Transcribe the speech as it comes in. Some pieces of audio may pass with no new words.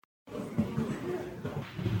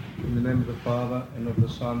In the name of the Father, and of the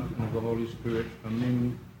Son, and of the Holy Spirit.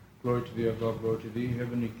 Amen. Glory to thee, O God, glory to thee.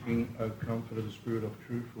 Heavenly King, O Comfort of the Spirit of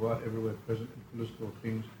truth, who art everywhere present and fillest all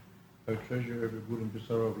things, O treasure every good and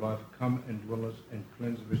bestower of life, come and dwell us and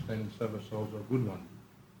cleanse every stain and save our souls, O good one.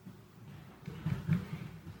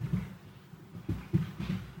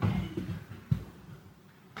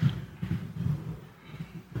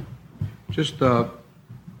 Just a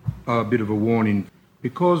bit of a warning,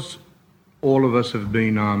 because all of us have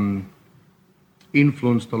been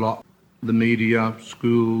influenced a lot, the media,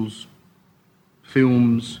 schools,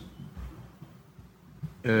 films,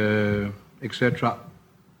 etc.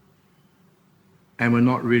 And we're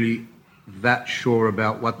not really that sure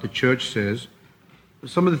about what the church says.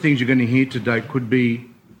 Some of the things you're going to hear today could be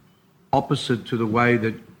opposite to the way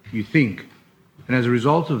that you think. And as a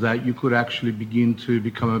result of that, you could actually begin to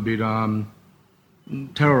become a bit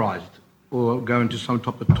terrorized, or go into some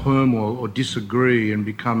type of turmoil, or disagree and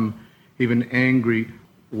become even angry.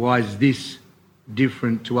 Why is this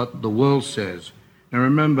different to what the world says? Now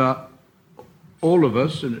remember, all of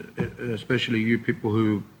us, and especially you people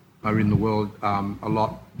who are in the world a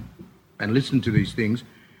lot and listen to these things,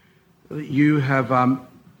 you have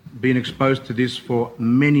been exposed to this for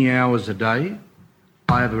many hours a day.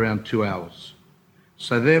 I have around 2 hours.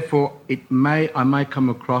 So therefore, I may come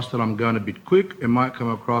across that I'm going a bit quick. It might come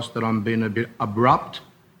across that I'm being a bit abrupt.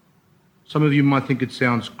 Some of you might think it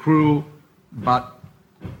sounds cruel, but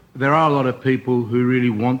there are a lot of people who really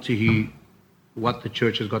want to hear what the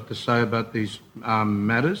church has got to say about these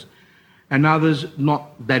matters, and others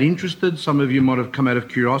not that interested. Some of you might have come out of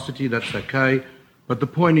curiosity. That's okay. But the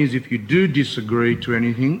point is, if you do disagree to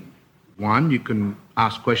anything, one, you can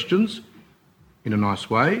ask questions in a nice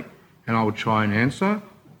way, and I will try and answer.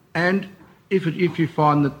 And if you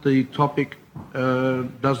find that the topic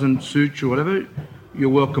doesn't suit you or whatever, you're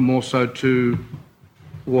welcome also to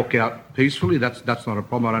walk out peacefully. That's not a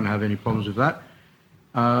problem. I don't have any problems with that.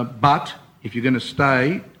 But if you're going to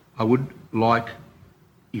stay, I would like,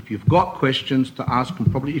 if you've got questions, to ask them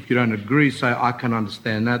probably. If you don't agree, say, I can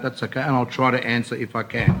understand that. That's okay. And I'll try to answer if I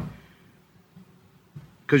can.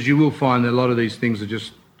 Because you will find that a lot of these things are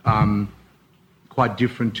just quite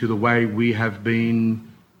different to the way we have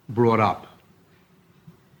been brought up.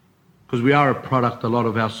 Because we are a product, a lot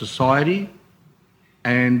of our society,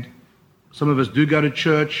 and some of us do go to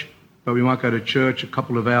church, but we might go to church a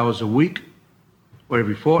couple of hours a week or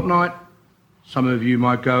every fortnight. Some of you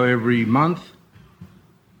might go every month.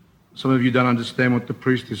 Some of you don't understand what the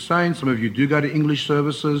priest is saying. Some of you do go to English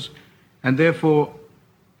services, and therefore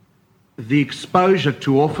the exposure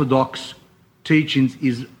to orthodox teachings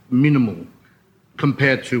is minimal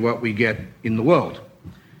compared to what we get in the world.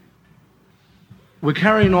 We're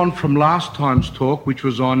carrying on from last time's talk, which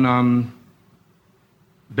was on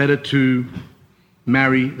better to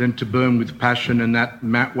marry than to burn with passion, and that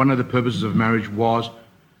one of the purposes of marriage was,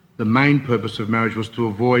 the main purpose of marriage was to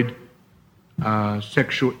avoid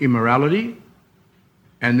sexual immorality,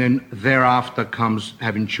 and then thereafter comes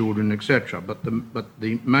having children, etc. But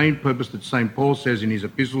the main purpose that St. Paul says in his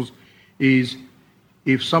epistles is,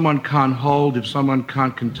 if someone can't hold, if someone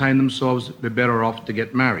can't contain themselves, they're better off to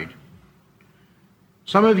get married.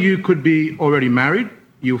 Some of you could be already married.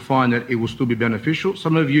 You'll find that it will still be beneficial.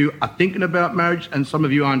 Some of you are thinking about marriage, and some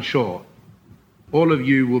of you aren't sure. All of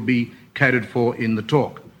you will be catered for in the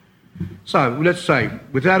talk. So let's say,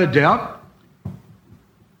 without a doubt,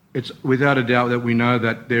 it's without a doubt that we know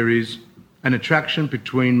that there is an attraction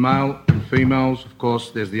between male and females. Of course,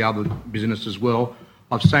 there's the other business as well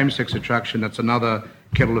of same-sex attraction. That's another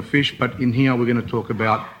kettle of fish. But in here, we're going to talk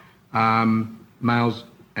about males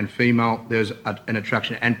and female. There's an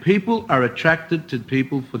attraction. And people are attracted to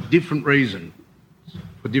people for different reasons.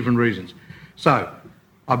 So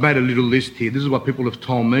I've made a little list here. This is what people have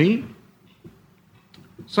told me.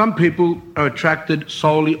 Some people are attracted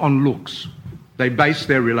solely on looks. They base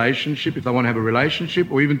their relationship, if they want to have a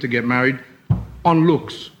relationship or even to get married, on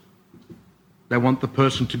looks. They want the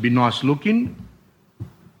person to be nice looking.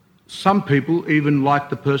 Some people even like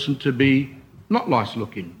the person to be not nice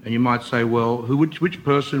looking. And you might say, well, which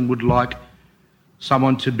person would like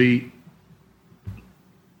someone to be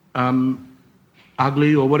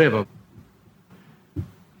ugly or whatever?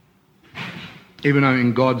 Even though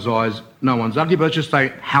in God's eyes, no one's ugly, but let's just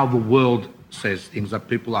say how the world says things, that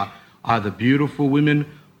people are either beautiful women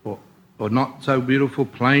or not so beautiful,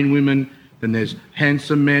 plain women. Then there's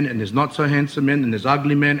handsome men, and there's not so handsome men, and there's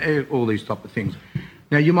ugly men, all these type of things.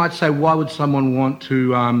 Now you might say, why would someone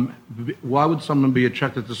be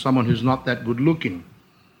attracted to someone who's not that good looking?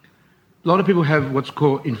 A lot of people have what's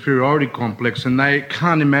called inferiority complex, and they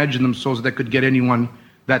can't imagine themselves that they could get anyone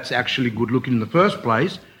that's actually good looking in the first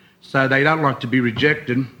place, So they don't like to be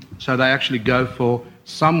rejected, so they actually go for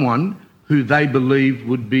someone who they believe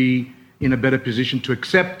would be in a better position to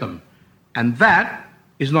accept them. And that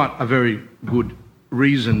is not a very good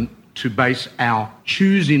reason to base our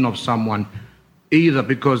choosing of someone either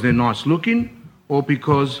because they're nice looking or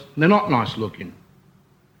because they're not nice looking.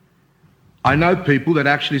 I know people that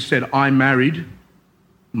actually said, I married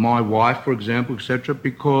my wife, for example, etc.,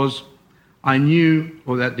 because I knew,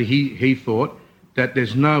 or that he thought, that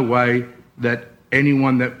there's no way that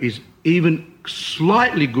anyone that is even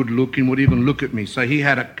slightly good looking would even look at me. So he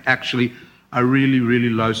had actually a really, really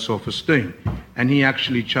low self-esteem, and he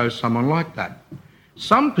actually chose someone like that.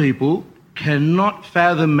 Some people cannot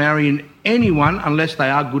fathom marrying anyone unless they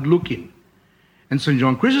are good looking. And St.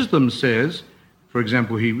 John Chrysostom says, for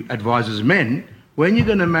example, he advises men, when you're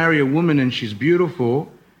going to marry a woman and she's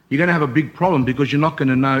beautiful, you're going to have a big problem because you're not going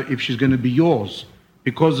to know if she's going to be yours.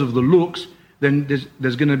 Because of the looks, then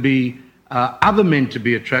there's going to be other men to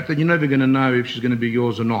be attracted. You're never going to know if she's going to be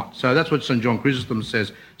yours or not. So that's what St. John Chrysostom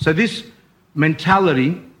says. So this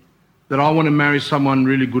mentality that I want to marry someone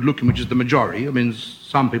really good looking, which is the majority. I mean,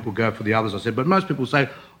 some people go for the others, I said, but most people say,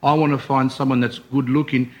 I want to find someone that's good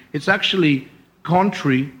looking. It's actually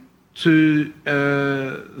contrary to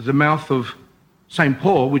the mouth of St.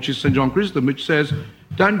 Paul, which is St. John Chrysostom, which says,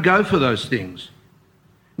 don't go for those things.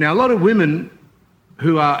 Now, a lot of women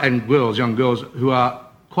who are, and girls, young girls, who are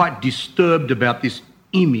quite disturbed about this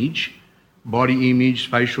image, body image,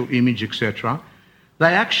 facial image, etc.,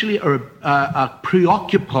 they actually are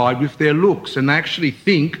preoccupied with their looks, and they actually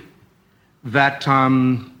think that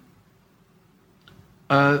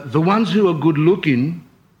the ones who are good looking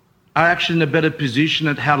are actually in a better position,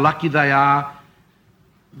 at how lucky they are.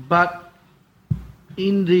 But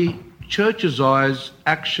in the church's eyes,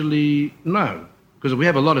 actually no, because we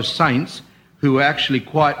have a lot of saints who are actually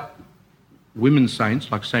quite women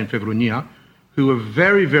saints, like Saint Fevronia, who are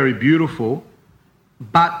very, very beautiful,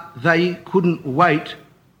 but they couldn't wait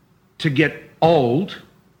to get old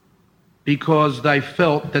because they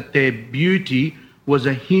felt that their beauty was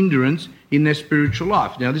a hindrance in their spiritual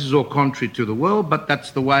life. Now, this is all contrary to the world, but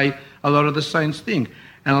that's the way a lot of the saints think.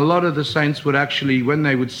 And a lot of the saints would actually, when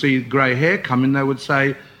they would see grey hair coming, they would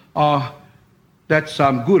say, oh, that's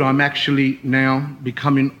good. I'm actually now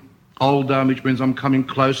becoming older, which means I'm coming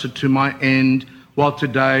closer to my end. While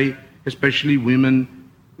today, especially women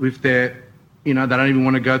with their, they don't even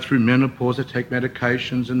want to go through menopause. They take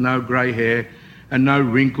medications and no grey hair and no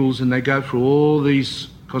wrinkles, and they go through all these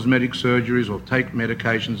cosmetic surgeries or take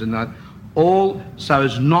medications and that, all so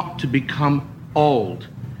as not to become old.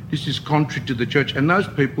 This is contrary to the church, and those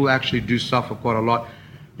people actually do suffer quite a lot,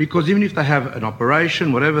 because even if they have an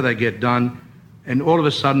operation, whatever they get done, and all of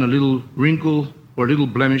a sudden a little wrinkle or a little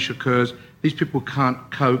blemish occurs, these people can't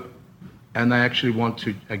cope, and they actually want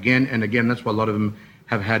to again and again. That's why a lot of them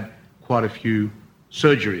have had quite a few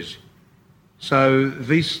surgeries. So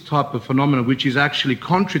this type of phenomenon, which is actually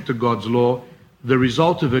contrary to God's law, the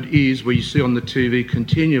result of it is, where you see on the TV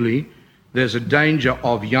continually, there's a danger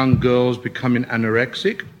of young girls becoming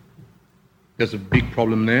anorexic. There's a big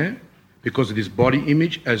problem there because of this body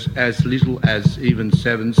image, as little as even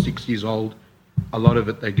 7, 6 years old. A lot of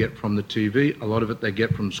it they get from the TV, a lot of it they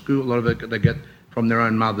get from school, a lot of it they get from their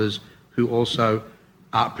own mothers, who also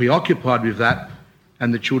are preoccupied with that,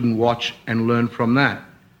 and the children watch and learn from that.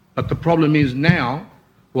 But the problem is now,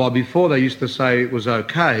 while before they used to say it was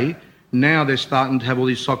okay, now they're starting to have all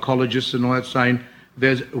these psychologists and all that saying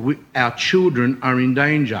our children are in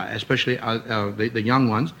danger, especially the young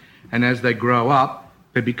ones, and as they grow up,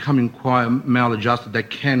 they're becoming quite maladjusted. They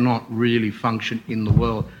cannot really function in the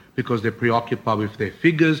world because they're preoccupied with their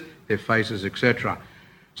figures, their faces, etc.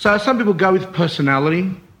 So some people go with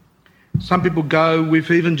personality. Some people go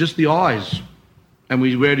with even just the eyes. And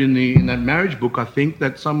we read in that marriage book, I think,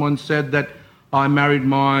 that someone said that I married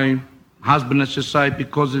my husband, let's just say,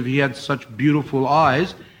 because he had such beautiful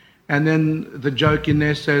eyes. And then the joke in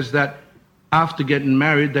there says that after getting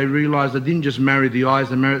married, they realised they didn't just marry the eyes,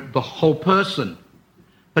 they married the whole person.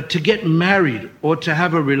 But to get married or to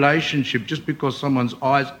have a relationship just because someone's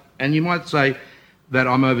eyes, and you might say that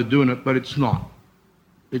I'm overdoing it, but it's not.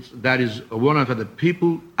 That is a well-known fact that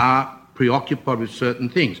people are preoccupied with certain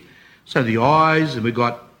things. So the eyes, and we've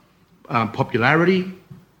got popularity.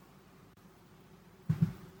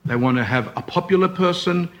 They want to have a popular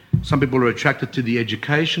person. Some people are attracted to the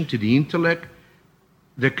education, to the intellect.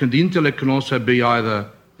 The intellect can also be either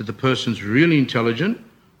that the person's really intelligent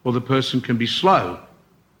or the person can be slow.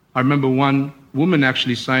 I remember one woman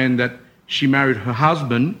actually saying that she married her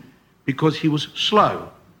husband because he was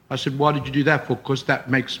slow. I said, why did you do that for? Because that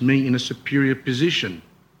makes me in a superior position.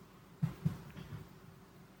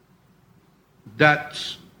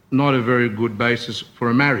 that's not a very good basis for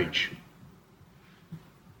a marriage.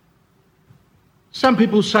 Some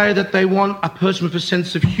people say that they want a person with a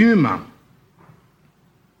sense of humour.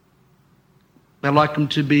 They like them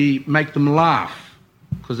to make them laugh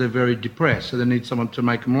because they're very depressed, so they need someone to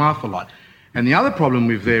make them laugh a lot. And the other problem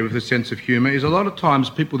with a sense of humour is a lot of times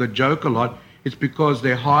people that joke a lot, it's because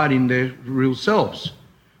they're hiding their real selves.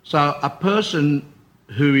 So a person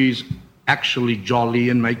who is actually jolly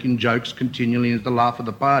and making jokes continually and is the laugh of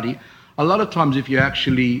the party, a lot of times if you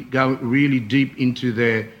actually go really deep into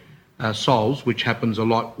their souls, which happens a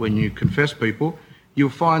lot when you confess people, you'll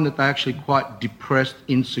find that they're actually quite depressed,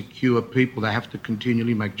 insecure people. They have to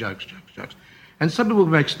continually make jokes. And some people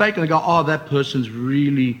make mistake and they go, oh, that person's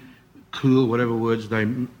really cool, whatever words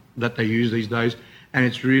that they use these days, and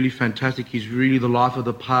it's really fantastic. He's really the life of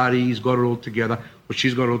the party. He's got it all together, or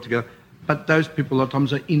she's got it all together. But those people a lot of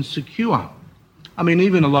times are insecure. I mean,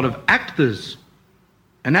 even a lot of actors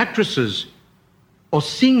and actresses or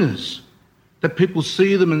singers, that people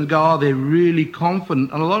see them and go, oh, they're really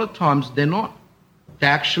confident. And a lot of times they're not.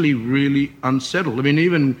 They're actually really unsettled. I mean,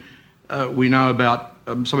 even we know about,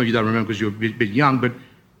 some of you don't remember because you're a bit young, but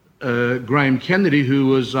Graham Kennedy, who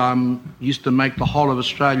was used to make the whole of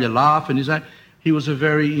Australia laugh, and he was a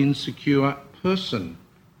very insecure person.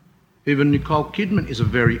 Even Nicole Kidman is a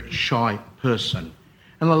very shy person.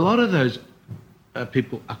 And a lot of those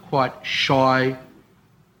people are quite shy.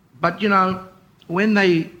 But, you know, when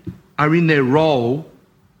they are in their role,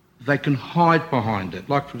 they can hide behind it.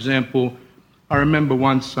 Like, for example, I remember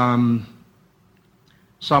once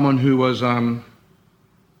someone who was,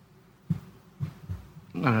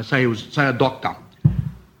 say a doctor.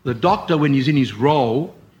 The doctor, when he's in his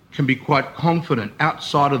role, can be quite confident.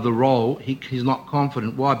 Outside of the role, he's not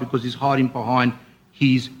confident. Why? Because he's hiding behind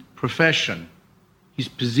his profession, his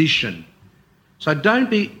position. So don't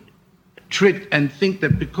be tricked and think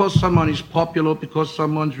that because someone is popular, because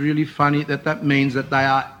someone's really funny, that means that they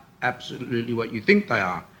are absolutely what you think they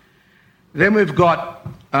are. Then we've got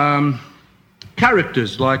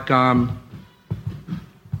characters like some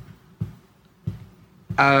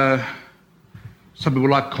people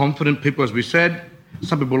like confident people, as we said.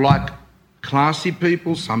 Some people like classy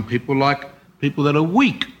people. Some people like people that are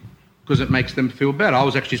weak because it makes them feel better. I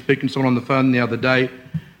was actually speaking to someone on the phone the other day,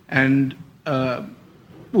 and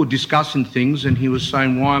we were discussing things, and he was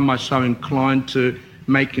saying, why am I so inclined to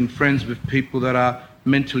making friends with people that are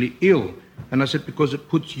mentally ill? And I said, because it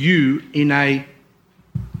puts you in a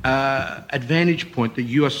advantage point that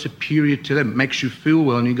you are superior to them. It makes you feel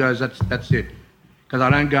well. And he goes, that's it. Because I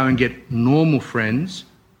don't go and get normal friends.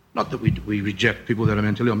 Not that we reject people that are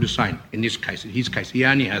mentally ill. I'm just saying, in this case, in his case, he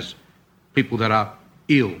only has people that are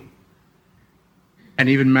ill. And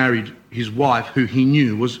even married his wife, who he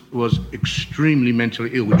knew was extremely mentally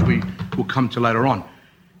ill, which we will come to later on.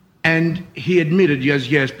 And he admitted,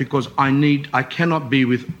 yes, because I cannot be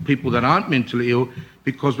with people that aren't mentally ill,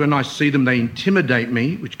 because when I see them, they intimidate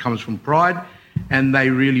me, which comes from pride, and they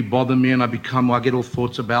really bother me, and I get all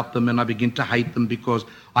thoughts about them, and I begin to hate them because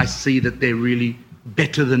I see that they're really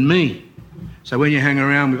better than me. So when you hang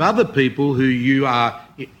around with other people who you are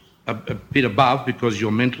a bit above because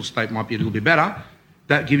your mental state might be a little bit better,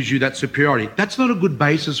 that gives you that superiority. That's not a good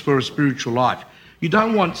basis for a spiritual life. You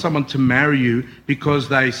don't want someone to marry you because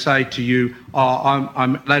they say to you,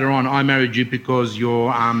 later on, I married you because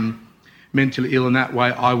you're mentally ill, and that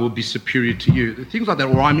way I will be superior to you. Things like that,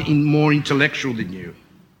 or I'm more intellectual than you.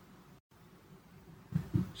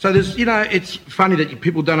 So it's funny that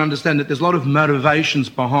people don't understand that there's a lot of motivations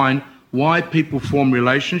behind why people form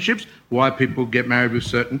relationships, why people get married with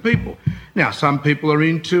certain people. Now, some people are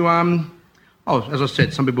into, as I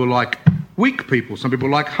said, some people like weak people, some people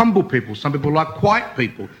like humble people, some people like quiet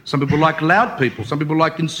people, some people like loud people, some people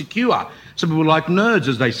like insecure, some people like nerds,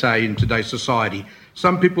 as they say in today's society.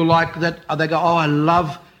 Some people like that, they go, I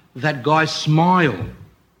love that guy's smile,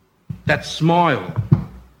 that smile.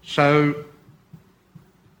 So,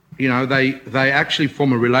 they actually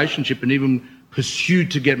form a relationship and even pursue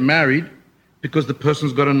to get married because the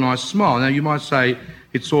person's got a nice smile. Now, you might say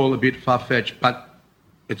it's all a bit far-fetched, but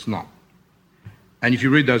it's not. And if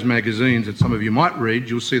you read those magazines that some of you might read,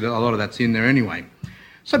 you'll see that a lot of that's in there anyway.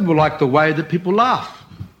 Some people like the way that people laugh.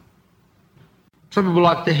 Some people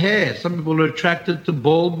like the hair. Some people are attracted to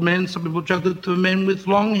bald men. Some people are attracted to men with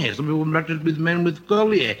long hair. Some people are attracted with men with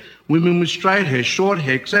curly hair, women with straight hair, short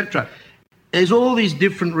hair, etc. There's all these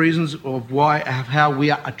different reasons of how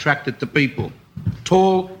we are attracted to people.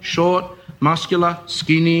 Tall, short, muscular,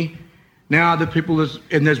 skinny. Now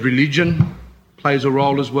there's religion plays a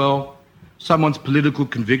role as well. someone's political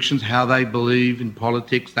convictions, how they believe in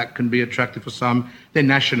politics, that can be attractive for some. Their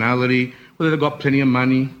nationality, whether they've got plenty of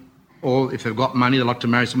money, or if they've got money, they like to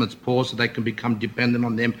marry someone that's poor so they can become dependent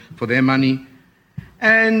on them for their money.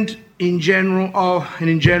 And in general,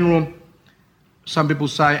 some people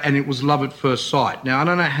say, and it was love at first sight. Now, I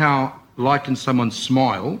don't know how liking someone's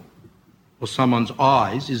smile or someone's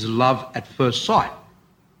eyes is love at first sight.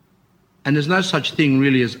 And there's no such thing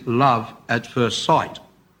really as love at first sight.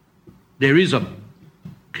 There is a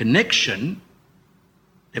connection,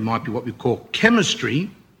 there might be what we call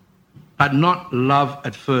chemistry, but not love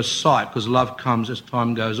at first sight, because love comes as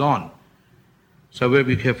time goes on. So we'll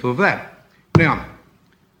be careful of that. Now,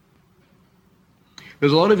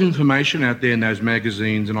 there's a lot of information out there in those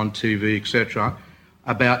magazines and on TV, etc.,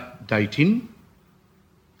 about dating.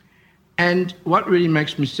 And what really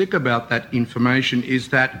makes me sick about that information is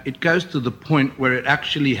that it goes to the point where it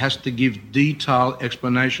actually has to give detailed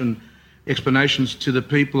explanations to the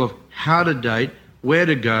people of how to date, where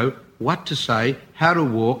to go, what to say, how to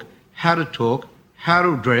walk, how to talk, how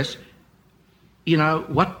to dress,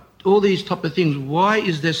 what all these type of things. Why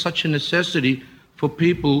is there such a necessity for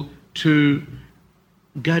people to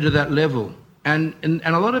go to that level? And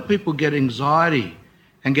a lot of people get anxiety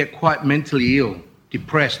and get quite mentally ill,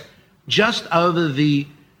 depressed, just over the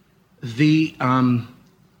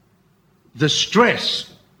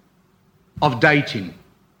stress of dating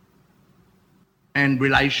and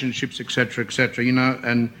relationships, etc.,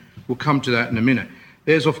 and we'll come to that in a minute.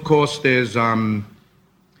 There's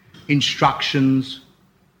instructions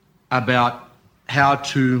about how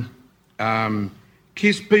to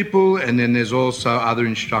kiss people, and then there's also other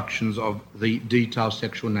instructions of the detailed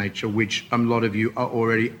sexual nature, which a lot of you are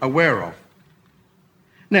already aware of.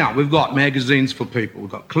 Now, we've got magazines for people. We've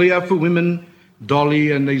got Cleo for women,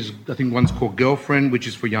 Dolly, and these, I think one's called Girlfriend, which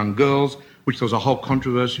is for young girls, which there was a whole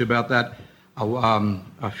controversy about that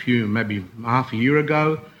maybe half a year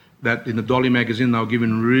ago, that in the Dolly magazine they were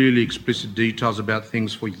given really explicit details about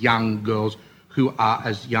things for young girls who are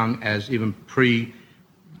as young as even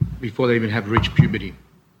before they even have reached puberty.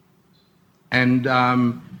 And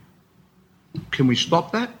can we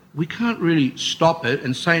stop that? We can't really stop it.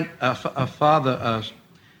 And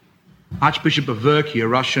Archbishop Averki, a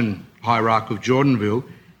Russian hierarch of Jordanville,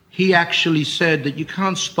 he actually said that you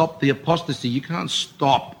can't stop the apostasy, you can't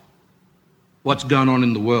stop what's going on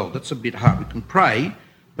in the world. That's a bit hard. We can pray,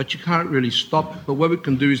 but you can't really stop it. But what we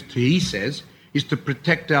can do he says, is to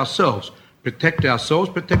protect ourselves, protect our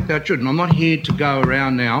children. I'm not here to go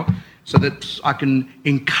around now so that I can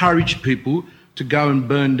encourage people to go and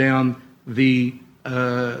burn down the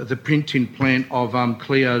printing plant of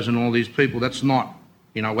Cleos and all these people. That's not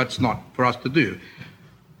for us to do.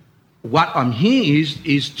 What I'm here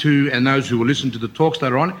is to, and those who will listen to the talks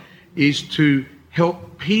later on, is to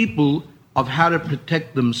help people of how to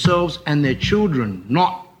protect themselves and their children,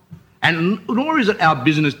 nor is it our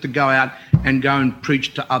business to go out and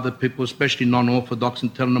preach to other people, especially non-Orthodox,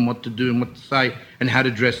 and telling them what to do and what to say and how to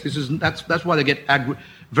dress. That's why they get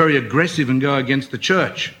very aggressive and go against the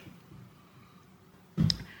church.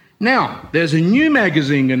 Now, there's a new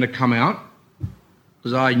magazine going to come out,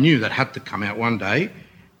 because I knew that had to come out one day,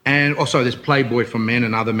 and also there's Playboy for Men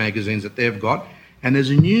and other magazines that they've got. And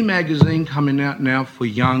there's a new magazine coming out now for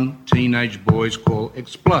young teenage boys called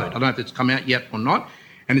Explode. I don't know if it's come out yet or not.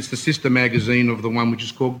 And it's the sister magazine of the one which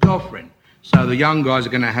is called Girlfriend. So the young guys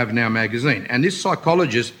are going to have now a magazine. And this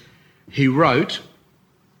psychologist, he wrote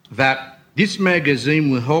that this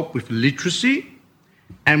magazine will help with literacy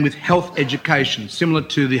and with health education, similar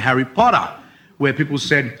to the Harry Potter, where people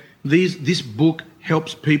said this book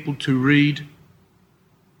helps people to read,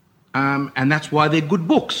 and that's why they're good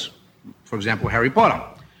books. For example, Harry Potter.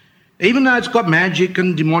 Even though it's got magic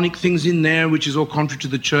and demonic things in there, which is all contrary to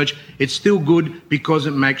the church, it's still good because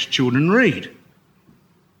it makes children read.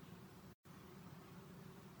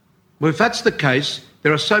 Well, if that's the case,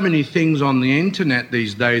 there are so many things on the internet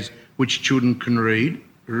these days which children can read,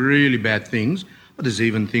 really bad things. But there's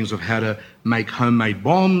even things of how to make homemade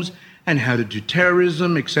bombs and how to do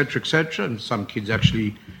terrorism, etc., etc. And some kids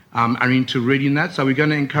actually are into reading that. So we're going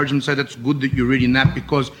to encourage them to say that's good that you're reading that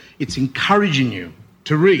because it's encouraging you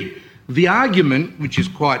to read. The argument, which is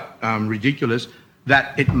quite ridiculous,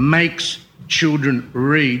 that it makes children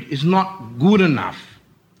read is not good enough.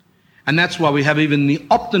 And that's why we have even the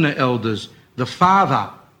Optina elders, the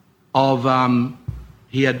father of,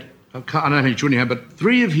 he had, I don't know how many children he had, but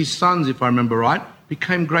 3 of his sons, if I remember right,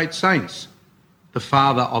 became great saints. The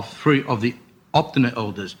father of 3 of the Optina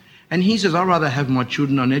elders. And he says, I'd rather have my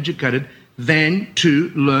children uneducated than to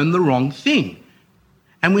learn the wrong thing.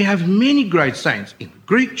 And we have many great saints in the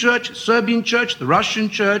Greek church, Serbian church, the Russian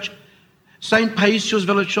church, St. Paisios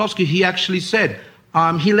Velachowski, he actually said,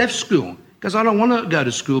 he left school because I don't want to go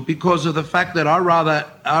to school because of the fact that I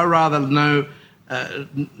rather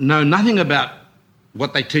know nothing about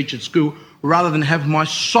what they teach at school rather than have my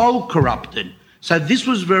soul corrupted. So this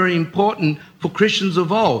was very important for Christians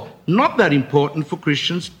of old, not that important for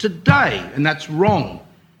Christians today, and that's wrong.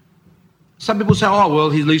 Some people say, oh, well,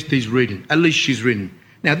 at least he's reading, at least she's reading.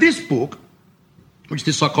 Now, this book, which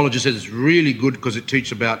this psychologist says is really good because it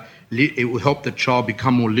teaches about, it will help the child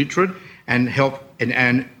become more literate and help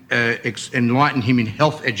and enlighten him in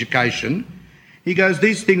health education. He goes,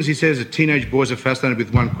 these things, he says, that teenage boys are fascinated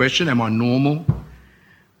with one question, am I normal?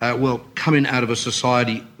 Well, coming out of a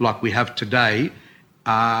society like we have today,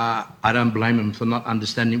 I don't blame them for not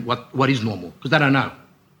understanding what is normal, because they don't know.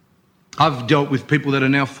 I've dealt with people that are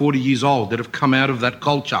now 40 years old that have come out of that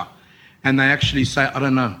culture, and they actually say, I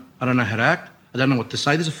don't know how to act, I don't know what to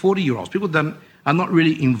say. These are 40-year-olds. People are not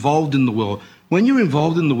really involved in the world. When you're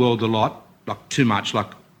involved in the world a lot, like too much, like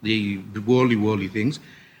the worldly things,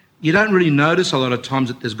 you don't really notice a lot of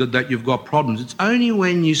times that you've got problems. It's only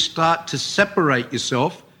when you start to separate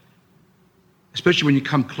yourself, especially when you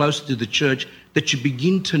come closer to the church, that you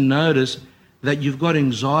begin to notice that you've got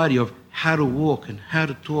anxiety of how to walk and how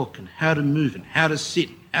to talk and how to move and how to sit,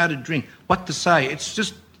 how to drink, what to say. It's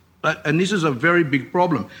just, and this is a very big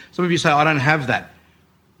problem. Some of you say, I don't have that.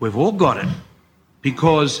 We've all got it.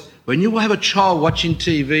 Because when you have a child watching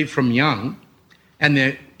TV from young and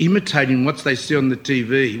they're imitating what they see on the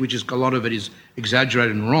TV, which is a lot of it is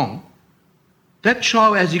exaggerated and wrong, that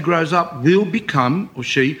child as he grows up will become, or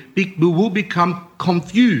she will become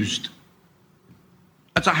confused.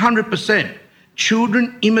 That's 100%.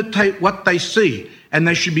 Children imitate what they see, and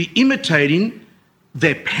they should be imitating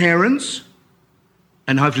their parents,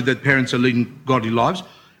 and hopefully their parents are leading godly lives,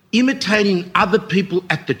 imitating other people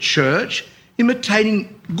at the church,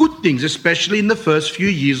 imitating good things, especially in the first few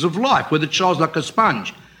years of life, where the child's like a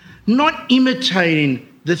sponge, not imitating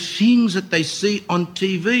the things that they see on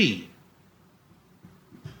TV.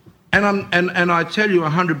 And I tell you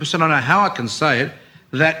 100%, I don't know how I can say it,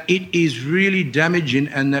 that it is really damaging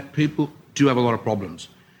and that people do have a lot of problems.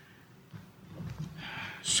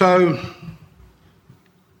 So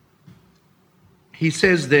he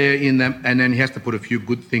says there in them, and then he has to put a few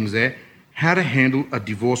good things there, how to handle a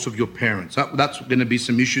divorce of your parents. That's going to be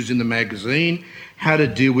some issues in the magazine, how to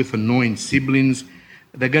deal with annoying siblings.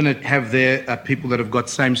 They're going to have there people that have got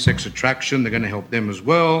same-sex attraction. They're going to help them as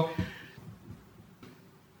well.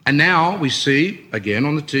 And now we see, again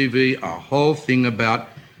on the TV, a whole thing about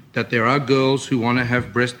that there are girls who want to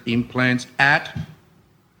have breast implants at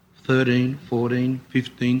 13, 14,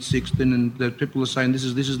 15, 16, and the people are saying this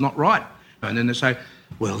is not right. And then they say,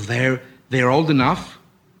 well, they're old enough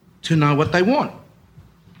to know what they want.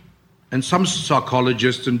 And some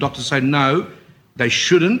psychologists and doctors say, no, they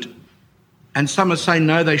shouldn't. And some are saying,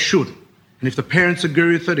 no, they should. And if the parents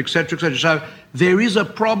agree with it, etc., etc. So there is a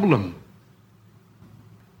problem.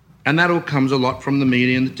 And that all comes a lot from the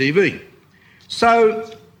media and the TV.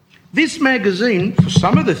 So this magazine, for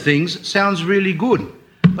some of the things, sounds really good.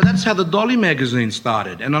 But that's how the Dolly magazine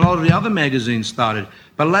started, and a lot of the other magazines started.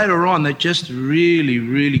 But later on, that just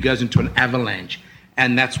really goes into an avalanche.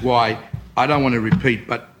 And that's why I don't want to repeat,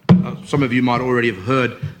 but some of you might already have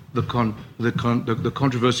heard the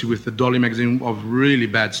controversy with the Dolly magazine of really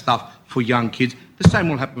bad stuff for young kids. The same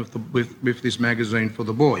will happen with this magazine for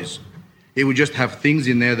the boys. It would just have things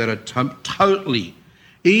in there that are totally,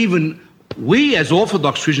 even we as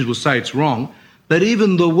Orthodox Christians will say it's wrong, but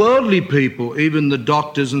even the worldly people, even the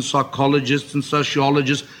doctors and psychologists and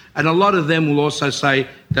sociologists, and a lot of them will also say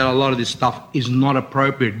that a lot of this stuff is not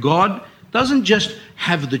appropriate. God doesn't just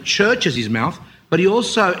have the church as his mouth, but he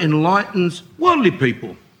also enlightens worldly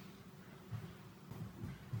people.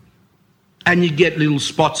 And you get little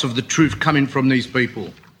spots of the truth coming from these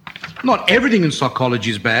people. Not everything in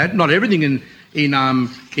psychology is bad. Not everything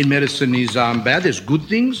in medicine is bad. There's good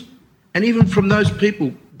things. And even from those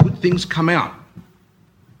people, good things come out.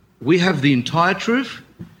 We have the entire truth.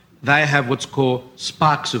 They have what's called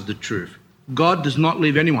sparks of the truth. God does not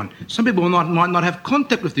leave anyone. Some people might not have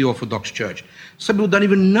contact with the Orthodox Church. Some people don't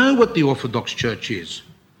even know what the Orthodox Church is.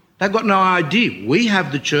 They've got no idea. We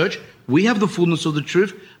have the church. We have the fullness of the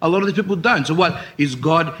truth. A lot of the people don't. So what, is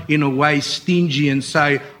God in a way stingy and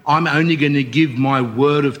say, I'm only going to give my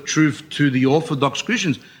word of truth to the Orthodox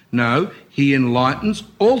Christians? No, he enlightens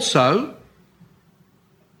also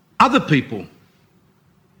other people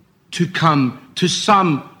to come to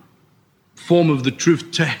some form of the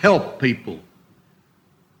truth to help people.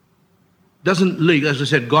 Doesn't leave, as I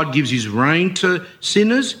said, God gives his rain to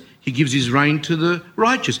sinners. He gives his rain to the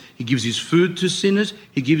righteous. He gives his food to sinners.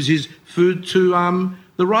 He gives his food to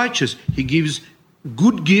the righteous. He gives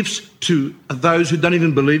good gifts to those who don't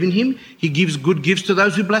even believe in him. He gives good gifts to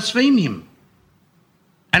those who blaspheme him.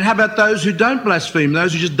 And how about those who don't blaspheme,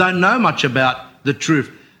 those who just don't know much about the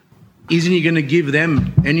truth? Isn't he going to give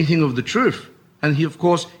them anything of the truth? And he, of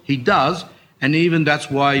course, he does. And even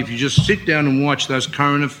that's why if you just sit down and watch those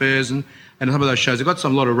current affairs and some of those shows, they've got a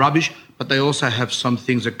lot of rubbish, but they also have some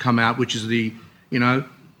things that come out, which is the,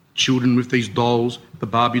 children with these dolls, the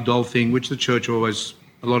Barbie doll thing, which the church always,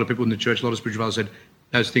 a lot of people in the church, a lot of spiritual fathers said,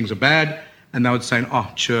 those things are bad. And they would say,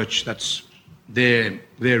 oh, church, they're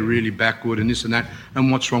really backward and this and that.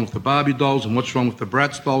 And what's wrong with the Barbie dolls and what's wrong with the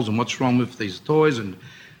Bratz dolls and what's wrong with these toys and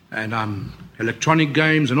electronic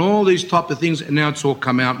games and all these type of things. And now it's all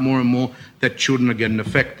come out more and more that children are getting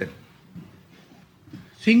affected.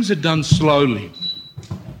 Things are done slowly.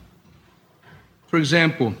 For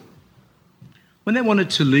example, when they wanted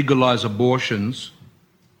to legalize abortions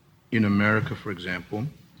in America, for example,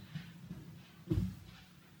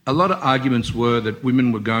 a lot of arguments were that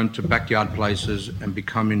women were going to backyard places and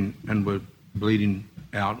were bleeding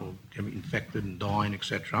out or getting infected and dying,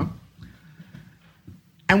 etc.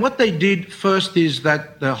 And what they did first is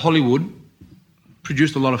that Hollywood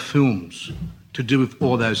produced a lot of films to do with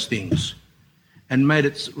all those things and made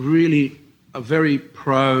it really a very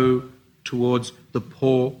pro towards the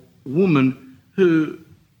poor woman who,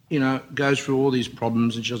 goes through all these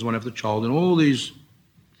problems and she doesn't want to have the child and all these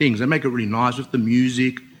things. They make it really nice with the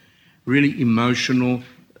music, really emotional.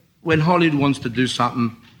 When Hollywood wants to do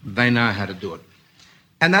something, they know how to do it.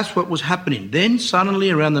 And that's what was happening. Then suddenly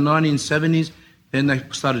around the 1970s, then they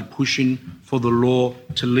started pushing for the law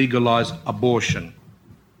to legalise abortion.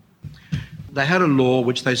 They had a law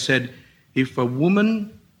which they said if a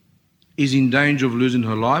woman is in danger of losing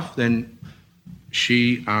her life, then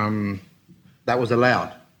that was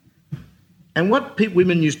allowed. And what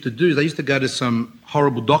women used to do, they used to go to some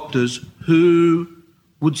horrible doctors who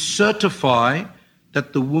would certify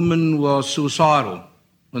that the woman was suicidal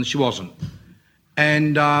when she wasn't.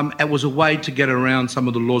 And it was a way to get around some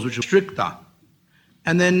of the laws which were stricter.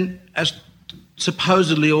 And then as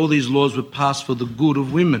supposedly all these laws were passed for the good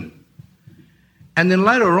of women. And then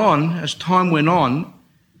later on, as time went on,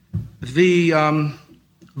 the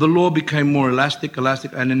law became more elastic,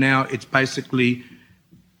 and now it's basically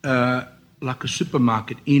like a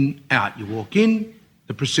supermarket, in, out. You walk in,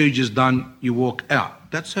 the procedure's done, you walk out.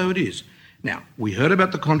 That's how it is. Now, we heard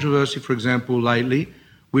about the controversy, for example, lately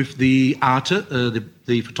with the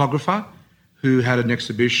photographer who had an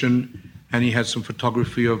exhibition and he had some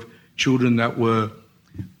photography of children that were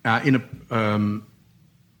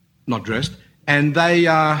not dressed, and they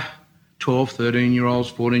are 12,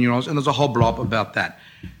 13-year-olds, 14-year-olds, and there's a whole blob about that.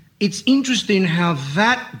 It's interesting how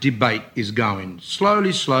that debate is going,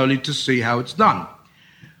 slowly, to see how it's done.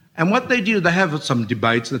 And what they do, they have some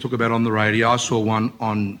debates they talk about on the radio. I saw one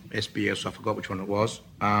on SBS, I forgot which one it was,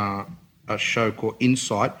 a show called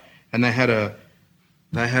Insight, and they had a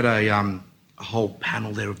whole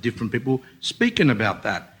panel there of different people speaking about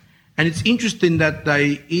that. And it's interesting that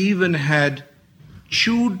they even had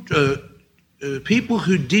people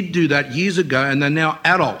who did do that years ago, and they're now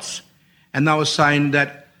adults, and they were saying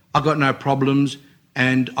that I got no problems,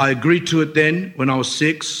 and I agreed to it then when I was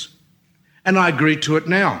 6, and I agree to it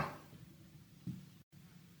now.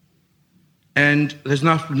 And there's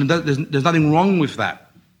nothing wrong with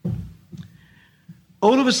that.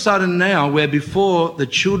 All of a sudden now, where before the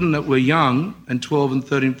children that were young, and 12 and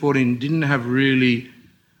 13, 14, didn't have really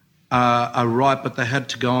a right, but they had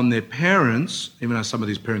to go on their parents, even though some of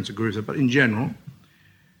these parents agree with it, but in general,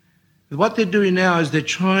 what they're doing now is they're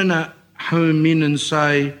trying to home in and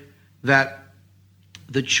say that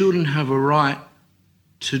the children have a right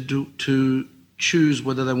to choose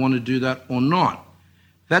whether they want to do that or not.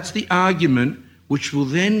 That's the argument which will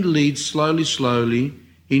then lead slowly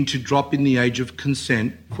into dropping the age of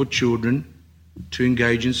consent for children to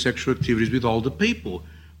engage in sexual activities with older people,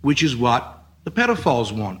 which is what the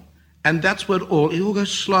pedophiles want. And that's what it all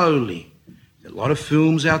goes slowly. There's a lot of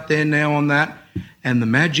films out there now on that, and the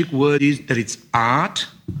magic word is that it's art,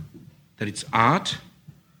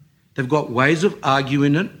 They've got ways of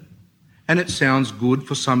arguing it, and it sounds good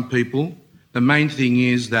for some people. The main thing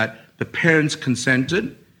is that the parents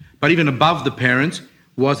consented, but even above the parents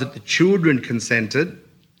was that the children consented,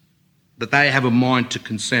 that they have a mind to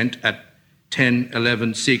consent at 10,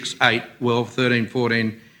 11, 6, 8, 12, 13,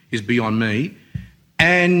 14 is beyond me.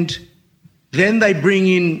 And then they bring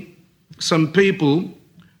in some people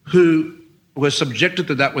who were subjected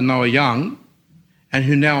to that when they were young and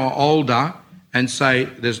who now are older, and say,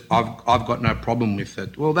 I've got no problem with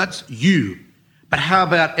it. Well, that's you. But how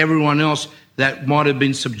about everyone else that might have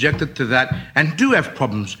been subjected to that and do have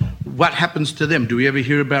problems? What happens to them? Do we ever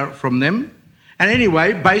hear about it from them? And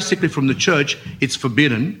anyway, basically from the church, it's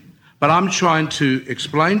forbidden. But I'm trying to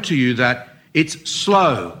explain to you that it's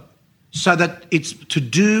slow, so that it's to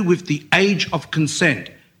do with the age of consent.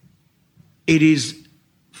 It is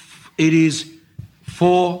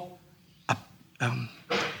for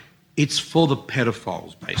it's for the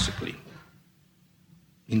pedophiles, basically.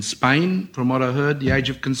 In Spain, from what I heard, the age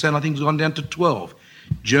of consent, I think, has gone down to 12.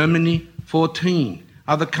 Germany, 14.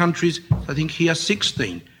 Other countries, I think here,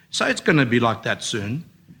 16. So it's going to be like that soon.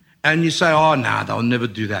 And you say, oh, no, they'll never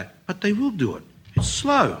do that. But they will do it. It's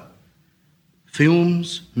slow.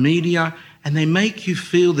 Films, media, and they make you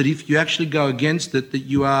feel that if you actually go against it, that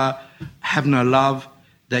you have no love,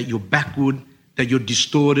 that you're backward, that you're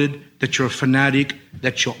distorted, that you're a fanatic,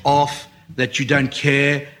 that you're off, that you don't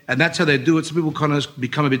care. And that's how they do it. So people kind of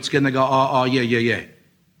become a bit scared and they go, oh, yeah.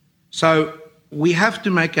 So we have to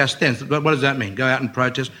make our stance. What does that mean? Go out and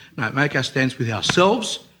protest? No, make our stance with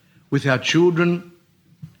ourselves, with our children,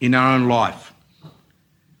 in our own life.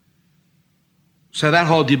 So that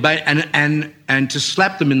whole debate, and to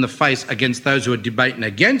slap them in the face against those who are debating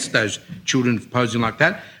against those children posing like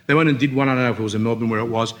that, they went and did one, I don't know if it was in Melbourne where it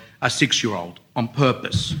was, a 6-year-old on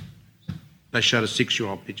purpose. They showed a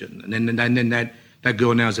 6-year-old picture. And then that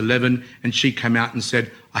girl now is 11, and she came out and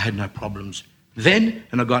said, I had no problems then,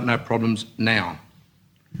 and I got no problems now.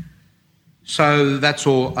 So that's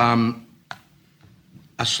all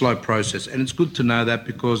a slow process. And it's good to know that,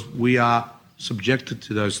 because we are subjected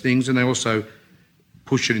to those things, and they also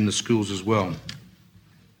push it in the schools as well.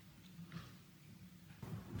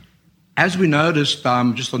 As we noticed,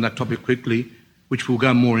 just on that topic quickly, which we'll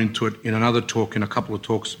go more into it in another talk, in a couple of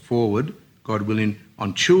talks forward, God willing,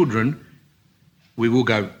 on children, we will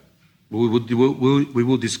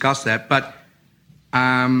discuss that. But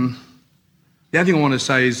the other thing I want to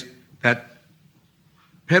say is that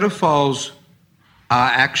pedophiles are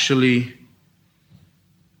actually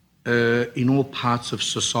in all parts of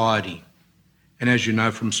society. And as you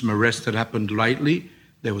know from some arrests that happened lately,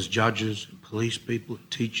 there was judges and police people and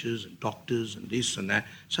teachers and doctors and this and that.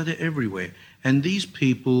 So they're everywhere. And these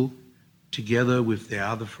people, together with their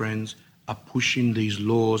other friends, are pushing these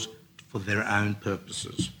laws for their own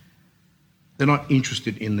purposes. They're not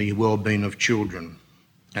interested in the well-being of children.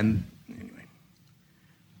 And anyway,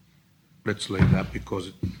 let's leave that because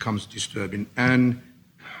it becomes disturbing. And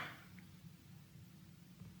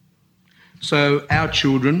so our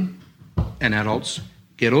children and adults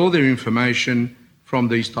get all their information from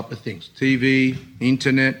these type of things: TV,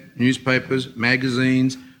 internet, newspapers,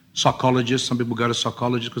 magazines, psychologists. Some people go to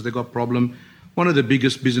psychologists because they've got a problem. One of the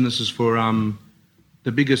biggest businesses for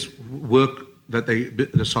the biggest work that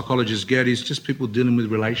the psychologists get is just people dealing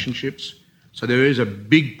with relationships. So there is a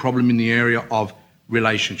big problem in the area of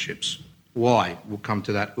relationships. Why? We'll come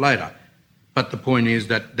to that later. But the point is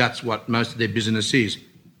that that's what most of their business is.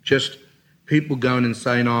 Just people going and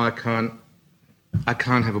saying, oh, I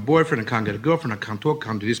can't have a boyfriend, I can't get a girlfriend, I can't talk,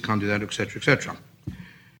 can't do this, can't do that, etc., etc.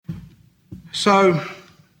 So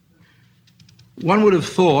one would have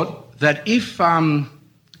thought that if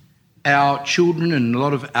our children and a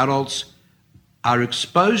lot of adults are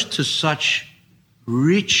exposed to such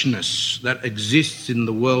richness that exists in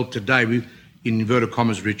the world today, in inverted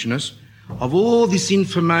commas richness, of all this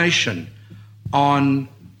information on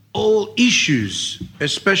all issues,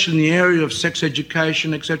 especially in the area of sex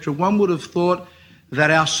education, etc., one would have thought that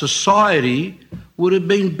our society would have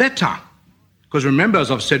been better. Because remember, as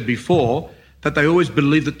I've said before, that they always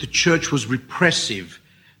believed that the church was repressive,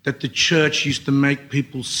 that the church used to make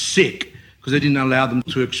people sick because they didn't allow them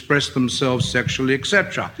to express themselves sexually,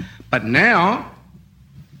 etc. But now,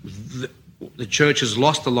 the church has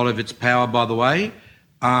lost a lot of its power, by the way.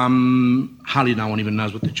 Hardly no one even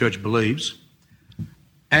knows what the church believes.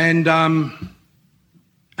 And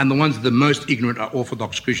the ones that are the most ignorant are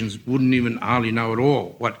Orthodox Christians, wouldn't even hardly know at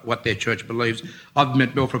all what their church believes. I've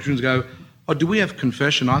met Orthodox Christians go, oh, do we have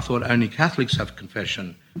confession? I thought only Catholics have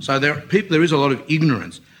confession. So there is a lot of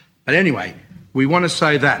ignorance. But anyway, we want to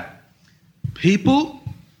say that people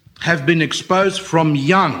have been exposed from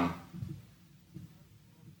young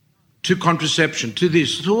to contraception, to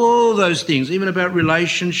this, to all those things, even about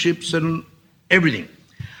relationships and everything.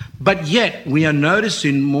 But yet we are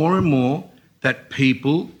noticing more and more that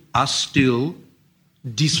people are still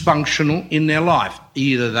dysfunctional in their life.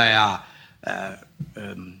 Either they are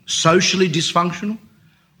socially dysfunctional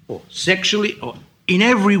or sexually, or in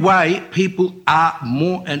every way, people are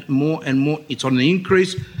more and more and more. It's on the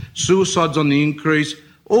increase. Suicide's on the increase.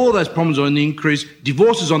 All those problems are on the increase.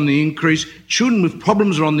 Divorce is on the increase. Children with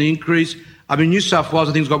problems are on the increase. I mean, New South Wales,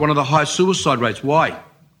 I think, has got one of the highest suicide rates. Why?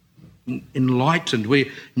 Enlightened.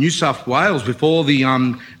 New South Wales, with all the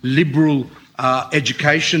liberal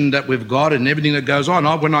education that we've got and everything that goes on.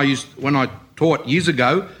 When I taught years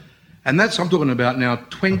ago, and I'm talking about now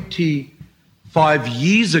 25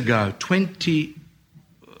 years ago.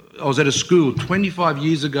 I was at a school 25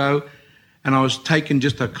 years ago, and I was taking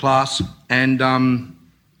just a class and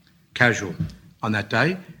casual on that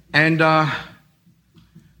day, and I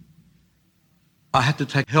had to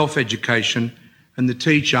take health education, and the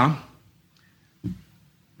teacher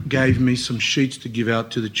gave me some sheets to give out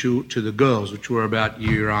to the girls, which were about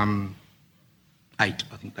year 8, I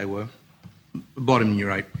think they were, bottom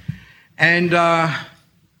year 8, and I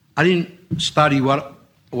didn't study what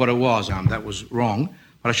it was. That was wrong,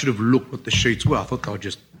 but I should have looked what the sheets were. I thought they were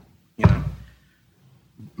just,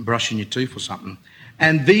 brushing your teeth or something.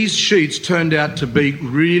 And these sheets turned out to be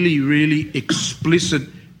really, really explicit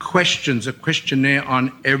questions, a questionnaire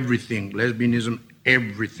on everything, lesbianism,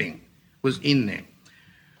 everything was in there.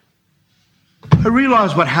 I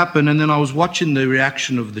realised what happened, and then I was watching the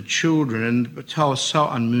reaction of the children, and I was so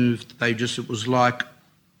unmoved. It was like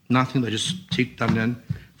nothing. They just ticked them and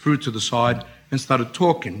threw it to the side and started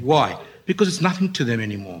talking. Why? Because it's nothing to them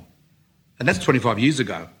anymore. And that's 25 years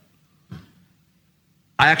ago.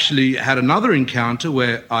 I actually had another encounter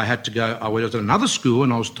where I had to go, I was at another school,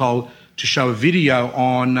 and I was told to show a video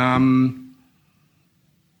on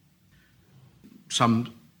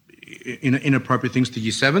some inappropriate things to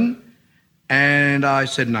Year 7, and I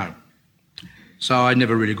said no. So I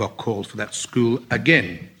never really got called for that school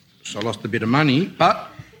again. So I lost a bit of money, but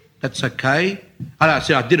that's okay.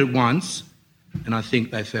 I did it once, and I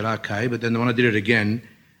think they said okay, but then when I did it again,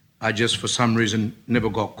 I just, for some reason, never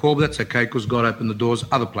got called, but that's okay because God opened the doors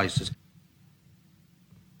other places.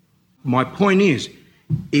 My point is,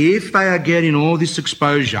 if they are getting all this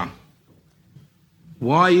exposure,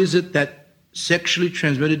 why is it that sexually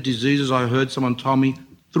transmitted diseases, I heard someone tell me,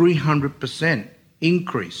 300%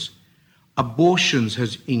 increase. Abortions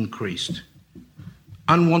has increased.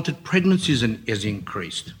 Unwanted pregnancies has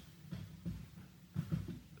increased.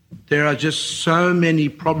 There are just so many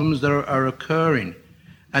problems that are occurring.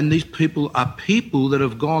 And these people are people that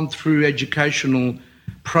have gone through educational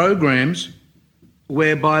programs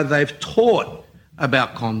whereby they've taught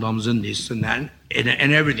about condoms and this and that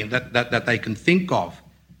and everything that they can think of.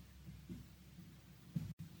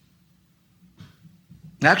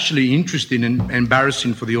 Actually interesting and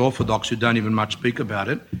embarrassing for the Orthodox who don't even much speak about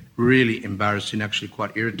it, really embarrassing, actually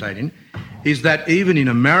quite irritating, is that even in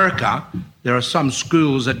America, there are some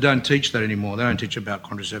schools that don't teach that anymore. They don't teach about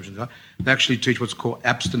contraception. They actually teach what's called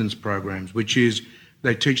abstinence programs, which is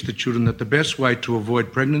they teach the children that the best way to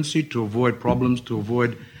avoid pregnancy, to avoid problems, to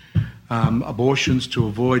avoid abortions, to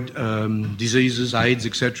avoid diseases, AIDS,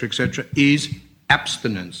 etc., is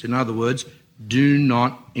abstinence. In other words, do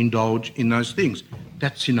not indulge in those things.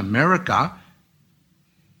 That's in America.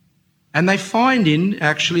 And they find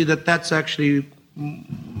actually that's actually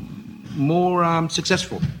more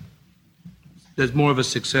successful. There's more of a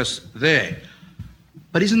success there.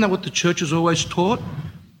 But isn't that what the church has always taught?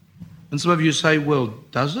 And some of you say, well,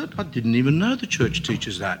 does it? I didn't even know the church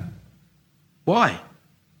teaches that. Why?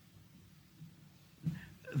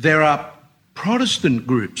 There are Protestant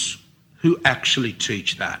groups who actually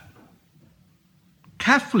teach that.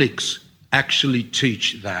 Catholics actually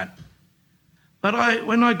teach that. But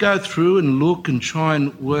when I go through and look and try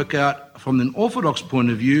and work out from an Orthodox point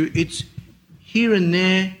of view, it's here and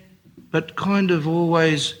there, but kind of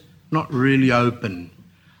always not really open.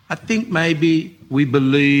 I think maybe we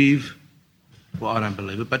believe, well, I don't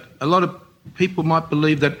believe it, but a lot of people might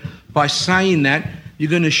believe that by saying that, you're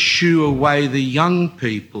going to shoo away the young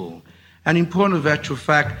people. And in point of actual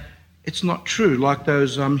fact, it's not true. Like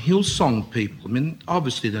those Hillsong people, I mean,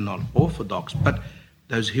 obviously they're not Orthodox, but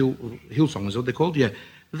those Hillsong is what they're called, yeah,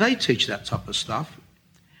 they teach that type of stuff.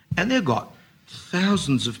 And they've got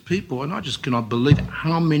thousands of people, and I just cannot believe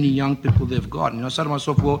how many young people they've got. And I say to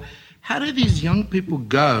myself, well, how do these young people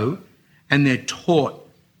go and they're taught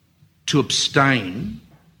to abstain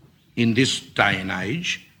in this day and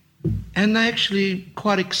age, and they're actually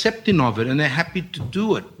quite accepting of it and they're happy to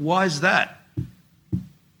do it? Why is that?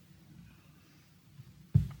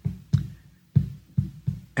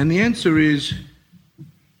 And the answer is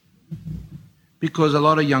because a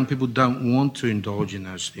lot of young people don't want to indulge in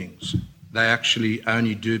those things. They actually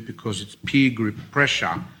only do it because it's peer group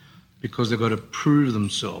pressure, because they've got to prove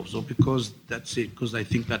themselves, or because that's it, because they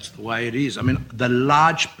think that's the way it is. I mean, the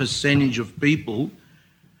large percentage of people,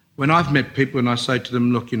 when I've met people and I say to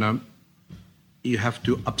them, look, you have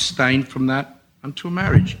to abstain from that until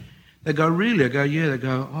marriage. They go, really? I go, yeah. They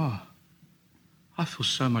go, oh, I feel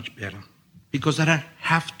so much better. Because they don't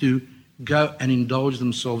have to go and indulge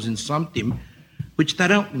themselves in something which they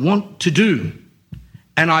don't want to do.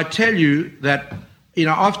 And I tell you that,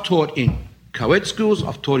 I've taught in co-ed schools,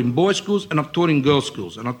 I've taught in boys' schools, and I've taught in girls'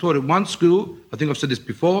 schools. And I've taught in one school, I think I've said this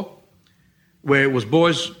before, where it was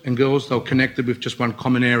boys and girls, they were connected with just one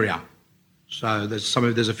common area. So there's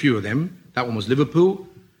a few of them. That one was Liverpool.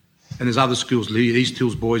 And there's other schools, East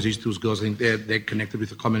Hills boys, East Hills girls, I think they're connected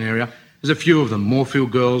with a common area. There's a few of them,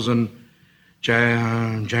 Moorfield girls and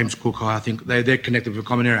James Cook High, I think they're connected with a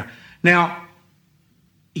common area. Now,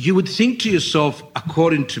 you would think to yourself,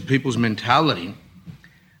 according to people's mentality,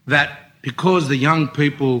 that because the young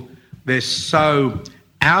people, they're so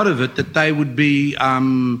out of it, that they would be,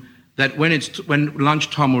 that when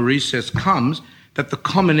lunchtime or recess comes, that the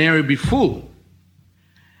common area be full.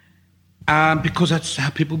 Because that's how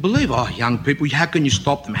people believe. Oh, young people, how can you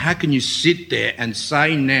stop them? How can you sit there and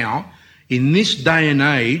say now, in this day and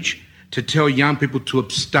age, to tell young people to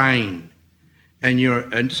abstain?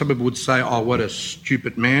 And some people would say, oh, what a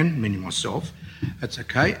stupid man, meaning myself. That's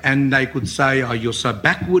okay. And they could say, oh, you're so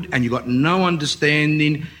backward and you've got no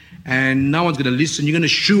understanding and no one's going to listen. You're going to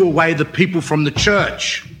shoo away the people from the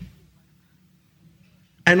church.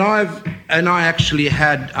 And I actually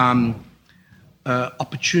had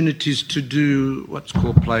opportunities to do what's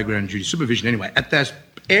called playground duty, supervision anyway, at those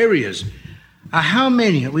areas. How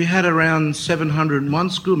many? We had around 700 in one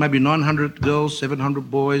school, maybe 900 girls, 700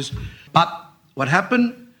 boys. But what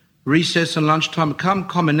happened? Recess and lunchtime come,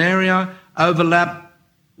 common area, overlap,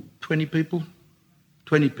 20 people.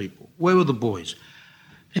 20 people. Where were the boys?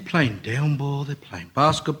 They're playing down ball, they're playing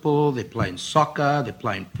basketball, they're playing soccer, they're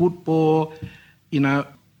playing football.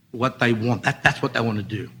 What they want. That's what they want to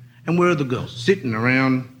do. And where are the girls? Sitting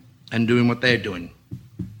around and doing what they're doing.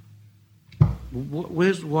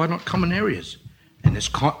 Why not common areas? And there's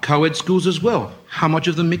co-ed schools as well. How much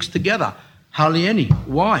of them mixed together? Hardly any.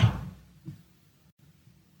 Why?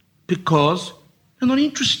 Because they're not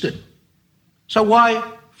interested. So why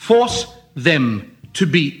force them to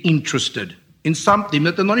be interested in something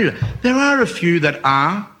that they're not interested in? There are a few that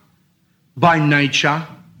are by nature.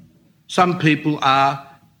 Some people are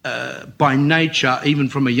by nature, even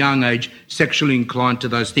from a young age, sexually inclined to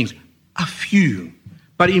those things. A few.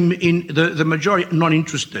 But in the majority, not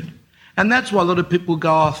interested. And that's why a lot of people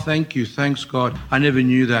go, oh, thank you, thanks God, I never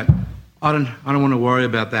knew that. I don't want to worry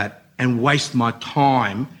about that and waste my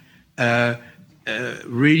time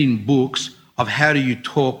reading books of how do you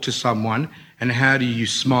talk to someone and how do you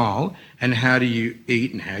smile and how do you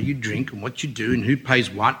eat and how you drink and what you do and who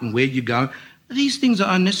pays what and where you go. These things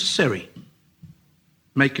are unnecessary,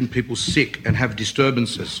 making people sick and have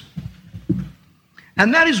disturbances.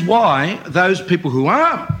 And that is why those people who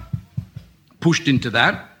are pushed into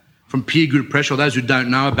that from peer group pressure, or those who don't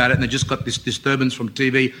know about it and they just got this disturbance from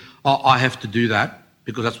TV, oh, I have to do that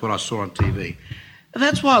because that's what I saw on TV.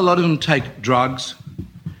 That's why a lot of them take drugs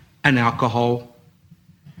and alcohol,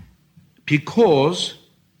 because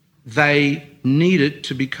they need it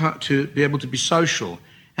to be able to be social.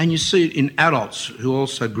 And you see it in adults who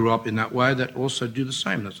also grew up in that way that also do the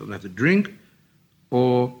same. That's what they have to drink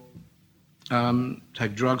or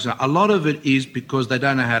take drugs. Now, a lot of it is because they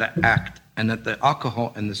don't know how to act, and that the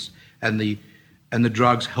alcohol and the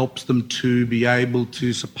drugs helps them to be able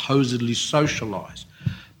to supposedly socialise.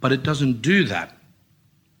 But it doesn't do that.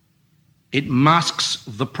 It masks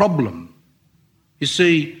the problem. You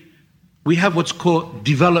see, we have what's called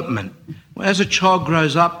development. As a child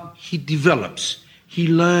grows up, he develops. He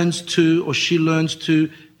learns to, or she learns to,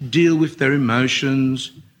 deal with their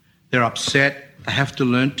emotions. They're upset, they have to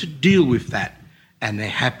learn to deal with that. And they're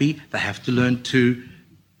happy, they have to learn to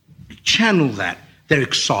channel that. They're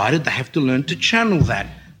excited, they have to learn to channel that.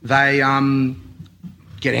 They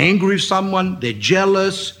get angry with someone, they're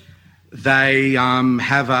jealous, they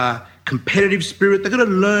have a competitive spirit. They've got to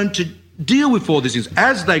learn to deal with all these things.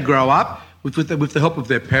 As they grow up, with the help of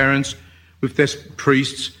their parents, with their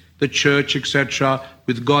priests, the church, etc.,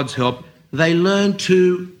 with God's help, they learn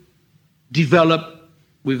to develop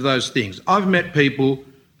with those things. I've met people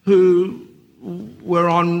who were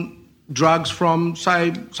on drugs from,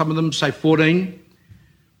 say, some of them, say, 14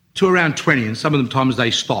 to around 20, and some of them times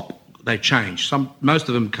they stop, they change. Most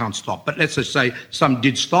of them can't stop, but let's just say some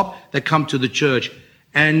did stop, they come to the church,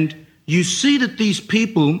 and you see that these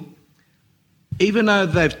people, even though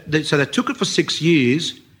they took it for 6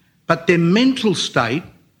 years, but their mental state,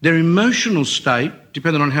 their emotional state,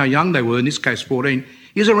 depending on how young they were, in this case 14,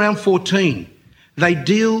 is around 14. They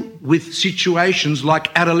deal with situations like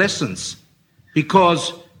adolescence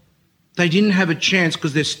because They didn't have a chance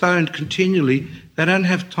because they're stoned continually. They don't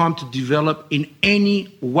have time to develop in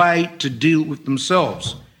any way to deal with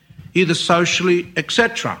themselves, either socially,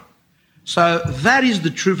 etc. So that is the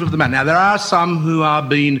truth of the matter. Now, there are some who are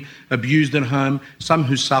being abused at home, some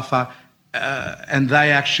who suffer, and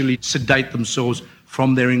they actually sedate themselves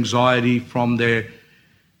from their anxiety, from their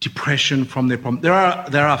depression, from their problem. There are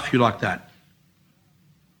a few like that.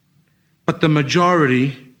 But the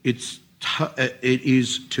majority, it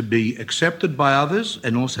is to be accepted by others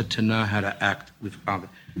and also to know how to act with others.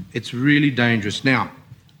 It's really dangerous. Now,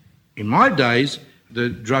 in my days, the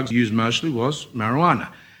drugs used mostly was marijuana.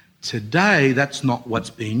 Today, that's not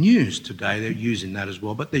what's being used. Today, they're using that as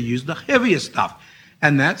well, but they use the heavier stuff.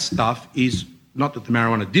 And that stuff is, not that the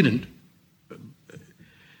marijuana didn't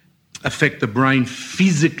affect the brain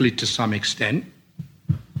physically to some extent.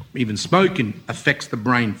 Even smoking affects the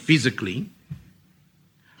brain physically.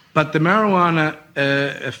 But the marijuana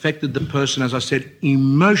affected the person, as I said,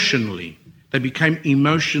 emotionally. They became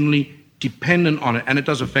emotionally dependent on it, and it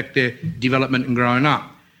does affect their development and growing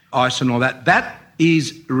up. Ice and all that. That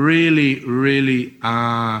is really, really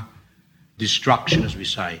destruction, as we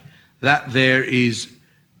say. That there is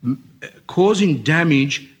causing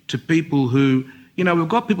damage to people who, we've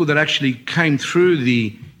got people that actually came through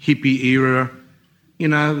the hippie era.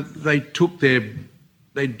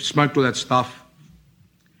 They smoked all that stuff.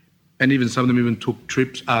 And even some of them even took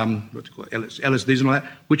trips, LSDs and all that,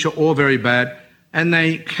 which are all very bad. And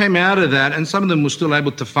they came out of that, and some of them were still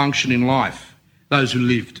able to function in life, those who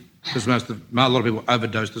lived, because a lot of people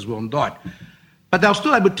overdosed as well and died. But they were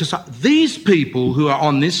still able to... These people who are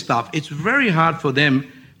on this stuff, it's very hard for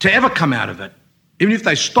them to ever come out of it. Even if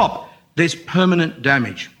they stop, there's permanent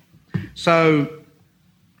damage. So,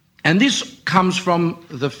 and this comes from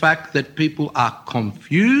the fact that people are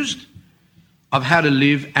confused of how to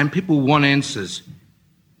live, and people want answers.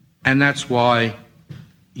 And that's why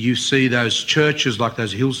you see those churches, like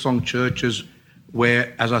those Hillsong churches,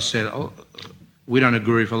 where, as I said, we don't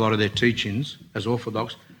agree with a lot of their teachings as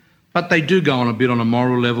Orthodox, but they do go on a bit on a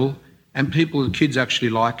moral level, and the kids actually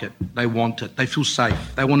like it. They want it. They feel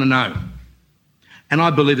safe. They want to know. And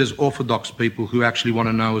I believe there's Orthodox people who actually want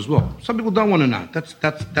to know as well. Some people don't want to know.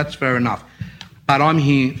 That's fair enough. But I'm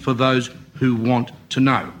here for those who want to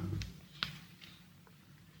know.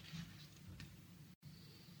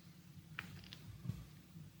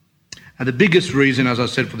 And the biggest reason, as I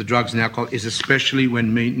said, for the drugs and alcohol is especially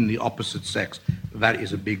when meeting the opposite sex. That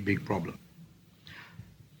is a big, big problem.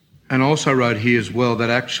 And I also wrote here as well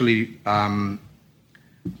that actually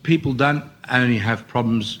people don't only have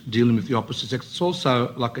problems dealing with the opposite sex. It's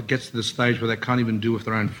also like it gets to the stage where they can't even deal with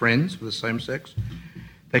their own friends with the same sex.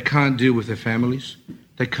 They can't deal with their families.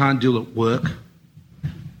 They can't deal at work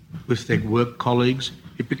with their work colleagues.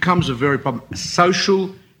 It becomes a very problem.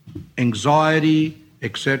 Social anxiety,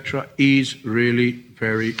 etc., is really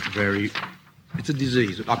very, very... It's a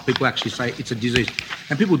disease. Like people actually say it's a disease.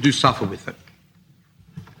 And people do suffer with it.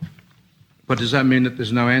 But does that mean that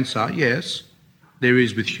there's no answer? Yes, there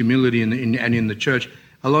is with humility and in the church.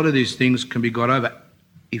 A lot of these things can be got over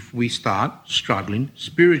if we start struggling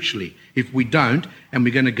spiritually. If we don't, and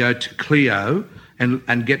we're going to go to Cleo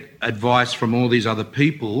and get advice from all these other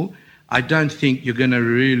people, I don't think you're going to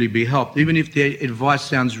really be helped. Even if the advice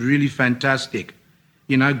sounds really fantastic.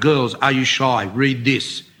 Girls, are you shy? Read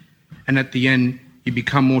this. And at the end, you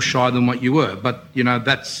become more shy than what you were. But,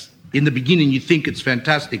 that's... In the beginning, you think it's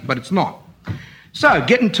fantastic, but it's not. So,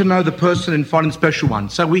 getting to know the person and finding special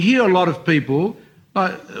ones. So we hear a lot of people,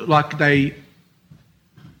 like they...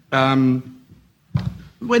 when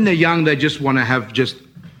they're young, they just want to have just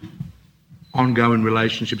ongoing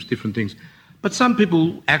relationships, different things. But some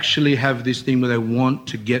people actually have this thing where they want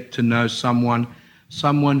to get to know someone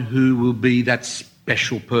who will be that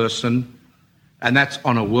special person, and that's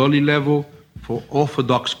on a worldly level. For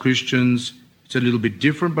Orthodox Christians, it's a little bit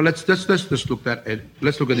different, but let's look at it.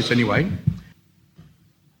 Let's look at this anyway.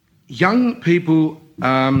 Young people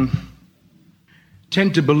tend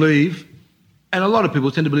to believe, and a lot of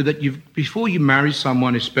people tend to believe that before you marry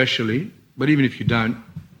someone, especially, but even if you don't,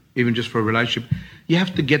 even just for a relationship, you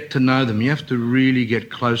have to get to know them. You have to really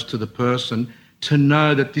get close to the person to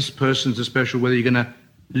know that this person's a special, whether you're going to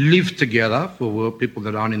live together. For people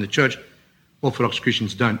that aren't in the church, Orthodox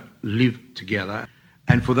Christians don't live together.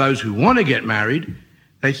 And for those who want to get married,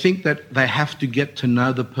 they think that they have to get to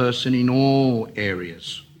know the person in all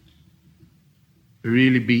areas.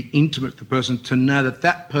 Really be intimate with the person to know that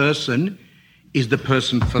that person is the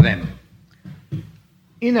person for them.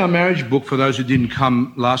 In our marriage book, for those who didn't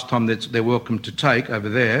come last time, they're welcome to take over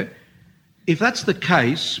there. If that's the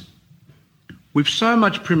case, with so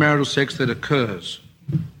much premarital sex that occurs,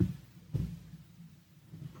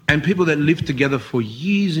 and people that live together for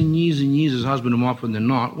years and years and years as husband and wife when they're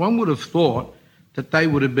not, one would have thought that they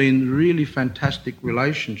would have been really fantastic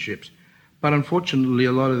relationships. But unfortunately,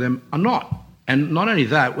 a lot of them are not. And not only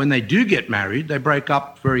that, when they do get married, they break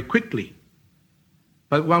up very quickly.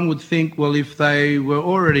 But one would think, well, if they were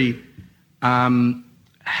already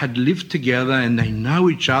had lived together and they know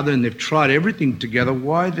each other and they've tried everything together,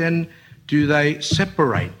 why then do they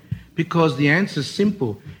separate? Because the answer is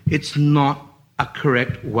simple. It's not a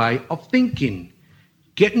correct way of thinking.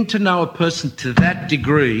 Getting to know a person to that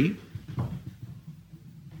degree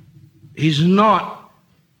is not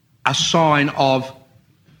a sign of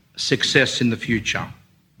success in the future.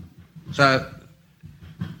 So,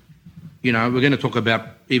 we're going to talk about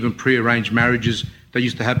even pre-arranged marriages that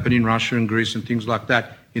used to happen in Russia and Greece and things like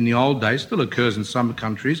that in the old days. Still occurs in some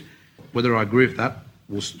countries. Whether I agree with that,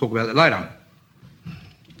 we'll talk about that later.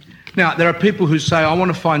 Now, there are people who say, I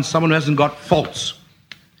want to find someone who hasn't got faults.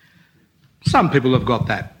 Some people have got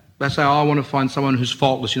that. They say, I want to find someone who's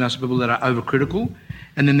faultless. Some people that are overcritical.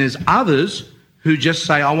 And then there's others who just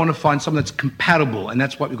say, I want to find someone that's compatible. And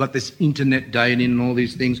that's why we've got this internet dating and all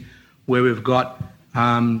these things where we've got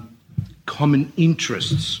common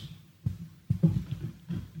interests.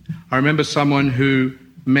 I remember someone who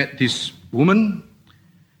met this woman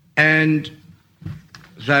and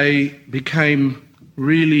they became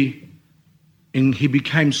he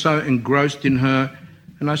became so engrossed in her.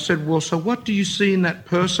 And I said, well, so what do you see in that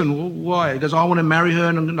person? Well, why? He goes, I want to marry her.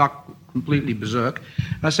 And I'm like completely berserk.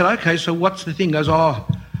 And I said, okay, so what's the thing? He goes, oh,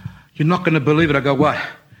 you're not going to believe it. I go, what?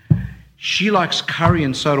 She likes curry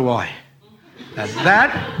and so do I. Now that,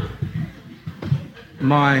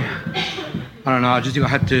 I don't know, I just think I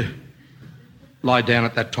had to lie down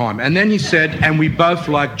at that time. And then he said, and we both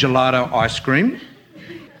like gelato ice cream.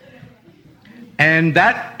 And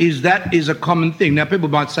that is a common thing. Now, people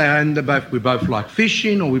might say, and we both like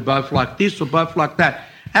fishing, or we both like this, or both like that.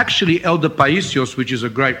 Actually, Elder Paisios, which is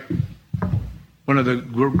one of the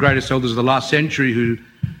greatest elders of the last century, who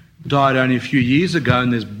died only a few years ago,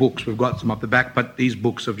 and there's books, we've got some up the back, but these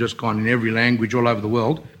books have just gone in every language all over the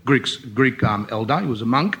world. Greek elder, he was a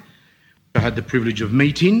monk. I had the privilege of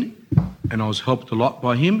meeting, and I was helped a lot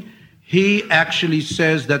by him. He actually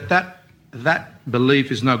says that belief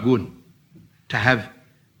is no good.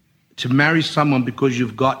 To marry someone because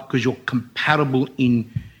you're compatible in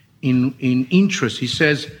interest. He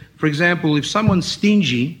says, for example, if someone's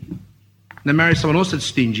stingy and they marry someone else that's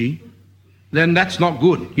stingy, then that's not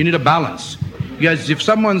good. You need a balance. Because if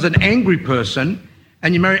someone's an angry person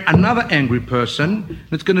and you marry another angry person,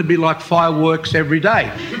 it's going to be like fireworks every day.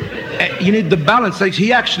 You need the balance.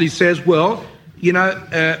 He actually says, well,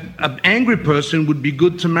 an angry person would be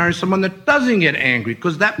good to marry someone that doesn't get angry,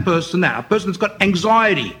 because a person that's got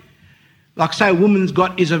anxiety, like say a woman's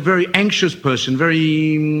is a very anxious person,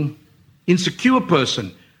 very insecure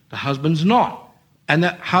person. The husband's not. And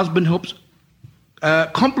that husband helps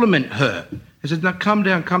compliment her. He says, no, calm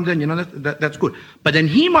down, that's good. But then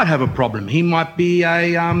he might have a problem. He might be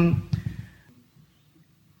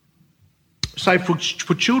say for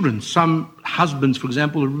children, some husbands, for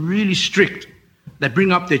example, are really strict. They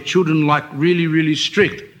bring up their children like really, really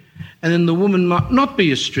strict. And then the woman might not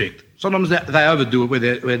be as strict. Sometimes they overdo it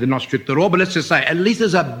where they're not strict at all. But let's just say, at least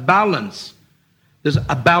there's a balance. There's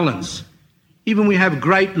a balance. Even we have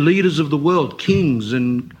great leaders of the world, kings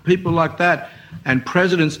and people like that, and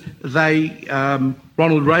presidents.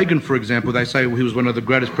 Ronald Reagan, for example, they say he was one of the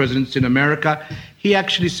greatest presidents in America. He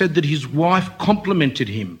actually said that his wife complimented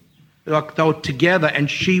him. Like they were together, and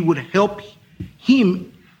she would help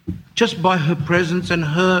him just by her presence and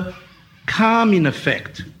her calming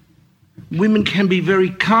effect. Women can be very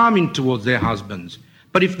calming towards their husbands.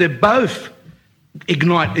 But if they're both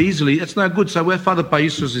ignite easily, that's no good. So where Father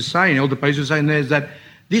Paisios is saying, Elder Paisios is saying there, is that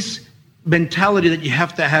this mentality that you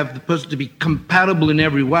have to have the person to be compatible in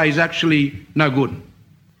every way is actually no good.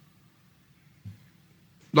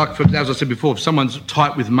 Like, as I said before, if someone's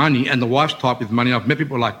tight with money and the wife's tight with money, I've met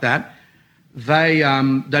people like that, they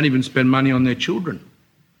don't even spend money on their children.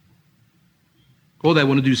 All they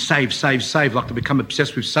want to do is save, like to become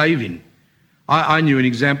obsessed with saving. I knew an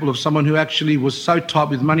example of someone who actually was so tight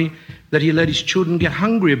with money that he let his children get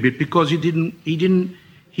hungry a bit because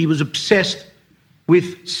he was obsessed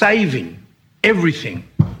with saving everything.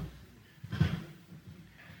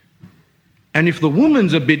 And if the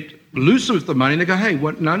woman's a bit looser with the money, they go, hey,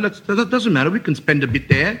 that doesn't matter, we can spend a bit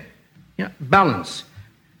there. Balance.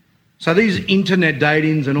 So these internet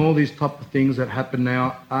datings and all these type of things that happen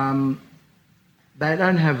now, they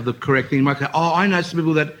don't have the correct thing. You might go, I know some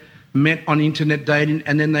people that met on internet dating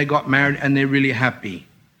and then they got married and they're really happy.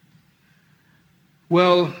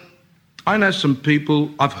 Well, I know some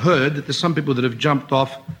people, I've heard that there's some people that have jumped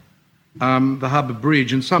off the Harbour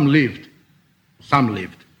Bridge, and some lived. Some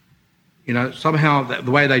lived. You know, somehow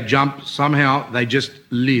the way they jump, somehow they just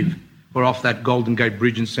live. Or off that Golden Gate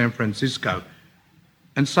Bridge in San Francisco.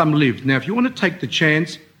 And some lived. Now, if you want to take the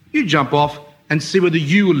chance, you jump off and see whether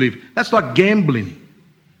you will live. That's like gambling.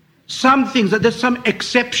 Some things, there's some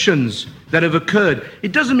exceptions that have occurred.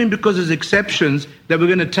 It doesn't mean because there's exceptions that we're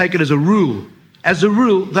going to take it as a rule. As a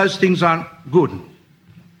rule, those things aren't good.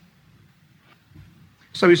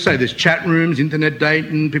 So we say there's chat rooms, internet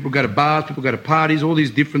dating, people go to bars, people go to parties, all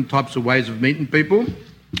these different types of ways of meeting people.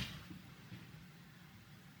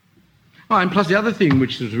 Oh, and plus the other thing,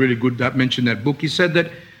 which is really good that mentioned in that book, he said that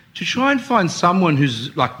to try and find someone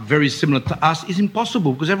who's like very similar to us is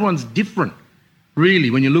impossible because everyone's different, really,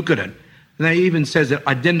 when you look at it. And he even says that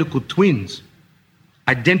identical twins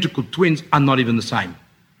are not even the same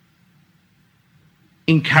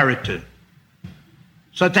in character.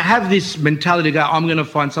 So to have this mentality to go, I'm going to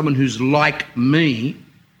find someone who's like me,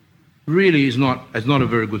 really is not a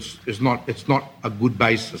very good, it's not a good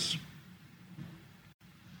basis.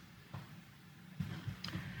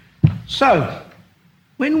 So,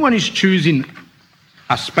 when one is choosing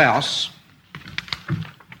a spouse,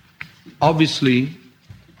 obviously,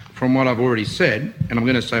 from what I've already said, and I'm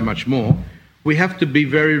going to say much more, we have to be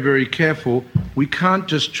very, very careful. We can't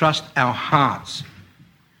just trust our hearts.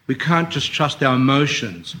 We can't just trust our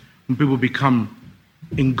emotions. When people become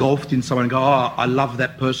engulfed in someone and go, oh, I love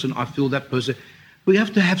that person, I feel that person. We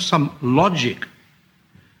have to have some logic.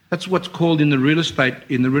 That's what's called in the real estate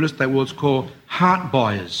world, it's called heart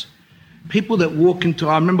buyers. People that walk into,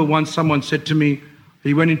 I remember once someone said to me,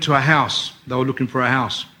 he went into a house, they were looking for a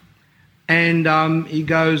house. And he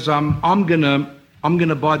goes, I'm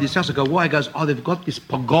gonna buy this house. I go, why? He goes, oh, they've got this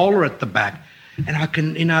pergola at the back. And I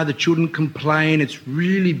can, the children complain, it's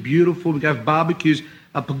really beautiful. We go have barbecues,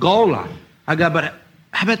 a pergola. I go, but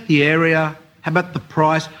how about the area? How about the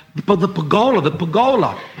price? The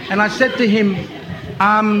pergola. And I said to him,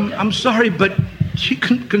 I'm sorry, but you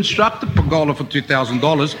can construct a pergola for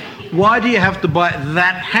 $2,000. Why do you have to buy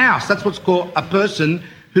that house? That's what's called a person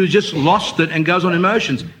who just lost it and goes on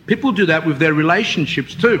emotions. People do that with their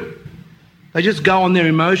relationships too. They just go on their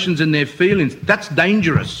emotions and their feelings. That's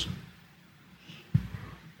dangerous.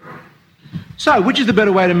 So, which is the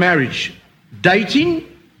better way to marriage? Dating,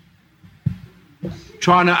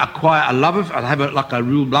 trying to acquire a love affair, have a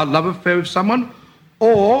real blood love affair with someone,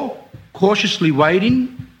 or cautiously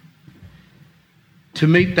waiting to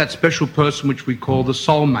meet that special person which we call the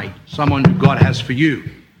soulmate, someone who God has for you.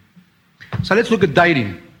 So let's look at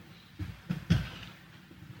dating.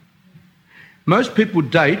 Most people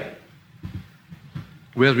date,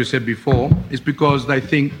 as we said before, is because they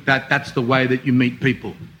think that that's the way that you meet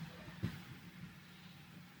people.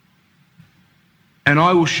 And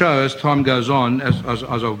I will show as time goes on, as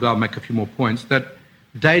I'll go and make a few more points, that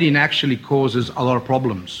dating actually causes a lot of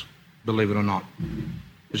problems, believe it or not.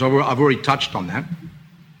 Because I've already touched on that.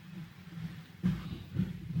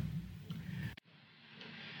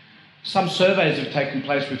 Some surveys have taken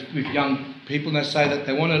place with young people, and they say that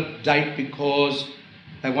they want to date because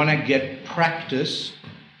they want to get practice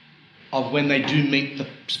of when they do meet the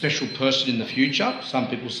special person in the future. Some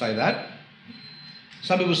people say that.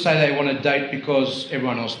 Some people say they want to date because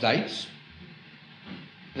everyone else dates.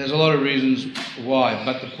 There's a lot of reasons why,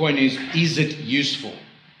 but the point is it useful?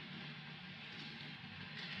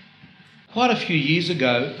 Quite a few years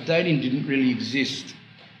ago, dating didn't really exist.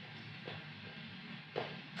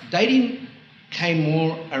 Dating came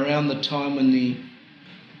more around the time when the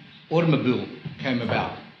automobile came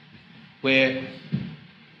about, where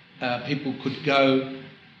people could go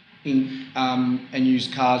in and use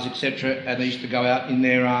cars, etc., and they used to go out in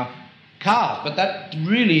their cars. But that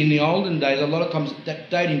really, in the olden days, a lot of times that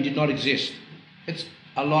dating did not exist. It's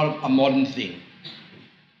a lot of a modern thing.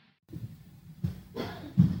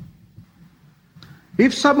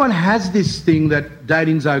 If someone has this thing that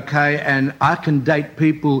dating's okay and I can date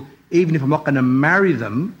people even if I'm not going to marry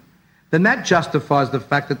them, then that justifies the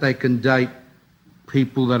fact that they can date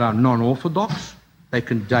people that are non-orthodox, they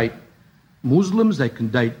can date Muslims, they can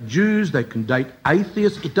date Jews, they can date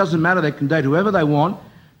atheists. It doesn't matter, they can date whoever they want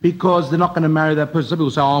because they're not going to marry that person. Some people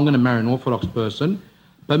say, oh, I'm going to marry an orthodox person,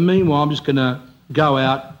 but meanwhile I'm just going to go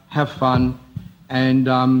out, have fun,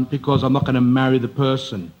 and because I'm not going to marry the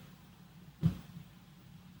person.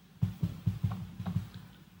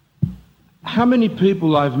 How many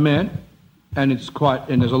people I've met, and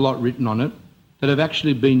there's a lot written on it, that have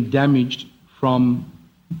actually been damaged from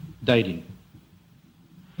dating?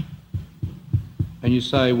 And you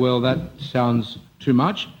say, well, that sounds too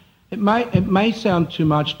much. It may sound too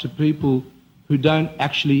much to people who don't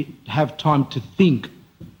actually have time to think,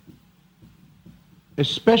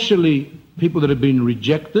 especially people that have been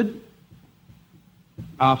rejected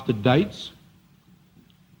after dates,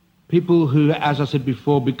 people who, as I said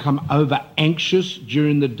before, become over anxious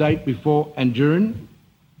during the date before and during.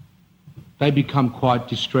 They become quite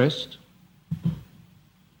distressed.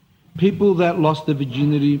 People that lost their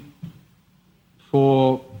virginity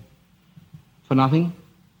for nothing,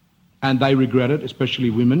 and they regret it, especially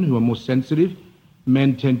women who are more sensitive.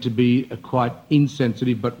 Men tend to be quite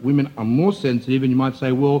insensitive, but women are more sensitive, and you might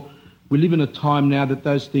say, well, we live in a time now that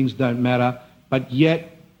those things don't matter, but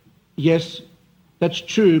yet, yes, that's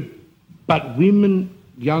true, but women,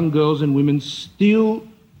 young girls and women still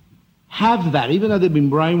have that, even though they've been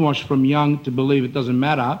brainwashed from young to believe it doesn't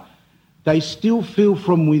matter, they still feel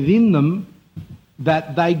from within them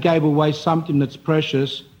that they gave away something that's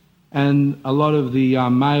precious. And a lot of the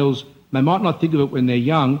males, they might not think of it when they're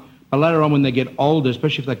young, but later on when they get older,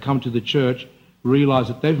 especially if they come to the church, realise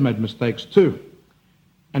that they've made mistakes too.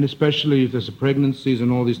 And especially if there's pregnancies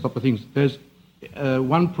and all these type of things. There's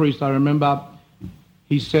one priest I remember,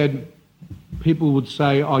 he said people would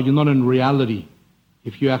say, oh, you're not in reality.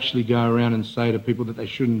 If you actually go around and say to people that they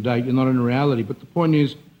shouldn't date, you're not in reality. But the point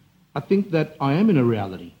is, I think that I am in a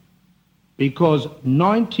reality, because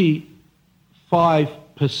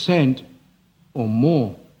 95% or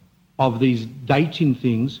more of these dating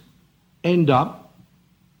things end up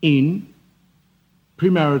in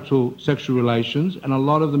premarital sexual relations, and a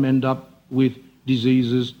lot of them end up with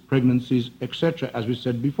diseases, pregnancies, etc., as we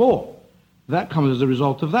said before. That comes as a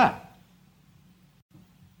result of that.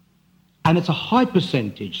 And it's a high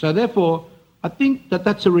percentage. So therefore, I think that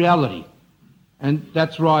that's a reality. And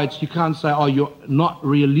that's right. You can't say, oh, you're not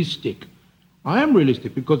realistic. I am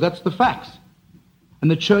realistic because that's the facts. And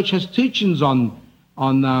the church has teachings on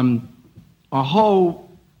a whole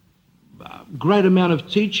great amount of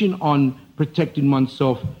teaching on protecting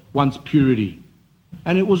oneself, one's purity.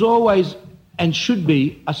 And it was always and should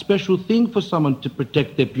be a special thing for someone to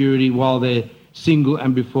protect their purity while they're single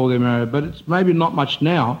and before they're married. But it's maybe not much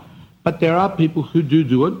now. But there are people who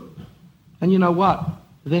do it. And you know what?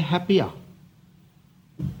 They're happier.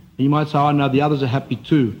 And you might say, oh no, the others are happy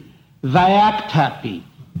too. They act happy.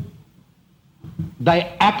 They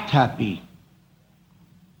act happy.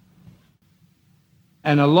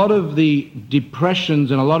 And a lot of the depressions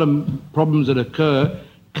and a lot of problems that occur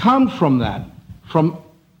come from that, from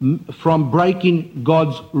breaking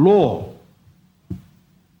God's law.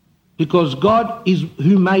 Because God is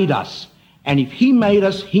who made us. And if he made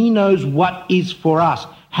us, he knows what is for us,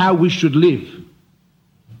 how we should live.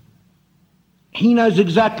 He knows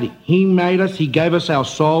exactly. He made us, he gave us our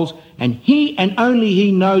souls, and he and only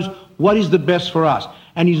he knows what is the best for us.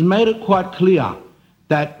 And he's made it quite clear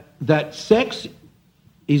that sex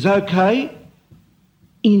is okay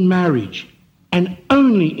in marriage, and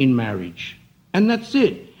only in marriage. And that's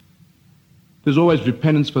it. There's always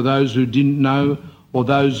repentance for those who didn't know or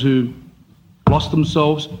those who lost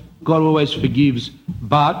themselves. God always forgives,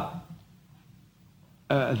 but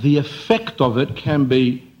the effect of it can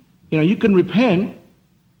be, you can repent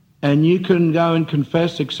and you can go and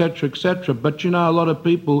confess, etc., etc. But a lot of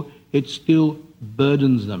people, it still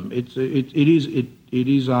burdens them. It is.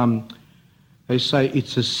 They say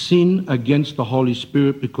it's a sin against the Holy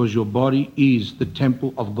Spirit because your body is the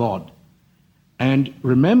temple of God. And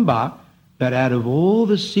remember that out of all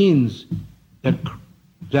the sins that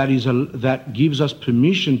gives us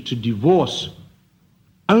permission to divorce,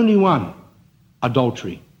 only one,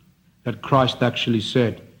 adultery, that Christ actually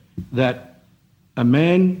said that a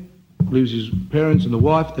man leaves his parents and the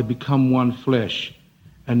wife, they become one flesh.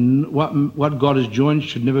 And what God has joined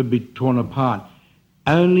should never be torn apart.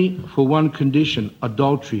 Only for one condition,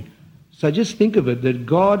 adultery. So just think of it, that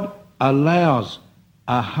God allows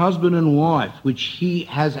a husband and wife, which he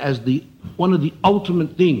has as one of the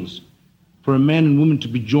ultimate things for a man and woman to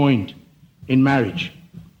be joined in marriage.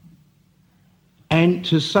 And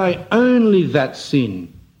to say only that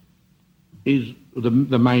sin is the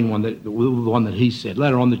main one, the one that he said.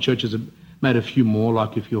 Later on, the church has made a few more,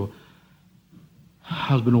 like if your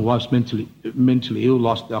husband or wife's mentally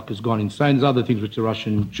ill, has gone insane. There's other things which the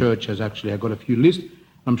Russian church has actually got a few lists.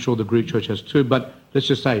 I'm sure the Greek church has too. But let's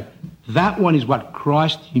just say that one is what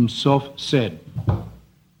Christ himself said. Now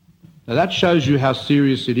that shows you how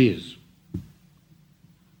serious it is.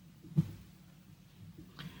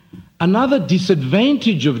 Another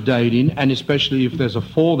disadvantage of dating, and especially if there's a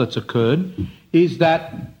fall that's occurred, is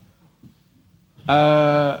that,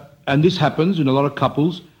 and this happens in a lot of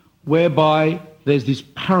couples, whereby there's this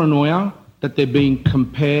paranoia that they're being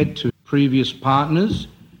compared to previous partners,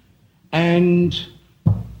 And,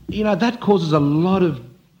 that causes a lot of,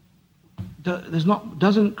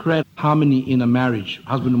 doesn't create harmony in a marriage,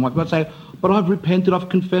 husband and wife. But say, but I've repented, I've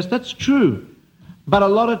confessed. That's true. But a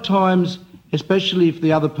lot of times, especially if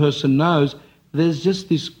the other person knows, there's just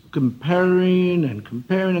this comparing,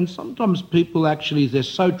 and sometimes people actually, they're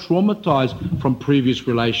so traumatized from previous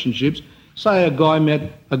relationships. Say a guy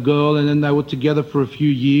met a girl and then they were together for a few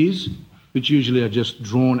years, which usually are just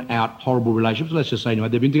drawn out horrible relationships. Let's just say anyway,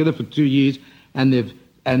 they've been together for 2 years and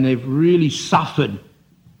they've really suffered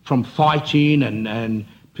from fighting, and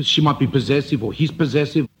she might be possessive or he's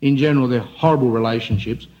possessive. In general, they're horrible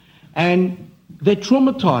relationships. And they're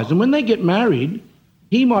traumatized. And when they get married,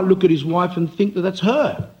 he might look at his wife and think that that's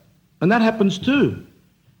her. And that happens too.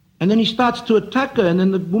 And then he starts to attack her, and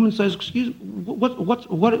then the woman says, excuse me,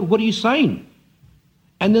 what are you saying?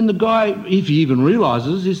 And then the guy, if he even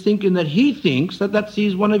realizes, is thinking that he thinks that that's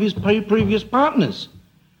one of his previous partners.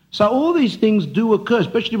 So all these things do occur,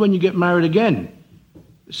 especially when you get married again.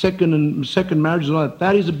 Second marriages and all that,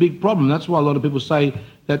 that is a big problem. That's why a lot of people say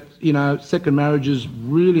that, second marriages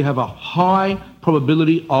really have a high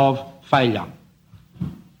probability of failure.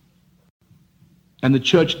 And the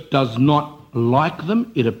church does not like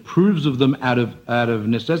them. It approves of them out of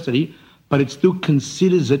necessity, but it still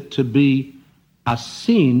considers it to be a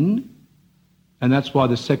sin. And that's why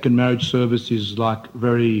the second marriage service is like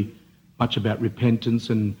very much about repentance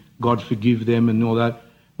and God forgive them and all that,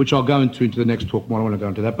 which I'll go into the next talk. I don't want to go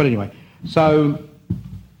into that. But anyway,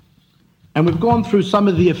 and we've gone through some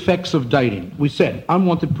of the effects of dating. We said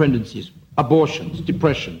unwanted pregnancies, abortions,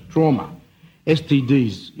 depression, trauma,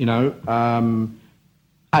 STDs,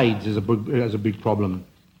 AIDS is a big problem.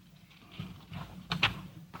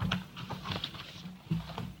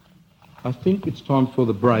 I think it's time for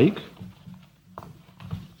the break,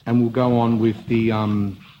 and we'll go on with the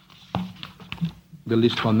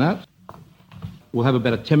list on that. We'll have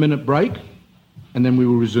about a 10-minute break, and then we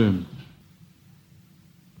will resume.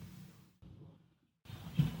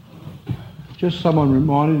 Just someone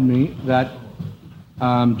reminded me that,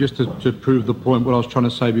 just to prove the point, what I was trying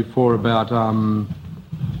to say before about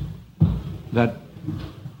that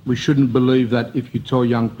we shouldn't believe that if you tell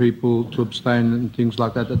young people to abstain and things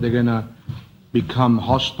like that, that they're going to become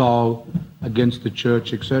hostile against the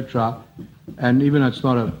church, etc. And even though it's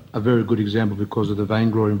not a very good example because of the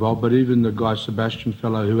vainglory involved, but even the guy Sebastian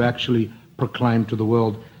fellow who actually proclaimed to the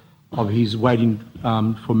world of his waiting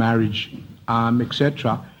for marriage,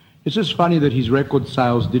 etc. It's just funny that his record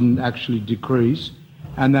sales didn't actually decrease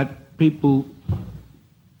and that people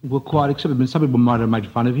were quite accepted. I mean, some people might have made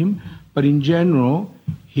fun of him, but in general,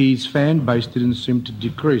 his fan base didn't seem to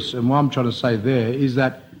decrease. And what I'm trying to say there is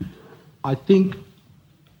that I think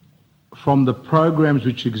from the programs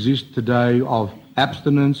which exist today of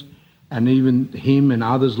abstinence, and even him and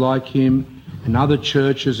others like him and other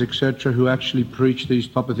churches, etc., who actually preach these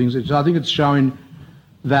type of things, I think it's showing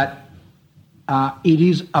that it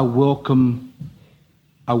is a welcome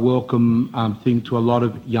thing to a lot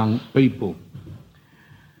of young people.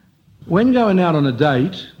 When going out on a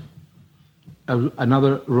date,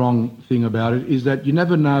 another wrong thing about it is that you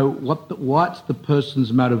never know what's the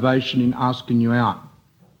person's motivation in asking you out.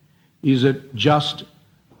 Is it just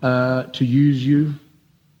to use you,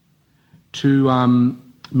 to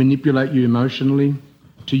manipulate you emotionally,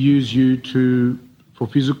 to use you for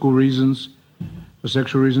physical reasons, for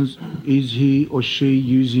sexual reasons? Is he or she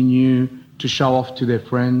using you to show off to their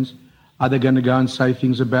friends? Are they going to go and say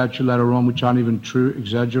things about you later on which aren't even true,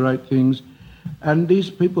 exaggerate things? And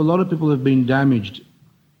these people, a lot of people have been damaged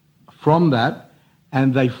from that,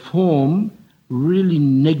 and they form really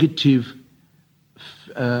negative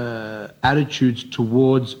attitudes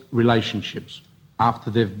towards relationships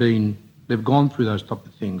after they've gone through those type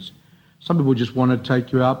of things. Some people just want to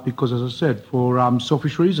take you out because, as I said, for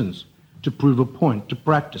selfish reasons, to prove a point, to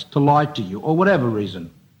practice, to lie to you, or whatever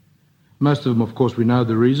reason. Most of them, of course, we know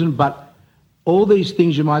the reason, but all these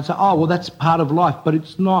things you might say, oh, well, that's part of life, but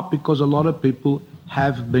it's not, because a lot of people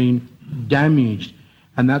have been damaged.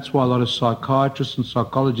 And that's why a lot of psychiatrists and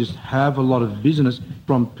psychologists have a lot of business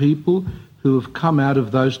from people who have come out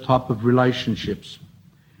of those type of relationships.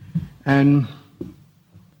 And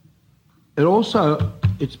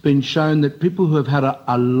it's been shown that people who have had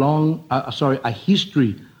a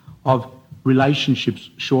history of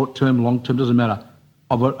relationships, short-term, long-term, doesn't matter,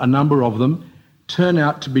 of a number of them, turn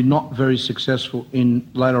out to be not very successful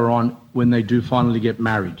later on when they do finally get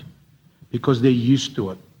married, because they're used to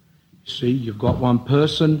it. See, you've got one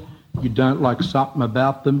person, you don't like something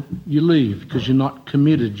about them, you leave because you're not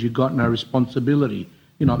committed, you've got no responsibility.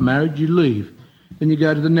 You're not married, you leave. then you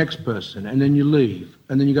go to the next person, and then you leave,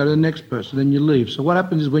 and then you go to the next person, then you leave. So what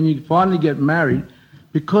happens is when you finally get married,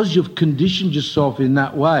 because you've conditioned yourself in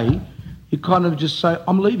that way, you kind of just say,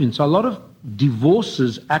 I'm leaving. So a lot of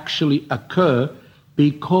divorces actually occur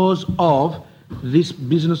because of this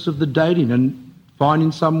business of the dating and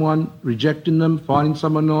finding someone, rejecting them, finding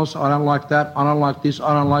someone else, I don't like that, I don't like this,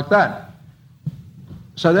 I don't like that.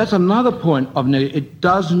 So that's another point of negative. It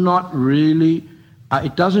does not really,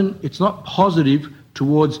 it's not positive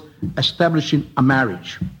towards establishing a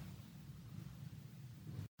marriage.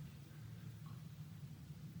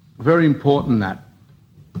 Very important that.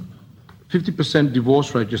 50%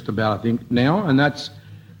 divorce rate just about, I think, now, and that's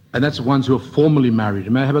the ones who are formally married.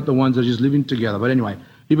 How about the ones that are just living together? But anyway,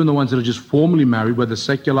 even the ones that are just formally married, whether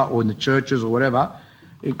secular or in the churches or whatever,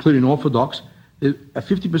 including Orthodox,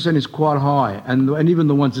 50% is quite high. And even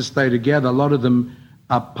the ones that stay together, a lot of them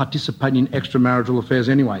are participating in extramarital affairs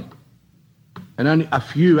anyway. And only a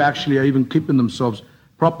few actually are even keeping themselves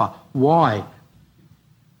proper. Why?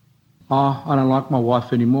 Oh, I don't like my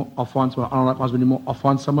wife anymore. I'll find someone. I don't like my husband anymore. I'll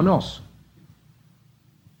find someone else.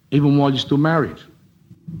 Even while you're still married.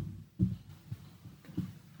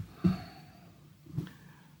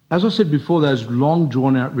 As I said before, those long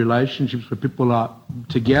drawn-out relationships where people are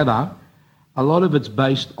together, a lot of it's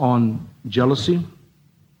based on jealousy.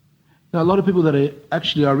 Now, a lot of people that are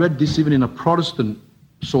actually, I read this even in a Protestant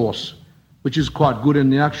source, which is quite good,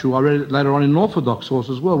 and I read it later on in an Orthodox source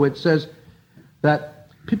as well, where it says that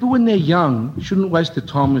people when they're young shouldn't waste their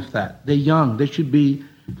time with that. They're young. They should be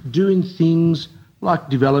doing things like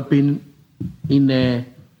developing in their,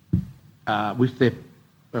 with their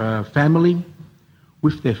family,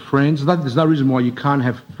 with their friends. There's no reason why you can't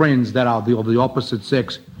have friends that are of the opposite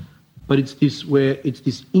sex, but it's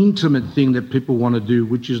this intimate thing that people want to do,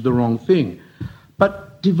 which is the wrong thing.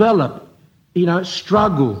 But develop,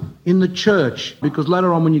 struggle in the church, because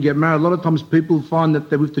later on when you get married, a lot of times people find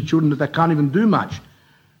that they're with the children that they can't even do much.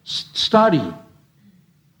 Study,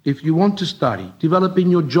 if you want to study. Develop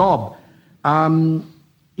in your job.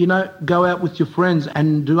 Go out with your friends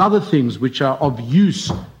and do other things which are of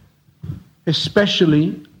use,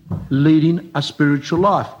 especially leading a spiritual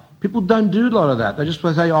life. People don't do a lot of that. They just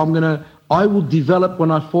say, I will develop when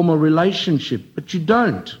I form a relationship, but you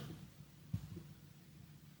don't.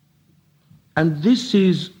 And this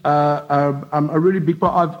is a really big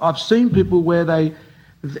part. I've seen people where the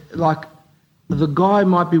guy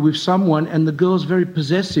might be with someone and the girl's very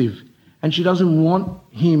possessive and she doesn't want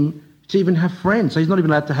him to even have friends. So he's not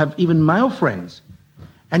even allowed to have even male friends.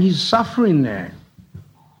 And he's suffering there.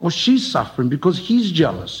 Or she's suffering because he's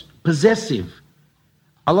jealous, possessive.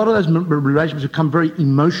 A lot of those relationships become very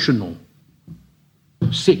emotional,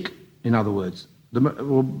 sick, in other words.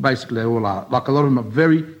 Well, basically, they all are. Like a lot of them are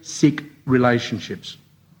very sick relationships.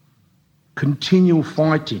 Continual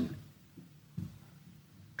fighting,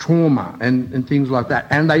 trauma, and things like that.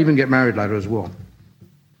 And they even get married later as well.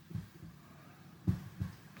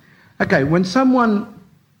 Okay, when someone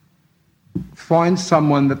finds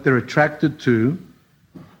someone that they're attracted to,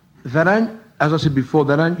 they don't, as I said before,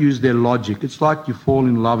 they don't use their logic. It's like you fall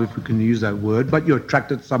in love, if we can use that word, but you're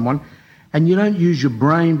attracted to someone and you don't use your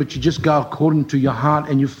brain, but you just go according to your heart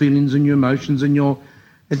and your feelings and your emotions and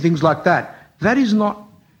things like that. That is not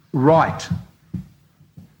right.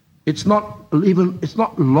 It's not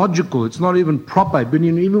logical. It's not even proper. But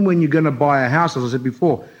even when you're going to buy a house, as I said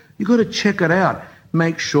before, you've got to check it out.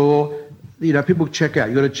 Make sure, people check out.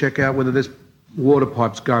 You've got to check out whether there's water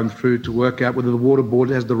pipes going through, to work out whether the water board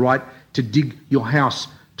has the right to dig your house,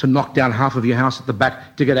 to knock down half of your house at the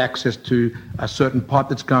back to get access to a certain pipe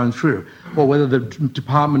that's going through, or whether the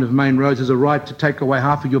Department of Main Roads has a right to take away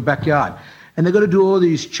half of your backyard. And they've got to do all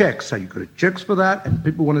these checks. So you've got to checks for that, and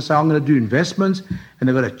people want to say, I'm going to do investments, and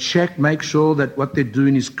they've got to check, make sure that what they're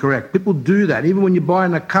doing is correct. People do that. Even when you're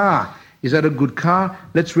buying a car, is that a good car?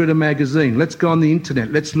 Let's read a magazine. Let's go on the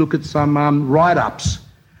internet. Let's look at some write-ups.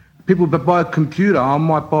 People buy a computer. I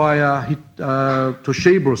might buy a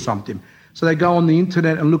Toshiba or something. So they go on the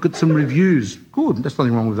internet and look at some reviews. Good, there's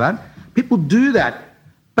nothing wrong with that. People do that,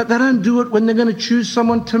 but they don't do it when they're going to choose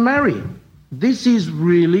someone to marry. This is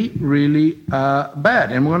really, really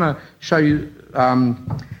bad. And we're going to show you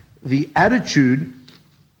the attitude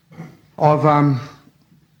of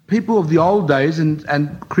people of the old days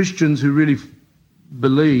and Christians who really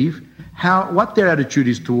believe what their attitude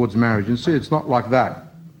is towards marriage. And see, it's not like that.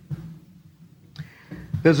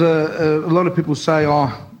 There's a lot of people say,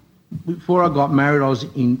 before I got married, I was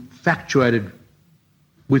infatuated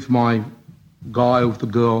with my guy, with the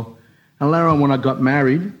girl. And later on, when I got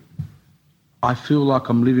married, I feel like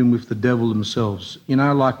I'm living with the devil themselves.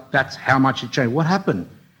 Like that's how much it changed. What happened?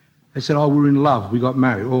 They said, oh, we're in love, we got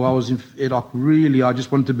married, or I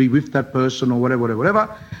just wanted to be with that person, or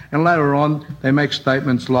whatever. And later on, they make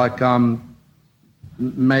statements like,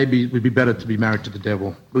 maybe it would be better to be married to the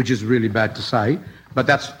devil, which is really bad to say. But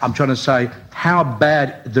I'm trying to say how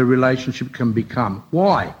bad the relationship can become.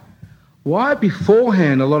 Why? Why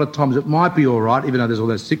beforehand, a lot of times it might be all right, even though there's all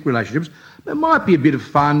those sick relationships, there might be a bit of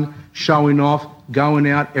fun, showing off, going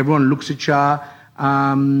out, everyone looks at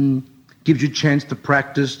you, gives you a chance to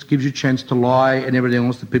practice, gives you a chance to lie and everything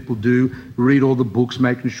else that people do, read all the books,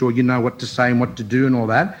 making sure you know what to say and what to do and all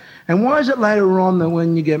that. And why is it later on that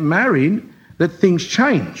when you get married that things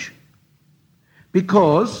change?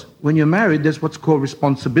 Because when you're married, there's what's called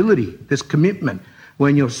responsibility, there's commitment.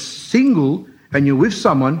 When you're single and you're with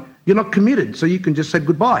someone, you're not committed, so you can just say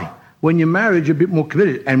goodbye. When you're married, you're a bit more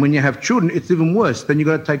committed. And when you have children, it's even worse. Then you've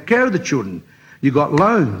got to take care of the children. You've got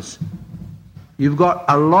loans. You've got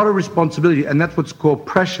a lot of responsibility, and that's what's called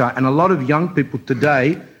pressure. And a lot of young people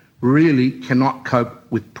today really cannot cope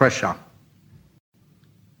with pressure.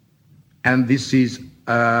 And this is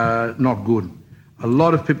not good. A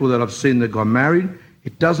lot of people that I've seen that got married,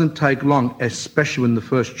 it doesn't take long, especially when the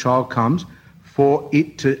first child comes, for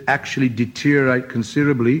it to actually deteriorate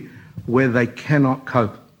considerably where they cannot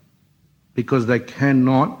cope, because they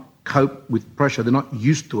cannot cope with pressure. They're not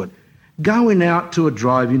used to it. Going out to a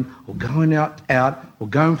drive-in, or going out, or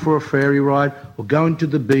going for a ferry ride, or going to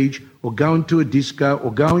the beach, or going to a disco,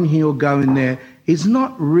 or going here or going there, is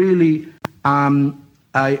not really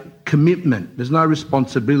a commitment. There's no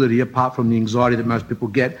responsibility apart from the anxiety that most people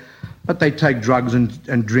get, but they take drugs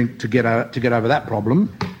and drink to get over that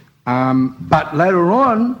problem. But later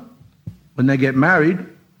on, when they get married,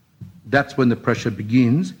 that's when the pressure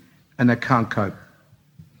begins and they can't cope.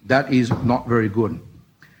 That is not very good.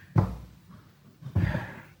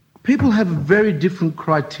 People have very different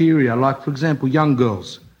criteria. Like, for example, young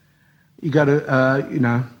girls. You go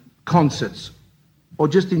to, concerts, or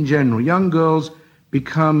just in general. Young girls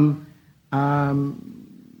become, when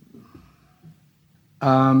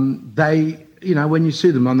you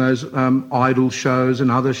see them on those idol shows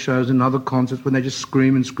and other shows and other concerts, when they just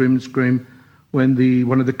scream and scream and scream, when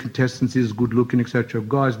one of the contestants is good looking, etc.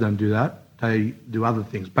 Guys don't do that. They do other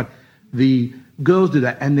things. But the girls do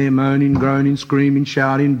that, and they're moaning, groaning, screaming,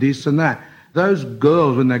 shouting, this and that. Those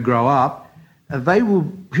girls, when they grow up, they will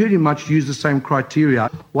pretty much use the same criteria,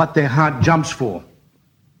 what their heart jumps for.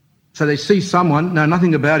 So they see someone, know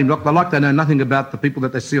nothing about him, they know nothing about the people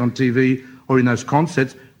that they see on TV or in those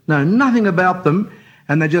concerts, know nothing about them,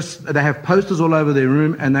 and they have posters all over their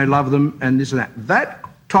room, and they love them, and this and that. That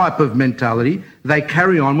type of mentality they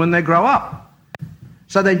carry on when they grow up.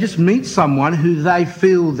 So they just meet someone who they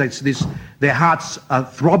feel their hearts are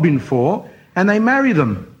throbbing for, and they marry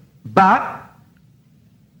them. But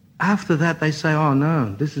after that, they say, oh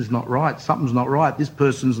no, this is not right, something's not right, this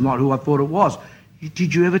person's not who I thought it was.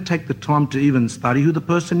 Did you ever take the time to even study who the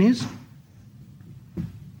person is?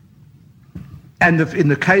 And in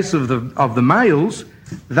the case of the males,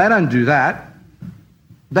 they don't do that.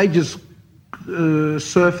 They just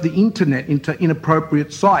surf the internet into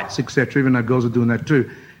inappropriate sites, etc., even though girls are doing that too.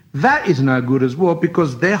 That is no good as well,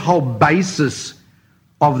 because their whole basis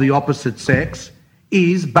of the opposite sex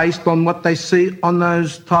is based on what they see on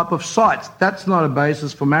those type of sites. That's not a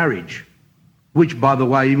basis for marriage, which, by the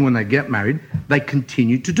way, even when they get married, they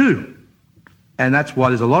continue to do. And that's why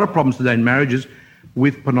there's a lot of problems today in marriages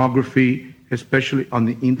with pornography, especially on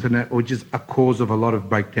the internet, which is a cause of a lot of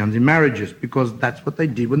breakdowns in marriages, because that's what they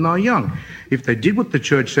did when they were young. If they did what the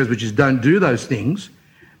church says, which is don't do those things,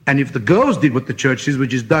 and if the girls did what the church says,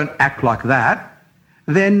 which is don't act like that,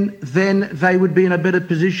 then they would be in a better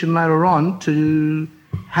position later on to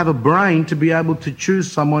have a brain to be able to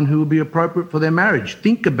choose someone who will be appropriate for their marriage.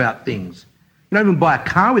 Think about things. You don't even buy a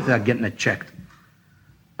car without getting it checked,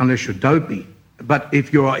 unless you're dopey. But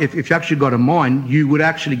if you actually got a mind, you would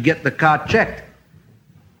actually get the car checked.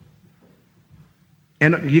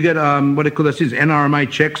 And you get, NRMA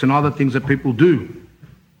checks and other things that people do.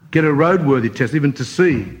 Get a roadworthy test, even to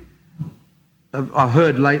see. I've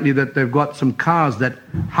heard lately that they've got some cars that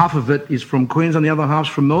half of it is from Queensland, the other half's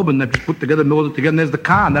from Melbourne. They've just put together, melded together, and there's the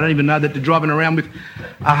car, and they don't even know that they're driving around with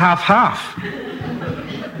a half-half.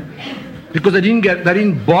 Because they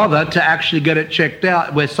didn't bother to actually get it checked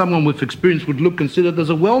out, where someone with experience would look and see that there's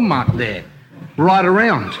a well mark there, right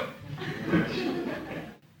around.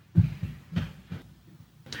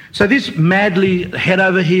 So this madly head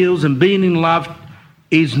over heels and being in love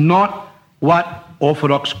is not what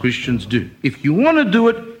Orthodox Christians do. If you want to do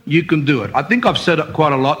it, you can do it. I think I've said it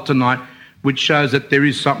quite a lot tonight, which shows that there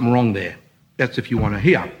is something wrong there. That's if you want to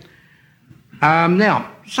hear.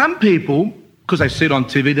 Now, some people because they see it on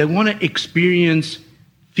TV, they want to experience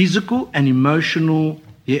physical and emotional,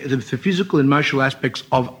 the physical and emotional aspects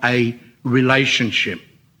of a relationship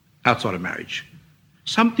outside of marriage.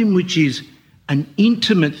 Something which is an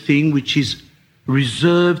intimate thing, which is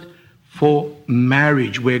reserved for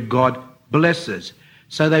marriage, where God blesses.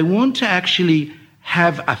 So they want to actually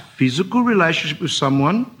have a physical relationship with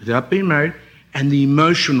someone without being married, and the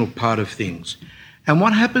emotional part of things. And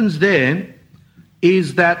what happens there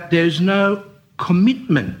is that there's no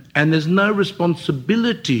commitment and there's no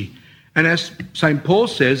responsibility. And as St. Paul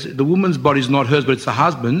says, the woman's body is not hers, but it's the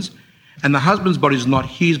husband's. And the husband's body is not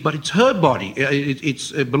his, but it's her body.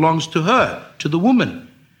 It belongs to her, to the woman.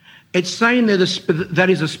 It's saying that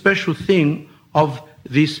is a special thing of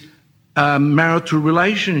this marital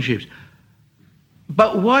relationships.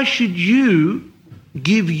 But why should you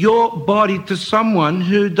give your body to someone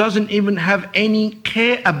who doesn't even have any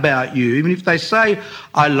care about you, even if they say,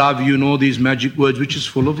 I love you and all these magic words, which is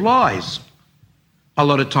full of lies a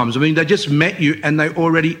lot of times. I mean, they just met you and they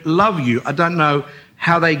already love you. I don't know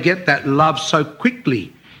how they get that love so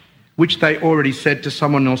quickly, which they already said to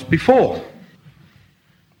someone else before.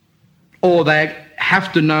 Or they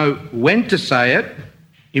have to know when to say it,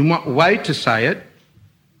 in what way to say it,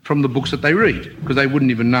 from the books that they read, because they wouldn't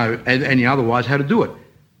even know any otherwise how to do it.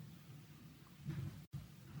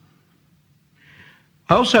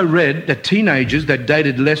 I also read that teenagers that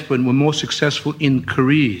dated lesbian were more successful in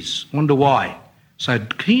careers. Wonder why? So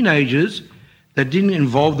teenagers that didn't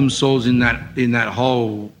involve themselves in that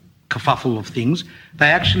whole kerfuffle of things, they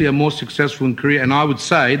actually are more successful in career, and I would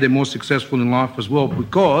say they're more successful in life as well,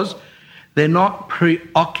 because they're not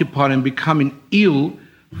preoccupied and becoming ill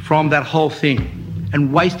from that whole thing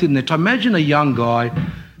and wasting their time. Imagine a young guy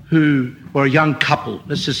or a young couple,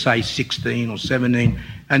 let's just say 16 or 17,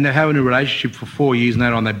 and they're having a relationship for 4 years and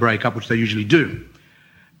later on they break up, which they usually do.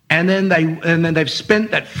 And then they've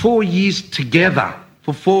spent that 4 years together,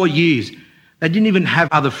 for 4 years. They didn't even have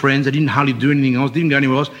other friends, they didn't hardly do anything else, didn't go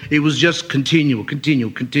anywhere else. It was just continue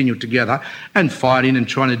together and fighting and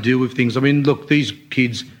trying to deal with things. I mean, look, these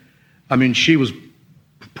kids, I mean, she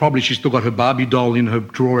still got her Barbie doll in her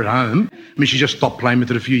drawer at home. I mean, she just stopped playing with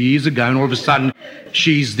it a few years ago, and all of a sudden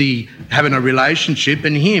she's having a relationship,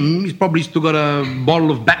 and he's probably still got a bottle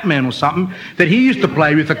of Batman or something that he used to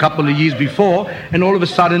play with a couple of years before, and all of a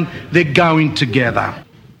sudden they're going together.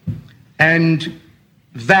 And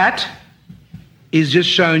that is just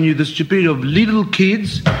showing you the stupidity of little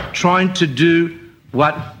kids trying to do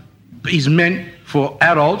what is meant for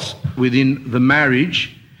adults within the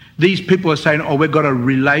marriage. These people are saying, oh, we've got a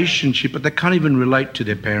relationship, but they can't even relate to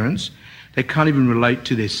their parents. They can't even relate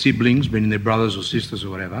to their siblings, meaning their brothers or sisters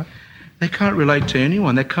or whatever. They can't relate to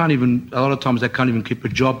anyone. A lot of times they can't even keep a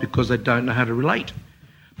job because they don't know how to relate.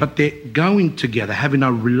 But they're going together, having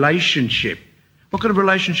a relationship. What kind of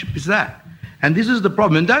relationship is that? And this is the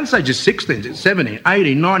problem. And don't say just 16, it's 17,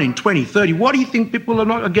 18, 19, 20, 30. Why do you think people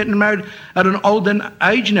are getting married at an older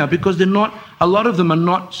age now? Because a lot of them are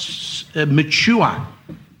not mature.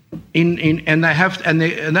 And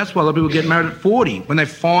that's why a lot of people get married at 40, when they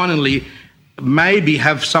finally maybe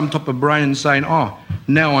have some type of brain and saying, oh,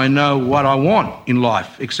 now I know what I want in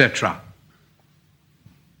life, etc.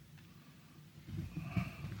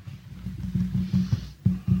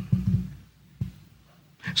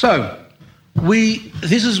 So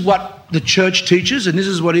this is what the church teaches, and this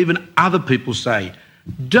is what even other people say.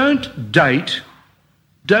 Don't date,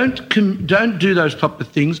 don't do those type of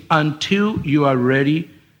things until you are ready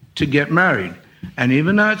to get married. And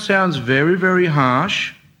even though it sounds very, very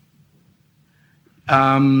harsh,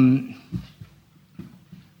 that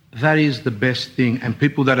is the best thing. And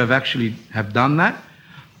people that have done that,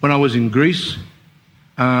 when I was in Greece,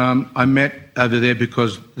 I met over there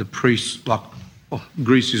because the priests,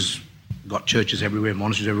 Greece has got churches everywhere,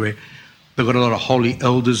 monasteries everywhere. They've got a lot of holy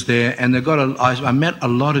elders there, and I met a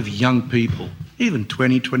lot of young people, even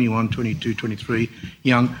 20, 21, 22, 23,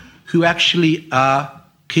 young, who actually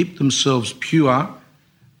keep themselves pure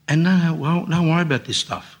and don't worry about this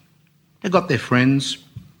stuff. They've got their friends,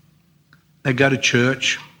 they go to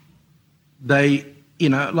church, they do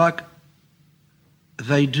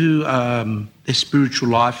their spiritual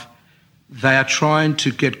life, they are trying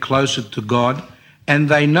to get closer to God, and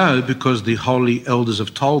they know, because the holy elders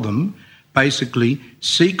have told them, basically,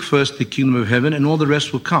 seek first the kingdom of heaven and all the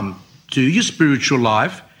rest will come. Do your spiritual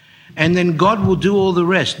life, and then God will do all the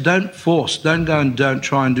rest. Don't force, don't go and don't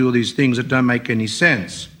try and do all these things that don't make any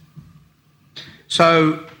sense.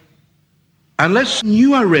 So, unless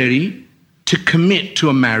you are ready to commit to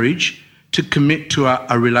a marriage, to commit to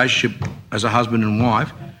a relationship as a husband and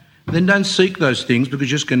wife, then don't seek those things, because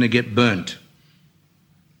you're just going to get burnt.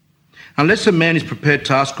 Unless a man is prepared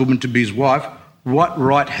to ask a woman to be his wife, what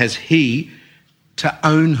right has he to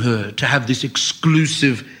own her, to have this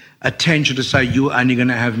exclusive attention, to say, you're only going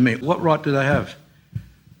to have me? What right do they have?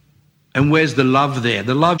 And where's the love there?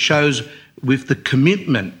 The love shows with the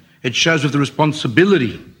commitment. It shows with the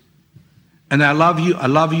responsibility. And I love you, I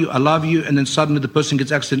love you, I love you, and then suddenly the person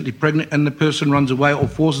gets accidentally pregnant and the person runs away or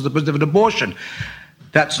forces the person to have an abortion.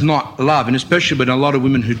 That's not love. And especially when a lot of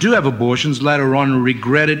women who do have abortions later on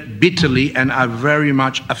regret it bitterly and are very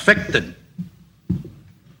much affected.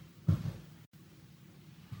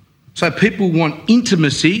 So people want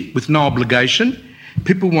intimacy with no obligation.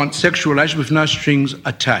 People want sexual relations with no strings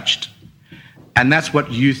attached. And that's what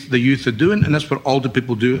the youth are doing, and that's what older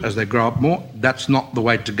people do as they grow up more. That's not the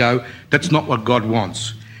way to go. That's not what God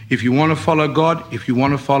wants. If you want to follow God, if you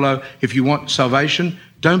want salvation,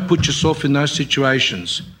 don't put yourself in those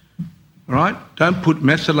situations. All right? Don't put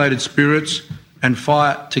methylated spirits and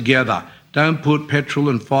fire together. Don't put petrol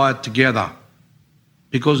and fire together,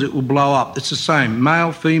 because it will blow up. It's the same.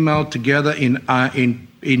 Male, female together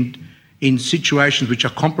in situations which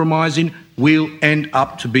are compromising will end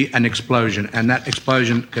up to be an explosion, and that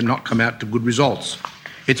explosion cannot come out to good results.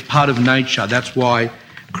 It's part of nature. That's why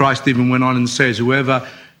Christ even went on and says, whoever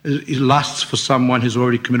lusts for someone has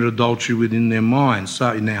already committed adultery within their minds,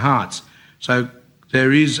 so in their hearts. So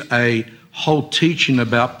there is a whole teaching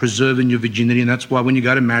about preserving your virginity, and that's why when you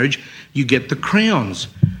go to marriage, you get the crowns.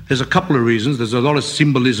 There's a couple of reasons. There's a lot of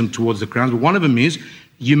symbolism towards the crowns, but one of them is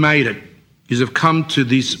you made it. You have come to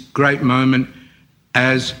this great moment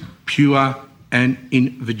as pure and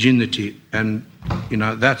in virginity, and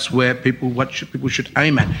that's where people should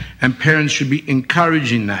aim at, and parents should be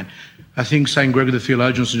encouraging that. I think St. Gregory the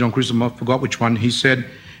theologian, St. John Chrysostom, I forgot which one, he said,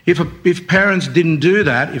 if parents didn't do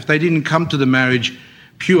that, if they didn't come to the marriage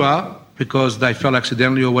pure because they fell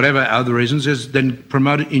accidentally or whatever other reasons, then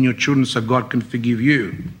promote it in your children so God can forgive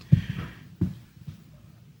you.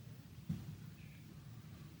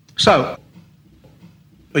 So,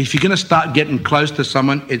 if you're going to start getting close to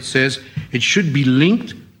someone, it says it should be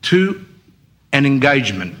linked to an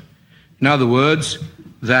engagement. In other words,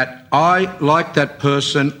 that I like that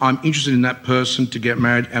person, I'm interested in that person to get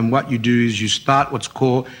married, and what you do is you start what's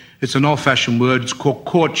called, it's an old-fashioned word, it's called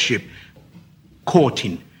courtship,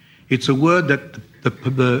 courting. It's a word that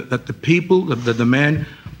the man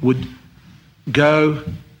would go,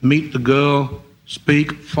 meet the girl,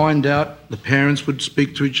 speak, find out, the parents would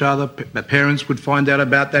speak to each other, the parents would find out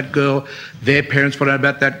about that girl, their parents find out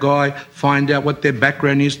about that guy, find out what their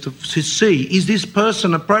background is to see, is this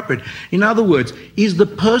person appropriate? In other words, is the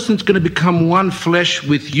person that's going to become one flesh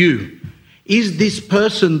with you? Is this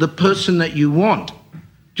person the person that you want?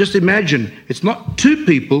 Just imagine, it's not two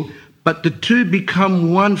people, but the two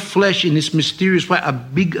become one flesh in this mysterious way,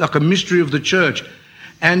 like a mystery of the church.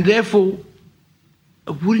 And therefore,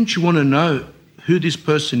 wouldn't you want to know who this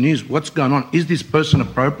person is, what's going on? Is this person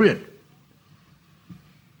appropriate?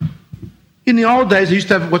 In the old days, they used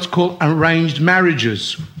to have what's called arranged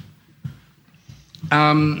marriages.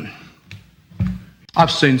 I've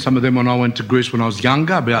seen some of them when I went to Greece when I was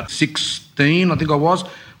younger, about 16, I think I was.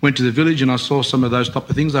 Went to the village and I saw some of those type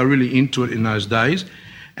of things. They were really into it in those days.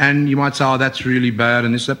 And you might say, oh, that's really bad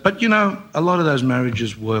and this, that. But, a lot of those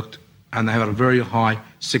marriages worked and they had a very high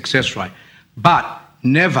success rate. But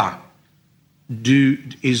never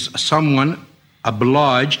is someone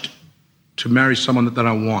obliged to marry someone that they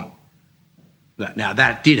don't want. Now,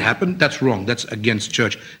 that did happen. That's wrong. That's against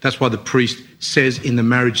church. That's why the priest says in the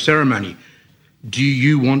marriage ceremony, do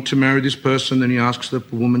you want to marry this person? Then he asks the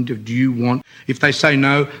woman, do you want? If they say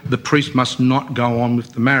no, the priest must not go on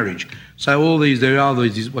with the marriage. So there are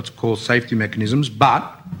these what's called safety mechanisms,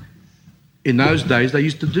 but in those days they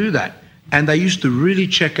used to do that. And they used to really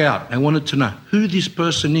check out. They wanted to know who this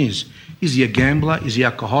person is. Is he a gambler? Is he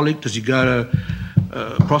alcoholic? Does he go to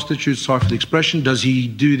prostitutes? Sorry for the expression. Does he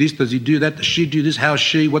do this? Does he do that? Does she do this? How's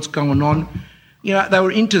she? What's going on? They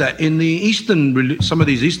were into that. In the some of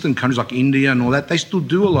these eastern countries like India and all that, they still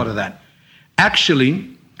do a lot of that. Actually,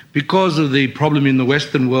 because of the problem in the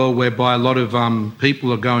Western world whereby a lot of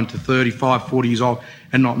people are going to 35, 40 years old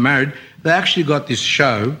and not married, they actually got this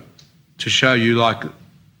show to show you the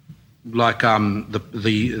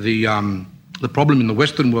problem in the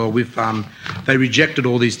Western world with they rejected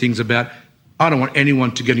all these things about, I don't want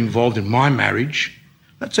anyone to get involved in my marriage.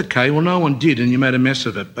 That's okay. Well, no one did, and you made a mess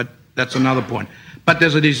of it. But that's another point. But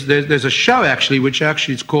there's a show actually, which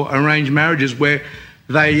actually is called Arranged Marriages, where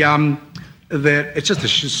it's just a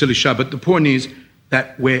silly show. But the point is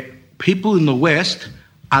that where people in the West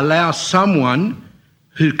allow someone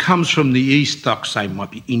who comes from the East, like say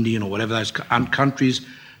might be Indian or whatever, those countries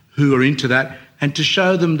who are into that, and to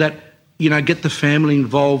show them that get the family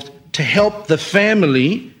involved to help the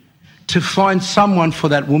family to find someone for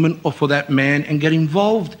that woman or for that man and get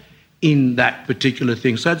involved in that particular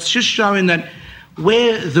thing. So it's just showing that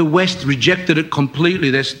where the West rejected it completely,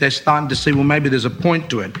 they're starting to see, well, maybe there's a point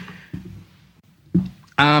to it.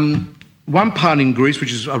 One part in Greece,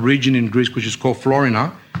 which is a region in Greece which is called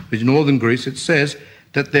Florina, which is northern Greece, it says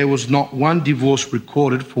that there was not one divorce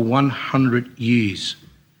recorded for 100 years.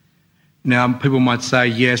 Now, people might say,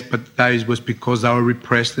 yes, but that was because they were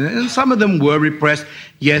repressed. And some of them were repressed.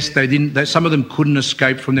 Yes, they didn't. Some of them couldn't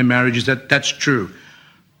escape from their marriages. That's true.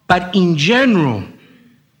 But in general,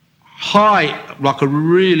 like a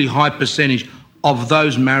really high percentage of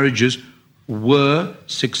those marriages were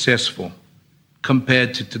successful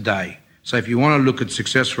compared to today. So if you want to look at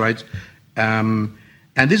success rates, and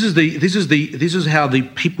this is how the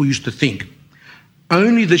people used to think.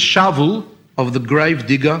 Only the shovel of the grave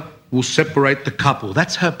digger will separate the couple.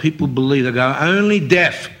 That's how people believe. They go, only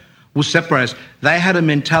death will separate us. They had a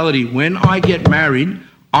mentality, when I get married,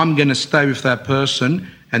 I'm going to stay with that person,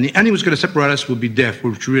 and the only what's going to separate us will be death,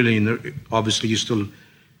 which really, obviously, you're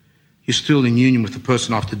still in union with the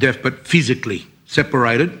person after death, but physically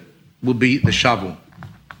separated will be the shovel.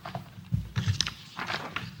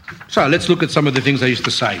 So let's look at some of the things they used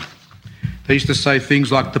to say. They used to say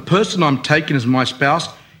things like, the person I'm taking as my spouse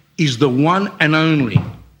is the one and only.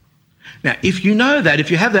 Now, if you know that,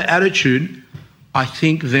 if you have that attitude, I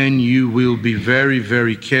think then you will be very,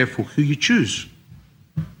 very careful who you choose.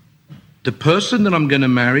 The person that I'm going to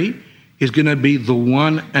marry is going to be the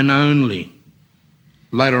one and only.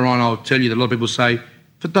 Later on, I'll tell you that a lot of people say,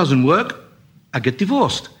 if it doesn't work, I get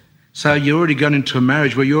divorced. So you're already going into a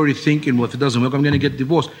marriage where you're already thinking, well, if it doesn't work, I'm going to get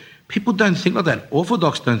divorced. People don't think like that.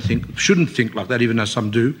 Orthodox shouldn't think like that, even though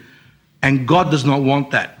some do. And God does not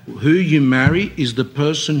want that. Who you marry is the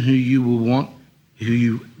person who you will want, who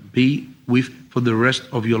you be with for the rest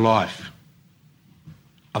of your life.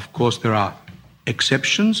 Of course, there are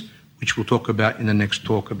exceptions, which we'll talk about in the next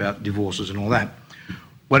talk about divorces and all that.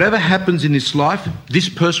 Whatever happens in this life, this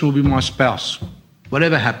person will be my spouse.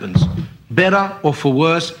 Whatever happens, better or for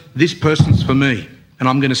worse, this person's for me, and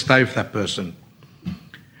I'm going to stay with that person.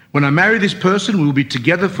 When I marry this person, we will be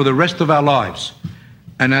together for the rest of our lives.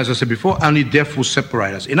 And as I said before, only death will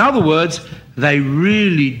separate us. In other words, they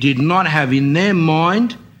really did not have in their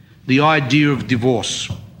mind the idea of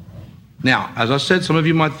divorce. Now, as I said, some of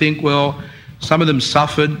you might think, well, some of them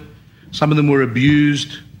suffered, some of them were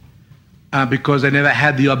abused because they never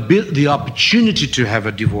had the opportunity to have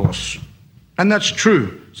a divorce. And that's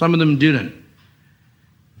true. Some of them didn't.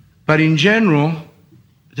 But in general,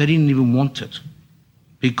 they didn't even want it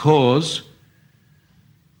because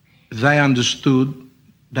they understood.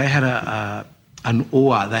 They had an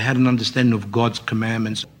awe, they had an understanding of God's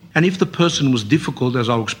commandments. And if the person was difficult, as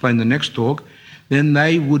I'll explain in the next talk, then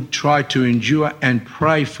they would try to endure and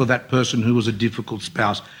pray for that person who was a difficult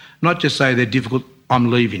spouse. Not just say they're difficult, I'm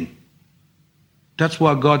leaving. That's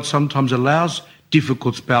why God sometimes allows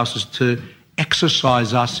difficult spouses to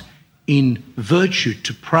exercise us in virtue,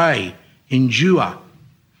 to pray, endure,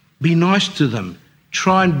 be nice to them,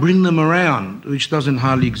 try and bring them around, which doesn't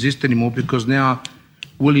hardly exist anymore because now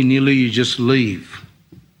willy-nilly you just leave.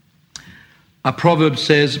 A proverb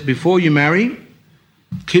says, before you marry,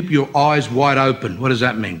 keep your eyes wide open. What does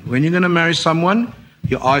that mean? When you're going to marry someone,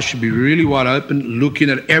 your eyes should be really wide open,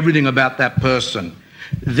 looking at everything about that person.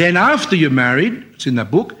 Then after you're married, it's in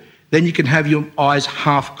that book, then you can have your eyes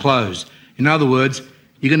half closed. In other words,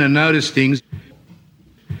 you're going to notice things.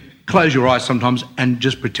 Close your eyes sometimes and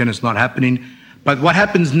just pretend it's not happening. But what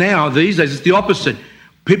happens now, these days, it's the opposite.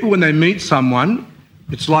 People, when they meet someone,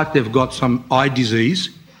 it's like they've got some eye disease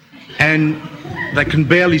and they can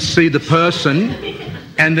barely see the person,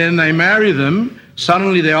 and then they marry them.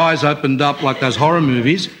 Suddenly their eyes opened up like those horror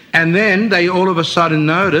movies, and then they all of a sudden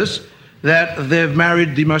notice that they've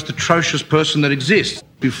married the most atrocious person that exists.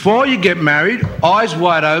 Before you get married, eyes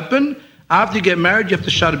wide open. After you get married, you have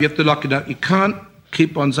to shut up. You have to lock it up. You can't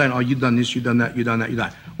keep on saying, oh, you've done this, you've done that, you've done that, you've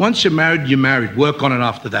done that. Once you're married, you're married. Work on it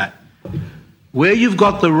after that. Where you've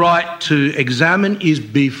got the right to examine is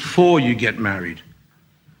before you get married.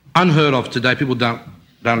 Unheard of today. People don't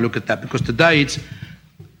look at that because today it's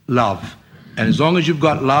love. And as long as you've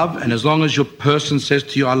got love and as long as your person says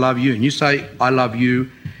to you, I love you, and you say, I love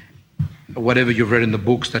you, whatever you've read in the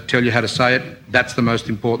books that tell you how to say it, that's the most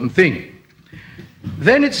important thing.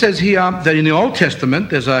 Then it says here that in the Old Testament,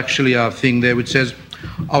 there's actually a thing there which says,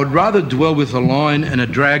 I would rather dwell with a lion and a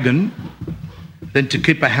dragon than to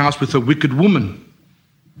keep a house with a wicked woman.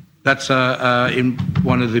 That's in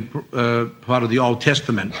one of the part of the Old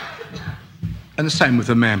Testament. And the same with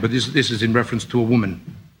a man, but this is in reference to a woman.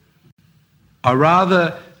 I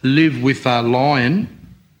rather live with a lion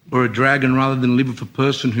or a dragon rather than live with a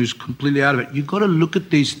person who's completely out of it. You've got to look at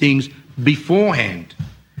these things beforehand.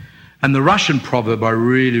 And the Russian proverb I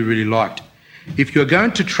really, really liked. If you're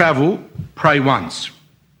going to travel, pray once.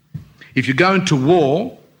 If you're going to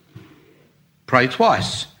war, pray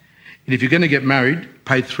twice. And if you're going to get married,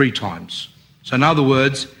 pray 3 times. So in other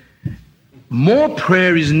words, more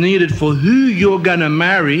prayer is needed for who you're going to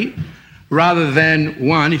marry rather than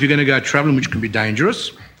one, if you're going to go travelling, which can be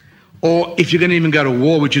dangerous, or if you're going to even go to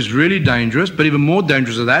war, which is really dangerous, but even more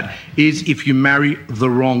dangerous than that is if you marry the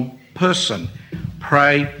wrong person.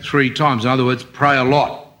 Pray 3 times. In other words, pray a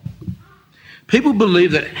lot. People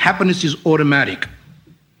believe that happiness is automatic,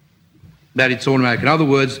 that it's automatic. In other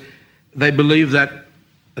words, they believe that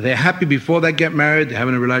they're happy before they get married, they're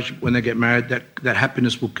having a relationship when they get married, that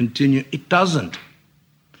happiness will continue. It doesn't.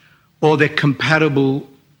 Or they're compatible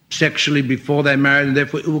sexually before they're married and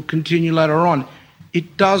therefore it will continue later on.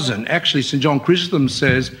 It doesn't. Actually, St. John Chrysostom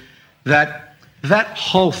says that that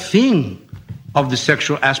whole thing of the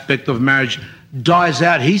sexual aspect of marriage dies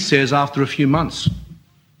out, he says, after a few months.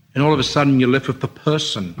 And all of a sudden you're left with the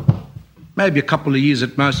person. Maybe a couple of years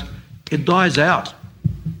at most. It dies out.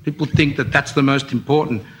 People think that that's the most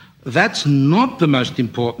important. That's not the most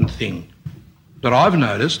important thing that I've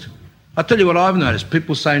noticed. I'll tell you what I've noticed.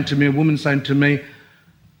 People saying to me, a woman saying to me,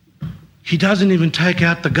 he doesn't even take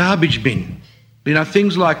out the garbage bin. You know,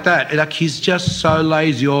 things like that. Like he's just so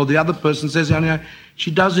lazy. Or the other person says, you know,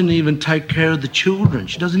 she doesn't even take care of the children.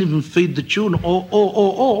 She doesn't even feed the children. Or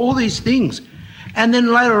all these things. And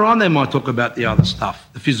then later on they might talk about the other stuff,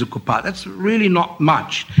 the physical part. That's really not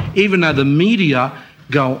much. Even though the media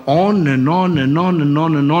go on and on and on and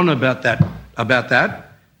on and on about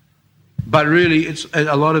that. But really, it's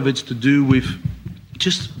a lot of it's to do with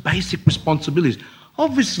just basic responsibilities.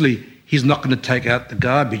 Obviously, he's not going to take out the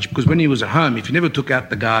garbage because when he was at home, if he never took out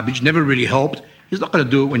the garbage, never really helped, he's not going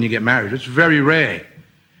to do it when you get married. It's very rare.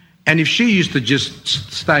 And if she used to just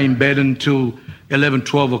stay in bed until 11,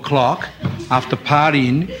 12 o'clock after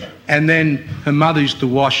partying, and then her mother used to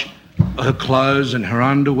wash her clothes and her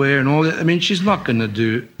underwear and all that, I mean, she's not going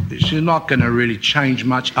to really change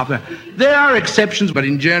much up there. There are exceptions, but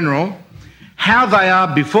in general, how they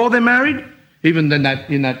are before they're married, even in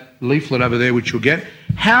that leaflet over there, which you'll get,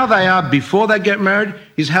 how they are before they get married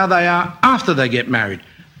is how they are after they get married.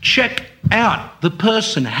 Check out the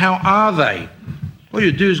person. How are they? All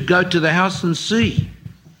you do is go to the house and see.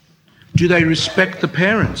 Do they respect the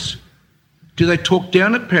parents? Do they talk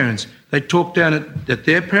down at parents? They talk down at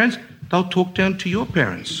their parents, they'll talk down to your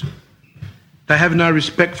parents. They have no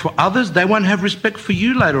respect for others, they won't have respect for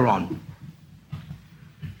you later on.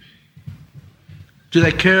 Do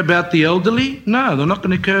they care about the elderly? No, they're not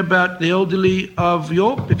going to care about the elderly if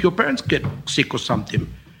your parents get sick or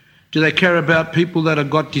something. Do they care about people that have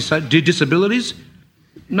got disabilities?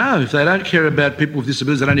 No, if they don't care about people with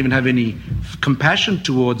disabilities, they don't even have any compassion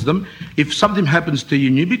towards them. If something happens to you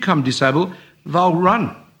and you become disabled, they'll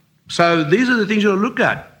run. So these are the things you'll look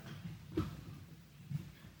at.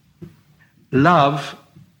 Love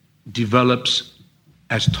develops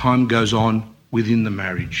as time goes on within the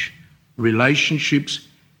marriage. Relationships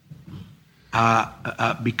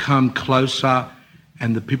become closer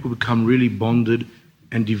and the people become really bonded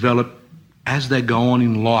and develop as they go on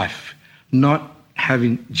in life, not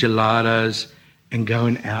having gelatos and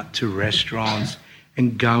going out to restaurants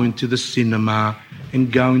and going to the cinema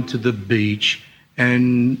and going to the beach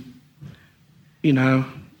and, you know,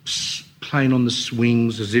 playing on the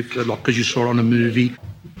swings as if, like, because you saw it on a movie.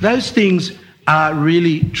 Those things are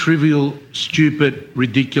really trivial, stupid,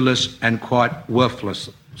 ridiculous, and quite worthless.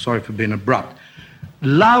 Sorry for being abrupt.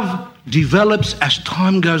 Love develops as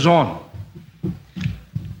time goes on.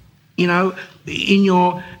 You know,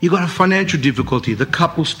 you've got a financial difficulty, the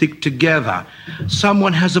couple stick together.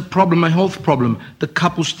 Someone has a problem, a health problem, the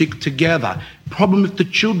couple stick together. Problem with the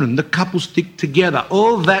children, the couple stick together.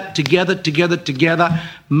 All that together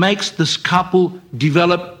makes this couple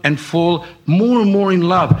develop and fall more and more in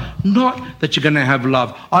love. Not that you're going to have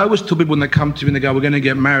love. I always tell people when they come to me and they go, we're going to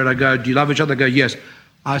get married, I go, do you love each other? They go, yes.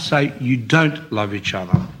 I say, you don't love each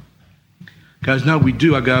other. Goes, no, we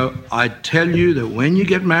do. I go, I tell you that when you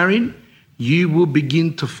get married, you will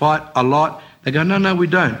begin to fight a lot. They go, no, we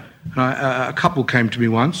don't. And a couple came to me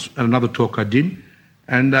once at another talk I did,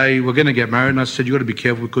 and they were going to get married, and I said, you've got to be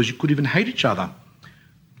careful because you could even hate each other.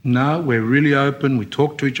 No, we're really open. We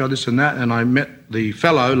talk to each other, this and that. And I met the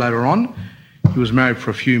fellow later on. He was married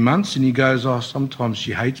for a few months, and he goes, oh, sometimes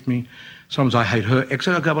she hates me. Sometimes I hate her.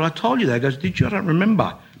 I go, well, I told you that. He goes, did you? I don't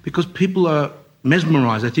remember. Because people are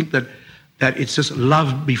mesmerised. They think that it's just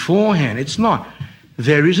love beforehand. It's not.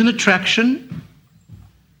 There is an attraction.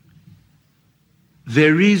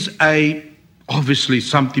 There is obviously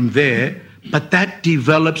something there, but that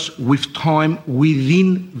develops with time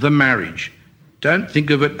within the marriage. Don't think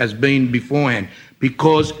of it as being beforehand,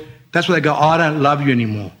 because that's where they go, I don't love you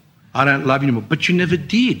anymore. I don't love you anymore. But you never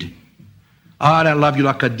did. I don't love you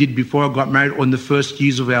like I did before I got married or in the first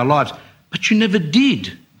years of our lives. But you never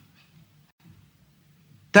did.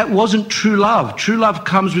 That wasn't true love. True love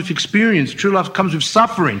comes with experience. True love comes with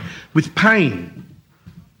suffering, with pain,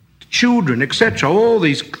 children, etc. All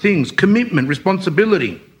these things, commitment,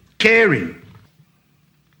 responsibility, caring.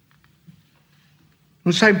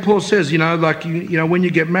 And St. Paul says, when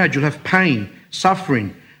you get married, you'll have pain,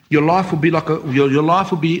 suffering. Your life will be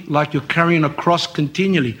like you're carrying a cross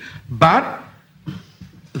continually. But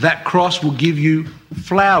that cross will give you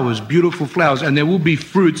flowers, beautiful flowers, and there will be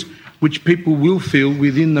fruits which people will feel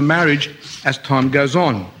within the marriage as time goes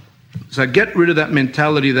on. So get rid of that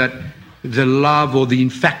mentality that the love or the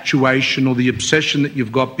infatuation or the obsession that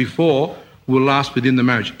you've got before will last within the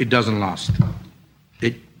marriage. It doesn't last.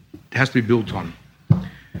 It has to be built on.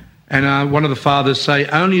 And one of the fathers say,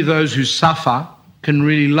 only those who suffer can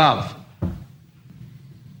really love.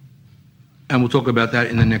 And we'll talk about that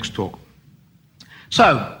in the next talk.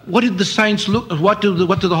 So, what did the saints what do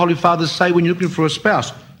the Holy Fathers say when you're looking for a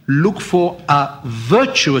spouse? Look for a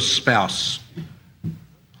virtuous spouse.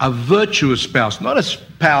 A virtuous spouse, not a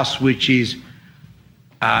spouse which is,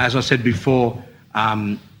 as I said before,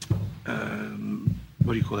 what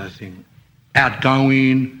do you call that thing?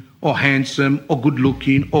 Outgoing or handsome or good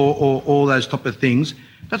looking or all those type of things.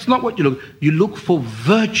 That's not what you look. You look for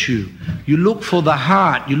virtue. You look for the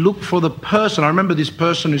heart. You look for the person. I remember this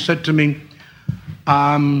person who said to me,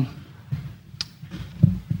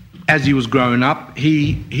 as he was growing up,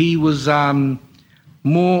 he was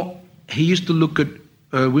he used to look at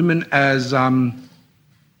women as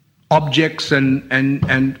objects and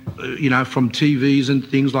from TVs and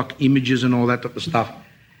things like images and all that type of stuff.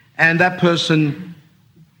 And that person,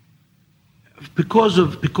 because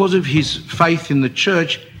of his faith in the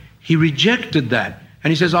church, he rejected that.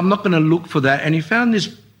 And he says, I'm not going to look for that. And he found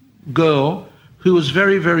this girl who was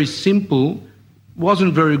very, very simple,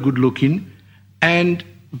 wasn't very good looking,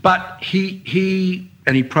 but he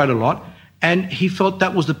prayed a lot, and he felt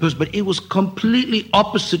that was the person, but it was completely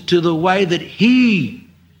opposite to the way that he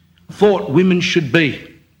thought women should be,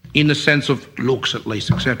 in the sense of looks at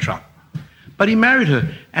least, etc. But he married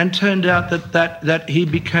her, and turned out that he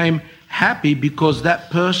became happy because that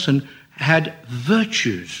person had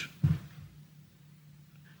virtues,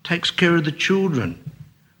 takes care of the children,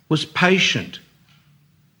 was patient,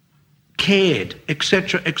 cared,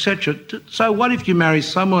 etc., etc. So what if you marry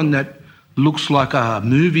someone that looks like a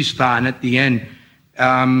movie star and at the end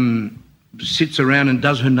sits around and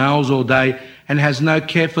does her nails all day and has no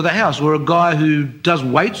care for the house, or a guy who does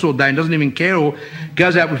weights all day and doesn't even care, or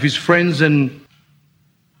goes out with his friends? And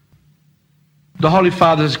the Holy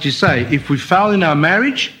Fathers actually say, if we fail in our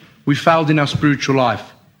marriage, we failed in our spiritual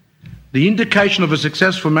life. The indication of a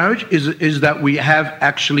successful marriage is that we have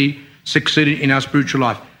actually succeeded in our spiritual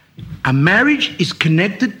life. A marriage is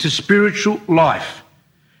connected to spiritual life.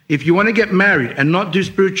 If you want to get married and not do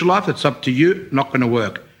spiritual life, that's up to you, not going to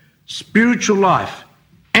work. Spiritual life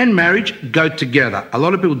and marriage go together. A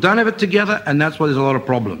lot of people don't have it together, and that's why there's a lot of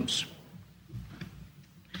problems.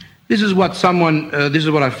 This is what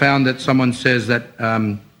I found, that someone says that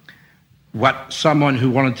what someone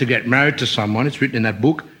who wanted to get married to someone, it's written in that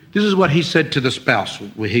book, this is what he said to the spouse,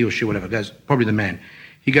 or he or she, whatever, goes, probably the man.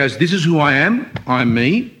 He goes, this is who I am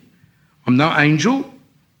me, I'm no angel,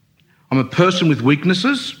 I'm a person with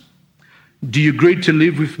weaknesses. Do you agree to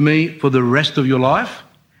live with me for the rest of your life?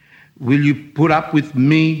 Will you put up with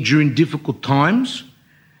me during difficult times?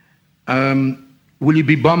 Will you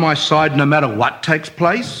be by my side no matter what takes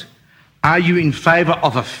place? Are you in favour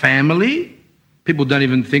of a family? People don't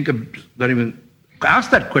even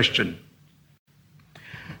ask that question.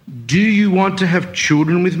 Do you want to have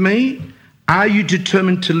children with me? Are you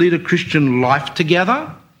determined to lead a Christian life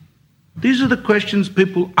together? These are the questions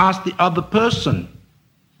people ask the other person.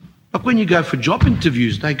 Like when you go for job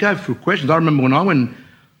interviews, they go through questions. I remember when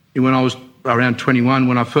I was around 21,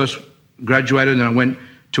 when I first graduated, and I went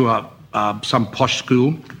to some posh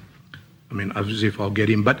school. I mean, as if I'll get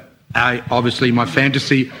in, but obviously my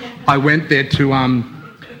fantasy, I went there to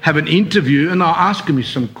have an interview, and they're asking me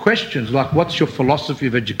some questions like, what's your philosophy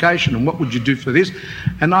of education and what would you do for this?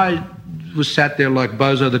 And I was sat there like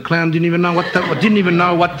Bozo the Clown, didn't even know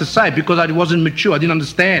what to say, because I wasn't mature. I didn't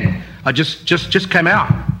understand. I just came out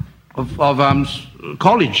of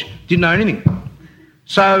college, didn't know anything.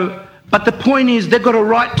 So But the point is, they've got a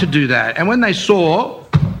right to do that. And when they saw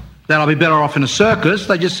that I'll be better off in a circus,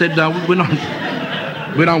 they just said, no, we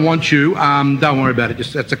don't want you. Don't worry about it.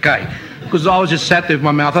 That's okay. Because I was just sat there with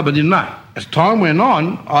my mouth up and didn't know. As time went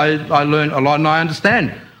on, I learned a lot, and I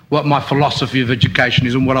understand what my philosophy of education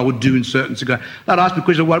is and what I would do in certain situations. They'd ask me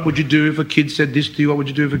questions, what would you do if a kid said this to you? What would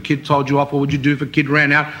you do if a kid told you off? What would you do if a kid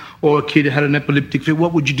ran out or a kid had an epileptic fit?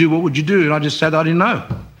 What would you do? What would you do? And I just said I didn't know.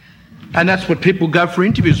 And that's what people go for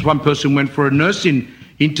interviews. One person went for a nursing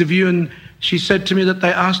interview and she said to me that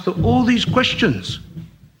they asked her all these questions.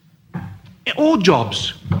 All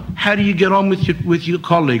jobs. How do you get on with your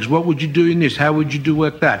colleagues? What would you do in this? How would you do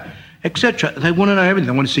work that? Etc. They want to know everything.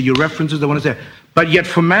 They want to see your references. They want to say... But yet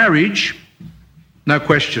for marriage, no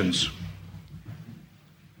questions.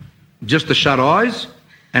 Just to shut eyes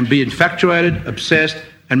and be infatuated, obsessed,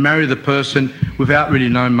 and marry the person without really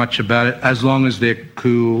knowing much about it, as long as they're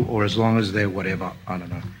cool or as long as they're whatever. I don't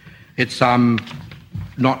know. It's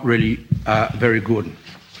not really very good.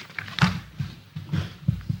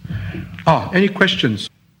 Oh, any questions?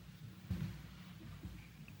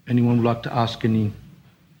 Anyone would like to ask any?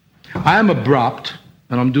 I am abrupt,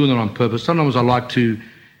 and I'm doing it on purpose. Sometimes I like to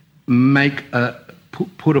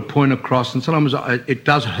put a point across, and sometimes it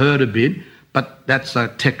does hurt a bit, but that's a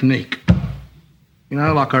technique. You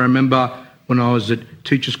know, like I remember when I was at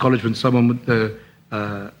Teachers College, when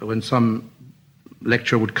when some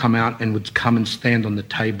lecturer would come out and would come and stand on the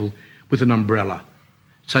table with an umbrella,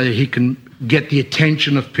 so that he can get the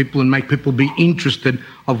attention of people and make people be interested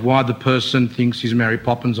of why the person thinks he's Mary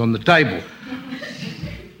Poppins on the table.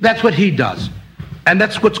 That's what he does. And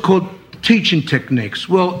that's what's called teaching techniques.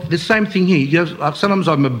 Well, the same thing here. Sometimes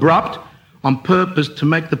I'm abrupt on purpose to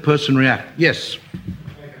make the person react. Yes?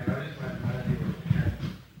 Okay, I just want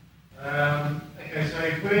to know okay, so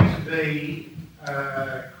if we're to be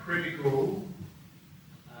critical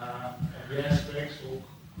of the aspects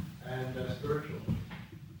and spiritual.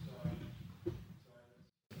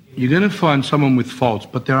 You're going to find someone with faults,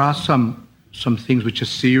 but there are some things which are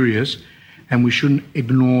serious and we shouldn't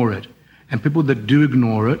ignore it. And people that do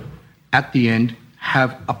ignore it, at the end,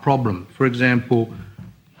 have a problem. For example,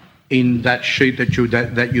 in that sheet that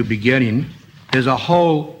you'll be getting, there's a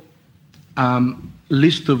whole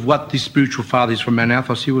list of what this spiritual father is from Mount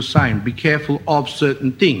Athos. He was saying, be careful of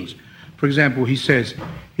certain things. For example, he says,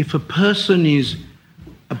 if a person is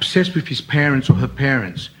obsessed with his parents or her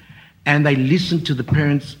parents, and they listen to the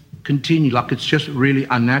parents continue, like it's just really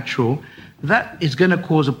unnatural, that is going to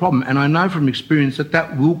cause a problem. And I know from experience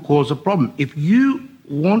that will cause a problem. If you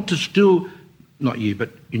want to still, not you, but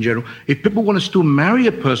in general, if people want to still marry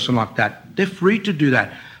a person like that, they're free to do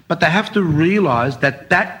that. But they have to realise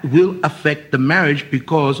that will affect the marriage,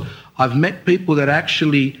 because I've met people that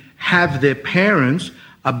actually have their parents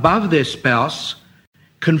above their spouse,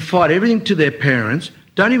 confide everything to their parents,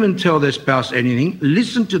 don't even tell their spouse anything,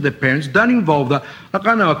 listen to their parents, don't involve them. Like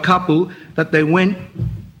I know a couple that they went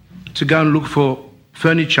to go and look for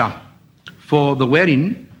furniture for the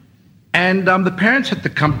wedding, and the parents had to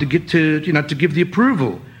come to give the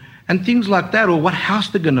approval and things like that, or what house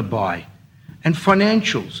they're going to buy and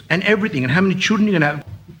financials and everything and how many children you're going to have.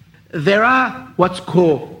 There are what's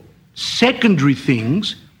called secondary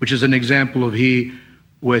things, which is an example of here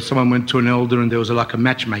where someone went to an elder and there was like a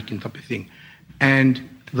matchmaking type of thing. And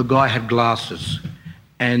the guy had glasses.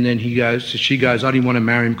 And then she goes, I didn't want to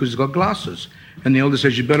marry him because he's got glasses. And the elder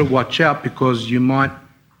says, you better watch out because you might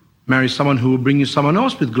marry someone who will bring you someone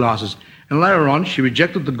else with glasses. And later on, she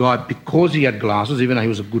rejected the guy because he had glasses, even though he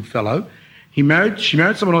was a good fellow. She married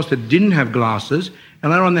someone else that didn't have glasses.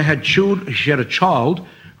 And later on, she had a child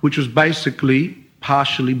which was basically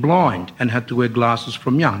partially blind and had to wear glasses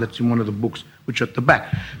from young. That's in one of the books which are at the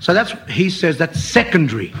back. So he says that's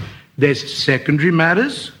secondary. There's secondary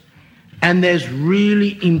matters and there's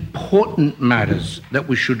really important matters that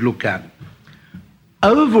we should look at.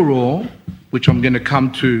 Overall, which I'm going to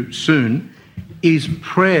come to soon, is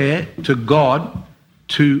prayer to God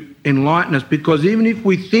to enlighten us, because even if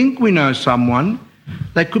we think we know someone,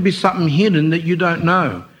 there could be something hidden that you don't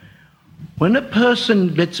know. When a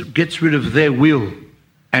person gets rid of their will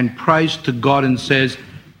and prays to God and says,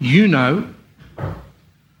 you know,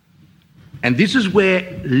 and this is where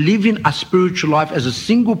living a spiritual life as a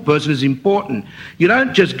single person is important. You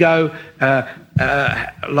don't just go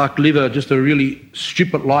live just a really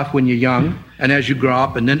stupid life when you're young, and as you grow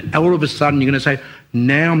up, and then all of a sudden you're going to say,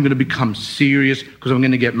 now I'm going to become serious because I'm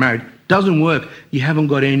going to get married. Doesn't work. You haven't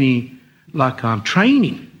got any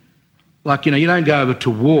training. You don't go over to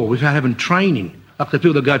war without having training. Like the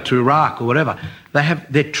people that go to Iraq or whatever,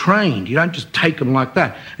 they're trained. You don't just take them like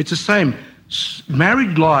that. It's the same.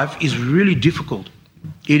 Married life is really difficult.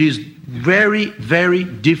 It is very, very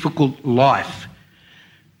difficult life.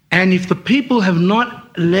 And if the people have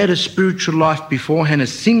not led a spiritual life beforehand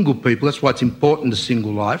as single people, that's why it's important, the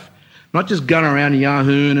single life, not just going around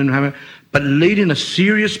yahooing and having, but leading a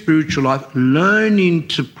serious spiritual life, learning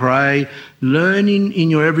to pray, learning in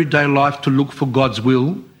your everyday life to look for God's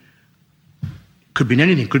will. Could be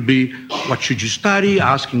anything. Could be what should you study,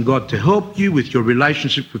 asking God to help you with your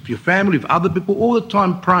relationship with your family, with other people, all the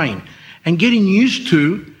time praying and getting used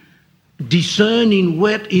to discerning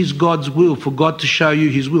what is God's will, for God to show you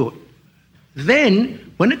his will.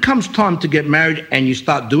 Then, when it comes time to get married and you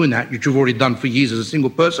start doing that, which you've already done for years as a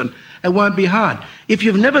single person, it won't be hard. If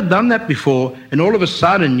you've never done that before and all of a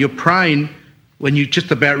sudden you're praying when you're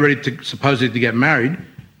just about ready to supposedly to get married,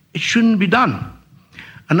 it shouldn't be done.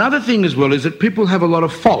 Another thing as well is that people have a lot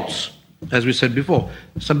of faults, as we said before.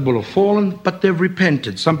 Some people have fallen, but they've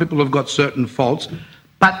repented. Some people have got certain faults.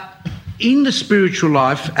 But in the spiritual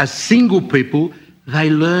life, as single people, they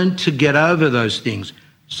learn to get over those things.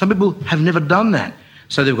 Some people have never done that.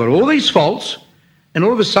 So they've got all these faults, and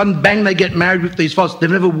all of a sudden, bang, they get married with these faults. They've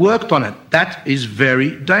never worked on it. That is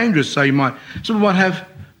very dangerous. So some people might have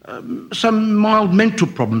some mild mental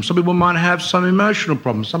problems. Some people might have some emotional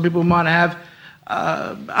problems. Some people might have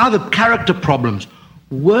other character problems.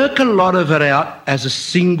 Work a lot of it out as a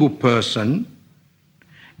single person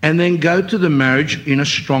and then go to the marriage in a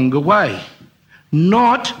stronger way.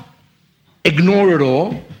 Not ignore it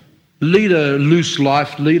all, lead a loose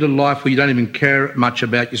life, lead a life where you don't even care much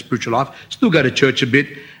about your spiritual life, still go to church a bit,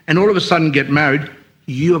 and all of a sudden get married.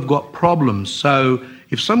 You have got problems. So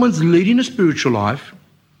if someone's leading a spiritual life,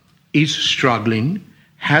 is struggling,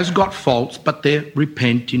 has got faults, but they're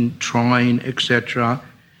repenting, trying, etc.,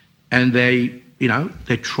 and they're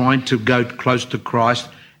trying to go close to Christ,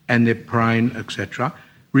 and they're praying, etc.,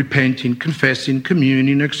 repenting, confessing,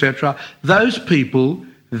 communing, etc., those people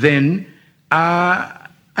then are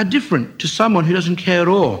different to someone who doesn't care at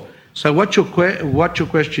all. So what your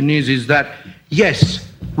question is that, yes,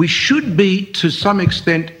 we should be to some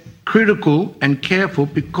extent critical and careful,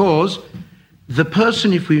 because the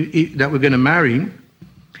person that we're going to marry,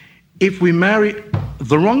 if we marry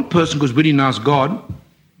the wrong person because we didn't ask God,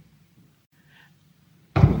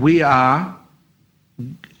 we are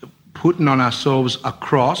putting on ourselves a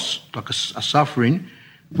cross, like a suffering,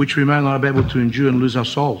 which we may not be able to endure and lose our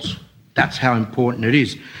souls. That's how important it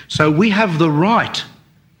is. So we have the right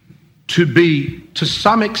to be, to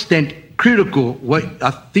some extent, critical. What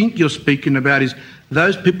I think you're speaking about is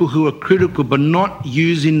those people who are critical but not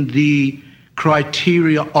using the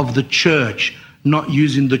criteria of the church, not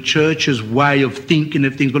using the church's way of thinking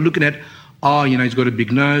of things, but looking at, he's got a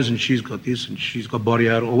big nose and she's got this and she's got body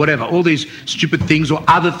odor or whatever, all these stupid things or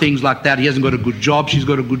other things like that. He hasn't got a good job, she's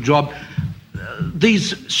got a good job.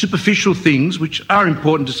 These superficial things, which are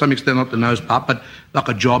important to some extent, not the nose part, but like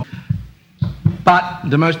a job. But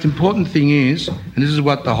the most important thing is, and this is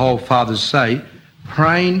what the whole fathers say,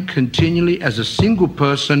 praying continually as a single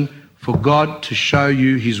person for God to show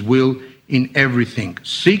you his will in everything.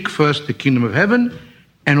 Seek first the kingdom of heaven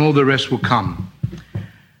and all the rest will come.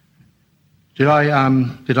 Did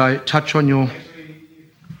I touch on your...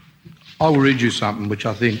 I will read you something, which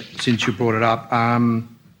I think, since you brought it up,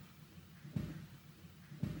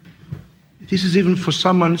 this is even for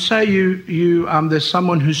someone, say there's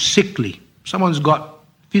someone who's sickly. Someone's got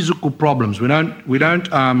physical problems. We don't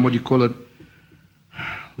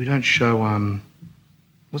show,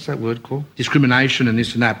 what's that word called? Discrimination and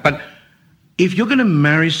this and that. But if you're going to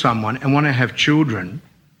marry someone and want to have children,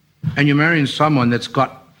 and you're marrying someone that's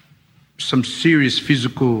got some serious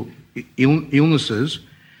physical illnesses,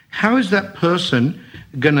 how is that person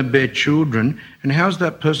going to bear children, and how is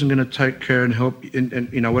that person going to take care and help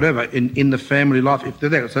in the family life if they're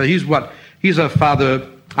there? So here's our father,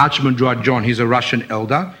 Archibald Dwight John. He's a Russian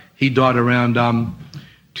elder. He died around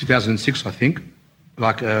 2006, I think,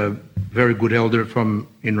 like a very good elder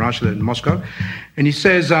in Russia, in Moscow. And he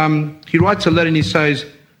says, he writes a letter and he says,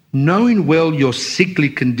 knowing well your sickly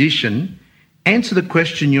condition, answer the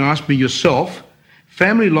question you asked me yourself.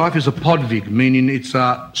 Family life is a podvig, meaning it's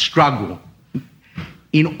a struggle.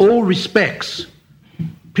 In all respects,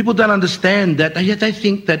 people don't understand that. They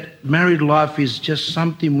think that married life is just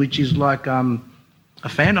something which is like a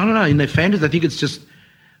fan. I don't know. In their fantasy, they think it's just,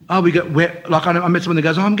 I met someone that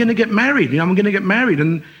goes, I'm going to get married. I'm going to get married,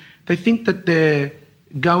 and they think that they're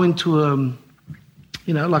going to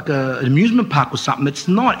like an amusement park or something. It's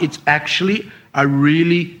not. It's actually a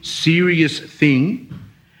really serious thing,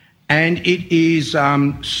 and it is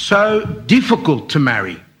so difficult to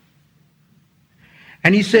marry.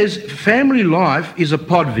 And he says, family life is a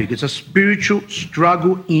podvig. It's a spiritual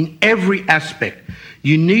struggle in every aspect.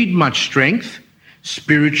 You need much strength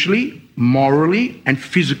spiritually, morally, and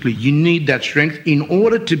physically. You need that strength in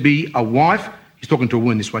order to be a wife, he's talking to a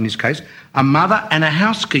woman in this case, a mother and a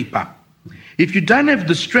housekeeper. If you don't have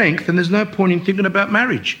the strength, then there's no point in thinking about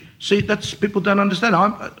marriage. See, that's people don't understand.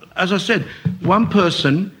 As I said, one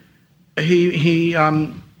person, he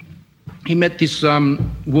met this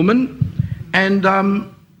woman, and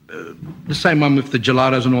the same one with the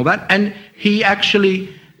gelatos and all that, and he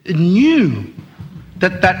actually knew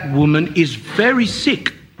that woman is very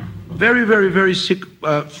sick, very, very, very sick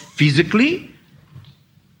physically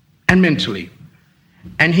and mentally.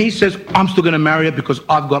 And he says, I'm still going to marry her because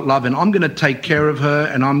I've got love and I'm going to take care of her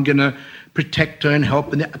and I'm going to protect her and help.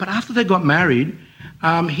 But after they got married,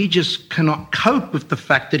 he just cannot cope with the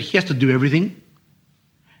fact that he has to do everything.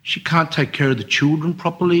 She can't take care of the children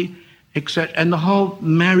properly, etc. And the whole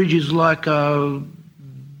marriage is like a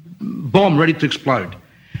bomb ready to explode.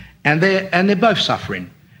 And they're both suffering.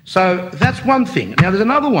 So that's one thing. Now there's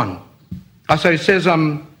another one. So it says,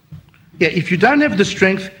 if you don't have the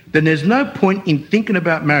strength, then there's no point in thinking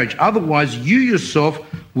about marriage. Otherwise, you yourself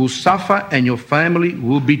will suffer and your family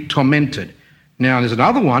will be tormented. Now, there's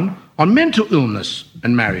another one on mental illness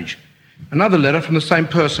and marriage. Another letter from the same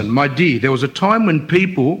person. My dear, there was a time when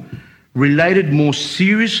people related more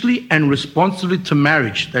seriously and responsibly to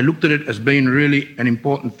marriage. They looked at it as being really an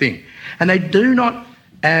important thing. And they do not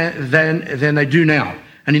than they do now.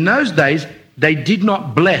 And in those days, they did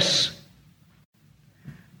not bless.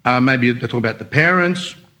 Maybe they talk about the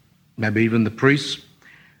parents, maybe even the priests,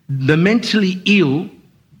 the mentally ill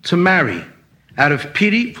to marry out of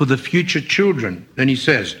pity for the future children. Then he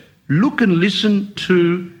says, look and listen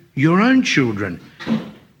to your own children.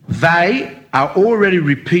 They are already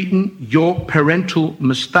repeating your parental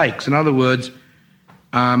mistakes. In other words,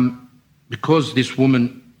 because this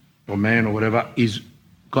woman or man or whatever is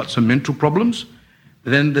got some mental problems,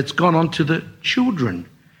 then that's gone on to the children.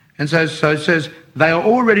 And so it says, they are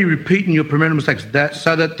already repeating your parental mistakes.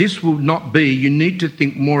 So that this will not be, you need to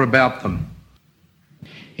think more about them.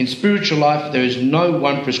 In spiritual life, there is no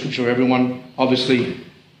one prescription for everyone. Obviously,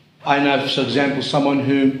 I know, for example, someone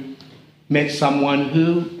who met someone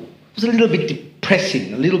who was a little bit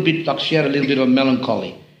depressing, a little bit like she had a little bit of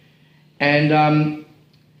melancholy. And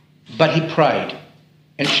but he prayed,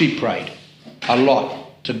 and she prayed a lot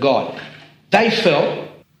to God. They felt,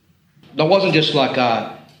 that wasn't just like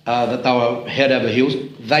that they were head over heels.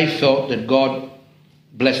 They felt that God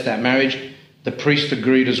blessed that marriage. The priest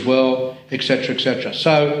agreed as well, etc., etc.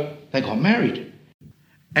 So they got married.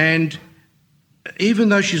 And even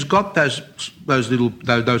though she's got those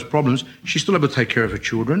problems, she's still able to take care of her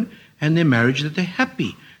children and their marriage, that they're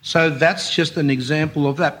happy. So that's just an example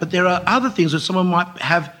of that. But there are other things that someone might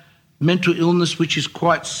have mental illness which is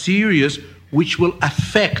quite serious, which will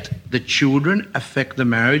affect the children, affect the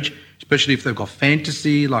marriage, especially if they've got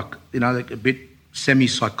fantasy, like, they're a bit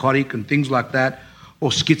semi-psychotic and things like that,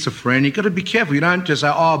 or schizophrenic. You've got to be careful. You don't just say,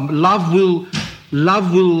 love will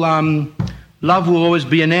always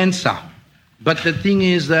be an answer. But the thing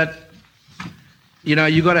is that,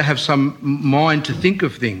 you've got to have some mind to think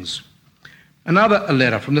of things. Another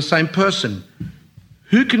letter from the same person.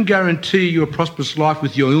 Who can guarantee you a prosperous life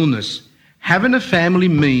with your illness? Having a family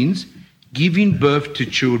means giving birth to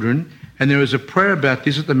children, and there is a prayer about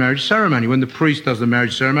this at the marriage ceremony. When the priest does the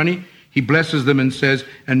marriage ceremony, he blesses them and says,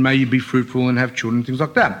 and may you be fruitful and have children, things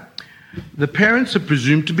like that. The parents are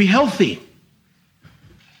presumed to be healthy.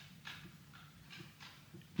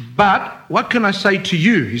 But what can I say to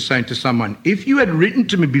you, he's saying to someone, if you had written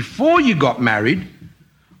to me before you got married,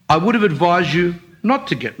 I would have advised you not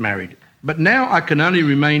to get married. But now I can only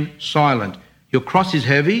remain silent. Your cross is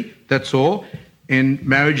heavy, that's all. And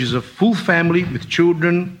marriage is a full family with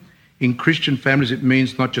children. In Christian families, it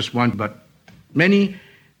means not just one, but many.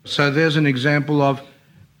 So there's an example of,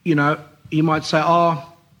 you might say, I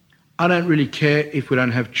don't really care if we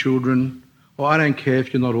don't have children, or I don't care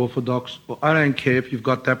if you're not Orthodox, or I don't care if you've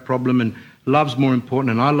got that problem, and love's more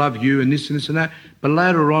important, and I love you, and this and this and that. But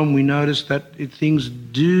later on, we notice that things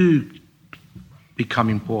do become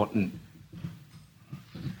important.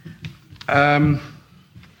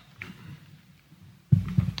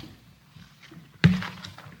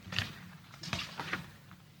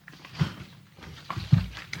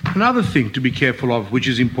 Another thing to be careful of, which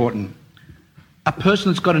is important, a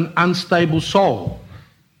person that's got an unstable soul.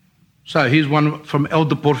 So here's one from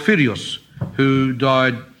Elder Porphyrios, who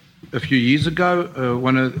died a few years ago.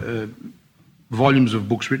 One of volumes of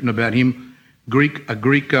books written about him, a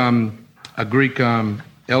Greek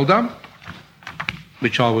elder,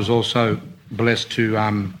 which I was also blessed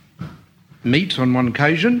to meet on one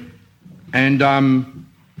occasion. And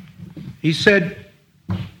he said,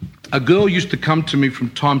 a girl used to come to me from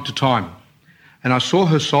time to time, and I saw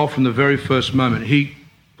her soul from the very first moment. He,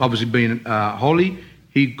 obviously being holy,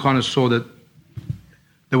 he kind of saw that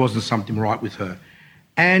there wasn't something right with her.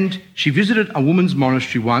 And she visited a woman's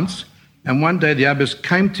monastery once, and one day the abbess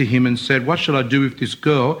came to him and said, "What shall I do with this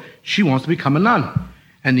girl? She wants to become a nun."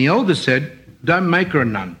 And the elder said, "Don't make her a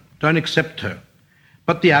nun. Don't accept her."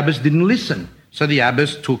 But the abbess didn't listen. So the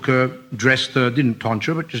abbess took her, dressed her, didn't taunt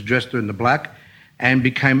her, but just dressed her in the black, and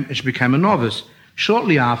she became a novice.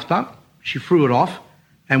 Shortly after, she threw it off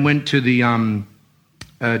and went to the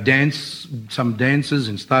some dances,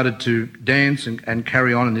 and started to dance and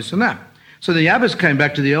carry on and this and that. So the abbess came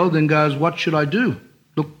back to the elder and goes, "What should I do?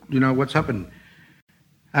 Look, what's happened?"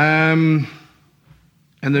 And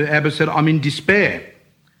the abbess said, "I'm in despair."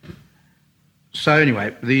 So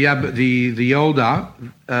anyway, the elder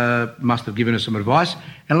must have given her some advice.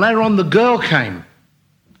 And later on, the girl came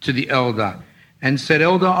to the elder and said,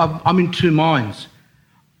 "Elder, I'm in two minds.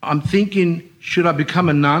 I'm thinking, should I become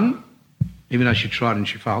a nun?" Even though she tried and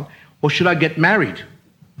she failed, "or should I get married?"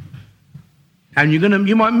 And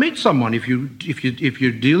you might meet someone if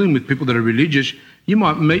you're dealing with people that are religious. You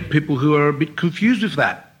might meet people who are a bit confused with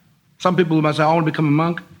that. Some people might say, "I want to become a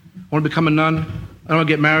monk. I want to become a nun. I want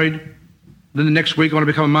to get married. Then the next week I want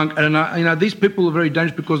to become a monk." And these people are very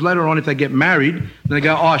dangerous, because later on, if they get married, then they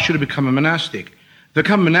go, "Oh, I should have become a monastic." If they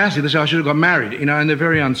become a monastic, they say, "I should have got married." And they're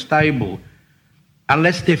very unstable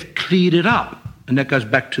unless they've cleared it up. And that goes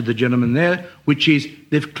back to the gentleman there, which is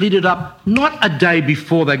they've cleared it up not a day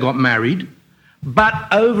before they got married, but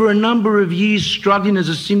over a number of years struggling as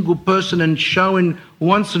a single person and showing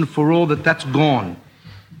once and for all that that's gone.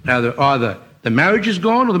 Now, either the marriage is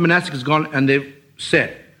gone or the monastic is gone, and they're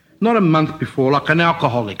set. Not a month before, like an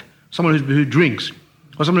alcoholic, someone who drinks,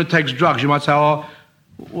 or someone who takes drugs. You might say, "Oh,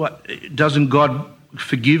 what, doesn't God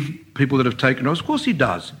forgive people that have taken drugs?" Of course he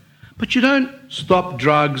does. But you don't stop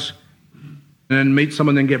drugs and meet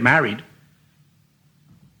someone and get married.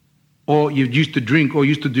 Or you used to drink, or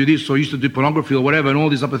used to do this, or used to do pornography or whatever, and all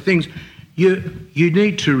these other things. You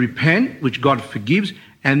need to repent, which God forgives,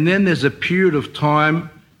 and then there's a period of time,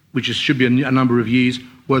 which should be a number of years,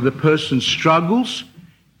 where the person struggles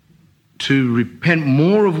to repent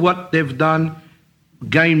more of what they've done,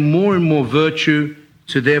 gain more and more virtue,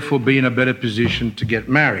 to therefore be in a better position to get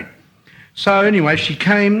married. So anyway, she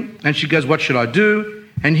came and she goes, "What should I do?"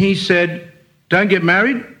 And he said, "Don't get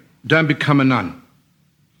married, don't become a nun.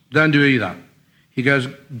 Don't do either." He goes,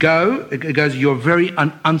 "You're a very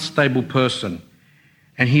unstable person."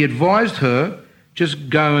 And he advised her, just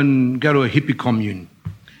go to a hippie commune.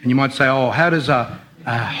 And you might say, "Oh, how does a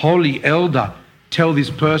holy elder tell this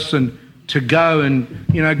person to go and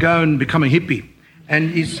become a hippie?"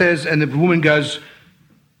 And he says, and the woman goes,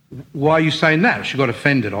 "Why are you saying that?" She got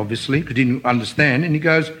offended, obviously, because she didn't understand. And he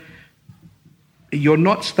goes, "You're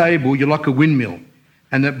not stable, you're like a windmill,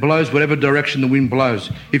 and that blows whatever direction the wind blows.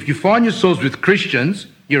 If you find yourselves with Christians,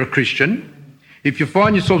 you're a Christian. If you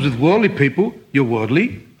find yourselves with worldly people, you're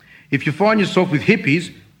worldly. If you find yourself with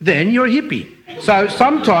hippies, then you're a hippie. So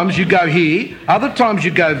sometimes you go here, other times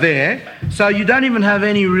you go there, so you don't even have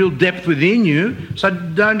any real depth within you. So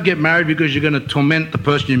don't get married because you're going to torment the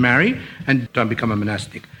person you marry, and don't become a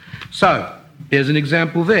monastic." So there's an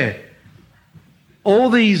example there. All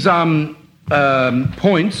these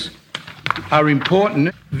points are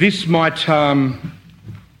important. This might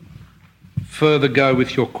further go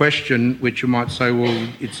with your question, which you might say, "Well,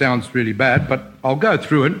 it sounds really bad," but I'll go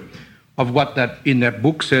through it, of what that in that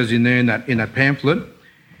book says in there, in that pamphlet.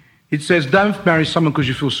 It says, don't marry someone because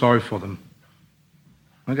you feel sorry for them.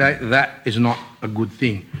 Okay, that is not a good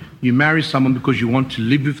thing. You marry someone because you want to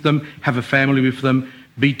live with them, have a family with them,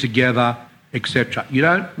 be together, etc. You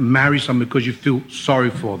don't marry someone because you feel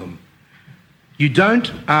sorry for them. You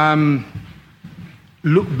don't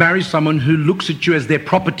marry someone who looks at you as their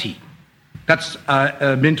property. That's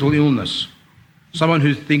a mental illness. Someone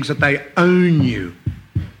who thinks that they own you.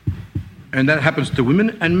 And that happens to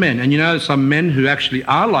women and men. And some men who actually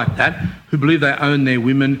are like that, who believe they own their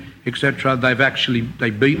women, etc. They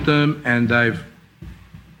beat them and they've,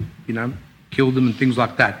 killed them and things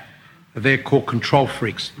like that. They're called control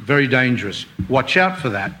freaks. Very dangerous. Watch out for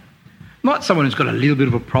that. Not someone who's got a little bit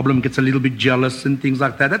of a problem, gets a little bit jealous and things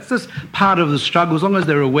like that. That's just part of the struggle. As long as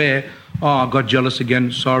they're aware, "Oh, I got jealous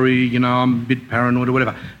again, sorry, I'm a bit paranoid," or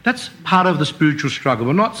whatever. That's part of the spiritual struggle,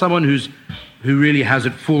 but not someone who really has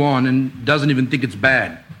it full on and doesn't even think it's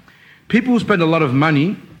bad. People who spend a lot of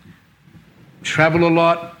money, travel a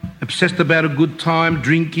lot, obsessed about a good time,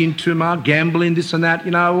 drinking too much, gambling, this and that,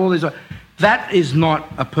 all these. That is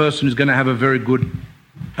not a person who's going to have a very good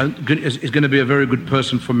is going to be a very good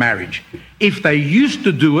person for marriage. If they used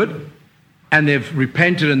to do it and they've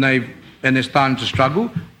repented and they're starting to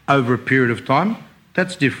struggle over a period of time,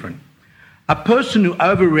 that's different. A person who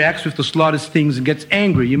overreacts with the slightest things and gets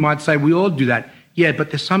angry, you might say, we all do that. Yeah, but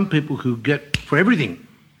there's some people who get for everything.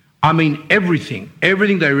 I mean everything.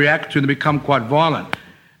 Everything they react to and they become quite violent.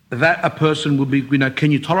 That a person will be,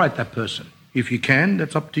 can you tolerate that person? If you can,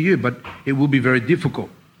 that's up to you, but it will be very difficult.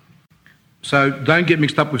 So don't get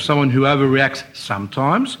mixed up with someone who overreacts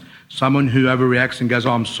sometimes, someone who overreacts and goes,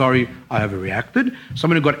 oh, I'm sorry, I overreacted.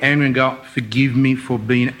 Someone who got angry and go, forgive me for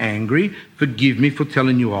being angry, forgive me for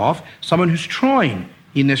telling you off. Someone who's trying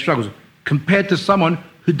in their struggles, compared to someone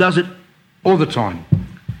who does it all the time.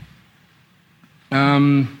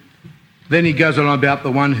 Then he goes on about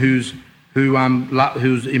the one who's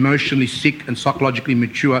emotionally sick and psychologically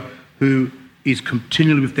mature, who is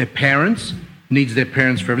continually with their parents, needs their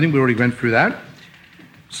parents for everything. We already went through that.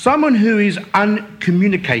 Someone who is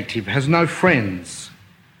uncommunicative, has no friends.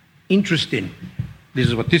 Interesting. This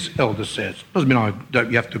is what this elder says. Doesn't mean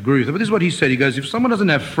you have to agree with it, but this is what he said. He goes, if someone doesn't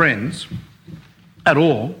have friends at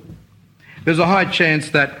all, there's a high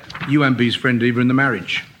chance that you won't be his friend either in the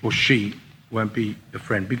marriage, or she won't be a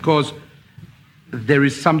friend, because there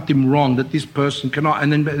is something wrong that this person cannot.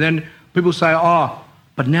 And then people say, oh,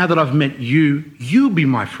 but now that I've met you, you be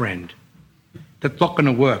my friend. That's not going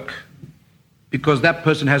to work, because that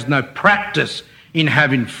person has no practice in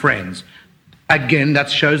having friends. Again, that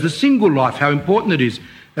shows the single life, how important it is.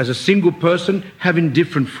 As a single person, having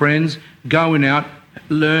different friends, going out,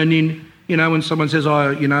 learning. When someone says,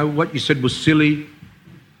 oh, what you said was silly,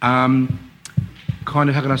 kind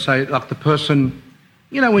of, how can I say it, like the person,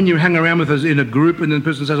 when you hang around with us in a group and then the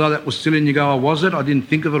person says, oh, that was silly, and you go, oh, was it? I didn't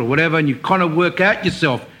think of it, or whatever, and you kind of work out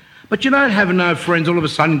yourself. But you don't have no friends all of a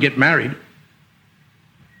sudden get married,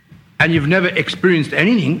 and you've never experienced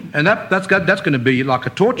anything, and that's going to be like a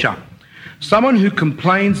torture. Someone who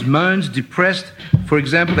complains, moans, depressed, for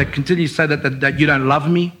example, they continue to say that you don't love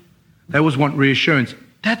me. They always want reassurance.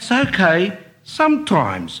 That's okay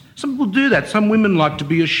sometimes. Some people do that. Some women like to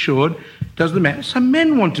be assured. Doesn't matter. Some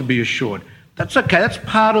men want to be assured. That's okay. That's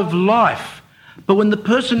part of life. But when the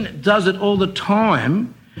person does it all the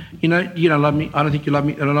time, you don't love me, I don't think you love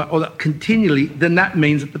me, or that continually, then that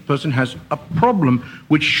means that the person has a problem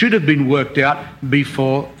which should have been worked out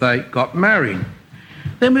before they got married.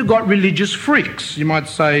 Then we've got religious freaks. You might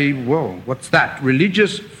say, well, what's that?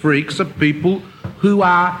 Religious freaks are people who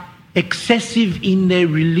are excessive in their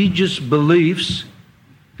religious beliefs,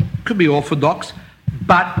 could be orthodox,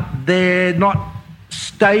 but they're not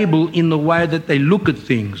stable in the way that they look at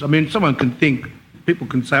things. I mean, people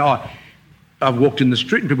can say, oh, I've walked in the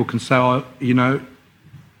street and people can say, oh,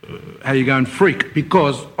 how you going, freak,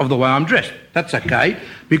 because of the way I'm dressed. That's okay,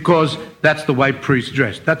 because that's the way priests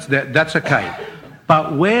dress. That's okay.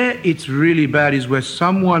 But where it's really bad is where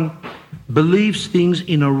someone believes things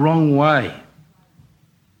in a wrong way.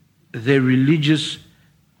 Their religious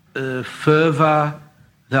fervour,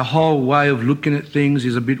 their whole way of looking at things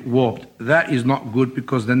is a bit warped. That is not good,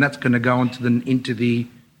 because then that's going to go into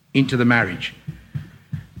the marriage.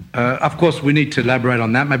 Of course, we need to elaborate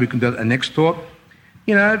on that. Maybe we can do a next talk.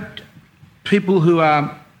 People who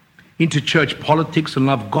are into church politics and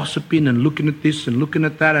love gossiping and looking at this and looking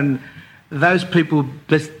at that, and those people,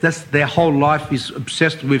 that's their whole life is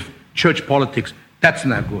obsessed with church politics. That's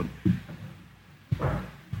no good.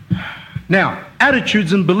 Now,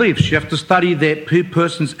 attitudes and beliefs. You have to study that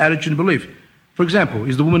person's attitude and belief. For example,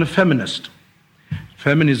 is the woman a feminist?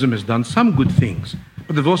 Feminism has done some good things,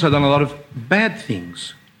 but they've also done a lot of bad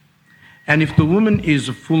things. And if the woman is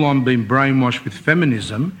full-on being brainwashed with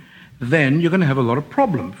feminism, then you're going to have a lot of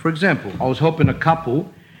problem. For example, I was helping a couple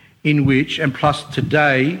in which, and plus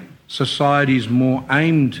today, society is more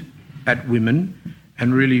aimed at women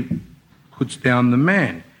and really puts down the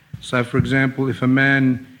man. So, for example, if a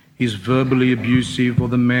man is verbally abusive, or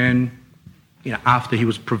the man, after he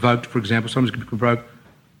was provoked, for example, someone's going to be provoked,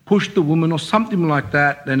 push the woman or something like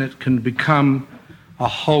that, then it can become a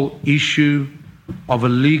whole issue of a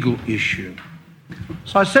legal issue.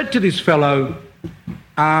 So I said to this fellow,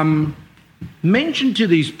 mention to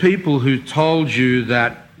these people who told you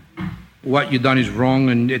that what you've done is wrong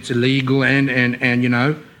and it's illegal and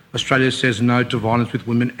Australia says no to violence with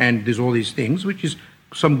women and there's all these things, which is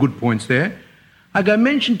some good points there. I go,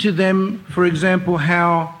 mention to them, for example,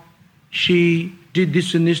 how she did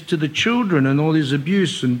this and this to the children and all this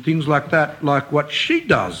abuse and things like that, like what she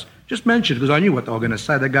does. Just mention it, because I knew what they were going to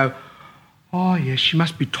say. They go, oh, yes, she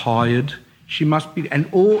must be tired. She must be, and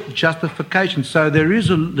all justification. So there is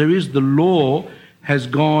the law has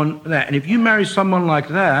gone that. And if you marry someone like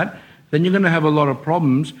that, then you're going to have a lot of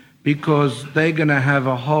problems because they're going to have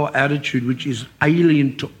a whole attitude which is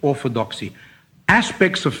alien to orthodoxy.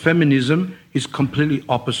 Aspects of feminism is completely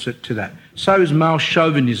opposite to that. So is male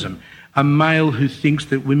chauvinism, a male who thinks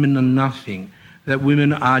that women are nothing, that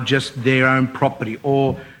women are just their own property,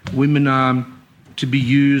 or women are to be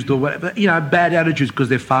used, or whatever, bad attitudes because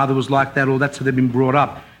their father was like that, or that's how they've been brought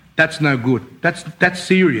up. That's no good. That's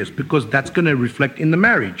serious, because that's going to reflect in the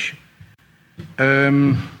marriage.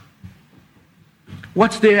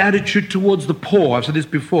 What's their attitude towards the poor? I've said this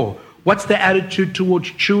before. What's their attitude towards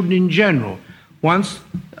children in general? Once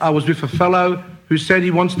I was with a fellow who said he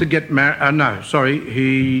wants to get married.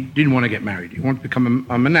 He didn't want to get married. He wanted to become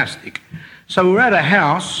a monastic. So we were at a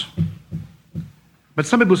house, but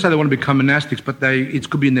some people say they want to become monastics, but it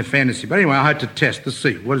could be in their fantasy. But anyway, I had to test to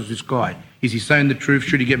see, what is this guy? Is he saying the truth?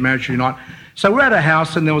 Should he get married? Should he not? So we're at a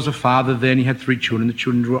house, and there was a father there, and he had 3 children. The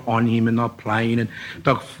children were on him, and they were playing, and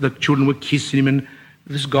the children were kissing him, and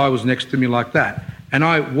this guy was next to me like that. And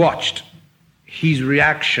I watched his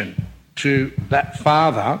reaction to that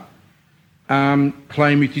father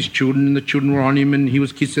playing with his children, and the children were on him, and he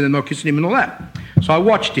was kissing them, they were kissing him and all that. So I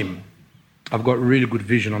watched him. I've got really good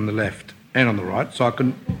vision on the left and on the right, so I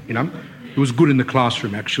can, it was good in the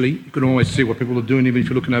classroom, actually. You can always see what people are doing, even if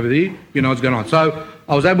you're looking over there, you know what's going on. So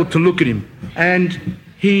I was able to look at him, and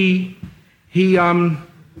I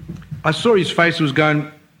saw his face was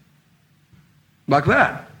going like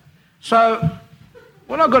that. So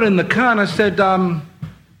when I got in the car and I said,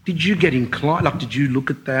 did you get inclined? Like, did you look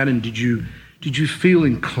at that and did you feel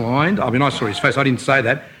inclined? I mean, I saw his face. I didn't say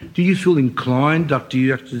that. Do you feel inclined? Like,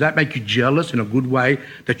 does that make you jealous in a good way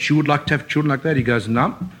that you would like to have children like that? He goes,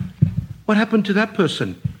 no. What happened to that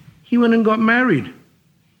person? He went and got married.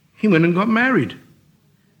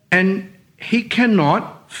 And he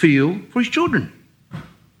cannot feel for his children.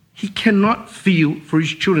 He cannot feel for his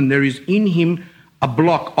children. There is in him a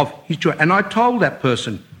block of his children. And I told that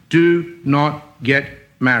person, do not get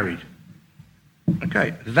married.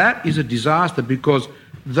 Okay, that is a disaster, because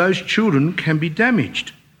those children can be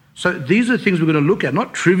damaged. So these are things we're going to look at,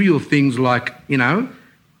 not trivial things like, I'm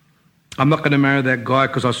not going to marry that guy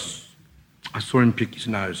because I saw him pick his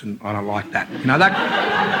nose and I don't like that.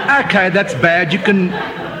 Okay, that's bad. You can,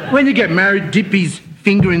 when you get married, dip his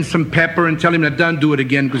finger in some pepper and tell him that don't do it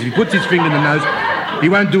again, because if he puts his finger in the nose, he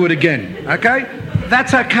won't do it again, okay?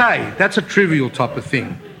 That's okay. That's a trivial type of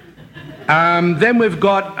thing. Then we've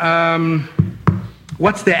got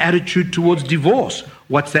what's their attitude towards divorce?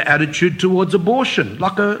 What's their attitude towards abortion?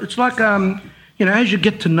 It's like as you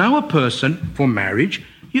get to know a person for marriage,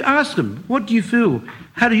 you ask them, what do you feel?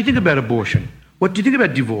 How do you think about abortion? What do you think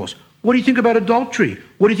about divorce? What do you think about adultery?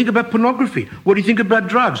 What do you think about pornography? What do you think about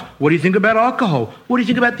drugs? What do you think about alcohol? What do you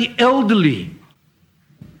think about the elderly?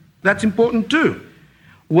 That's important too.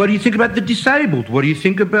 What do you think about the disabled? What do you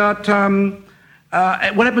think about...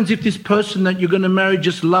 what happens if this person that you're going to marry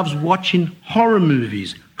just loves watching horror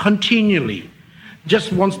movies continually,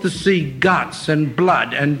 just wants to see guts and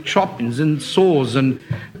blood and choppings and saws and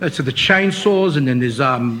so the chainsaws, and then there's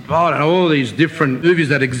all these different movies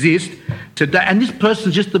that exist today, and this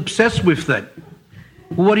person's just obsessed with that.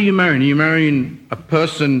 Well, what are you marrying? Are you marrying a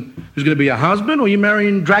person who's going to be a husband, or are you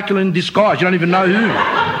marrying Dracula in disguise? You don't even know who.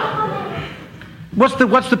 What's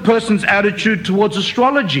the person's attitude towards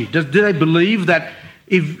astrology? Do they believe that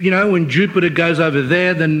if, when Jupiter goes over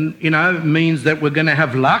there, then, it means that we're going to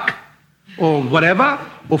have luck or whatever,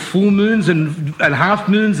 or full moons and half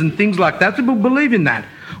moons and things like that? People believe in that.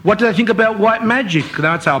 What do they think about white magic? They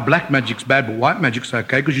might say, black magic's bad, but white magic's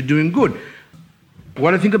okay because you're doing good.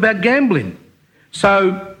 What do they think about gambling?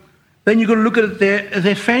 So then you've got to look at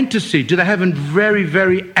their fantasy. Do they have a very,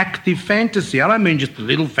 very active fantasy? I don't mean just a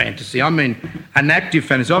little fantasy. I mean an active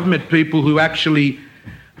fantasy. I've met people who actually,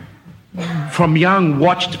 from young,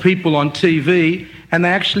 watched people on TV and they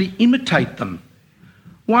actually imitate them.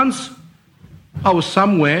 Once I was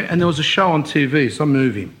somewhere and there was a show on TV, some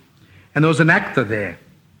movie, and there was an actor there.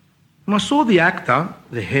 And I saw the actor,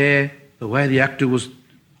 the hair, the way the actor was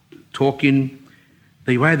talking,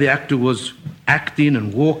 the way the actor was acting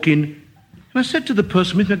and walking. And I said to the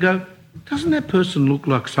person with me, I go, doesn't that person look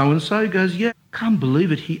like so-and-so? He goes, yeah. Can't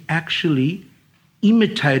believe it. He actually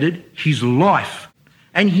imitated his life.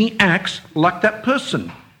 And he acts like that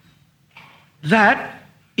person. That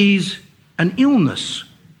is an illness.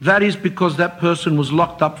 That is because that person was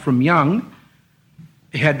locked up from young,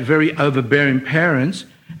 had very overbearing parents,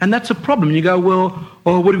 and that's a problem. You go, well,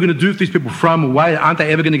 what are we going to do if these people throw them away? Aren't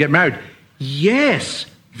they ever going to get married? Yes,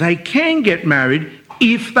 they can get married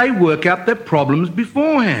if they work out their problems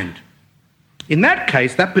beforehand. In that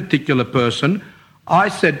case, that particular person, I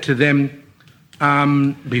said to them,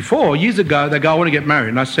 before, years ago, they go, I want to get married.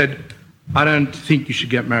 And I said, I don't think you should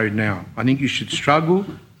get married now. I think you should struggle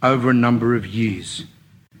over a number of years.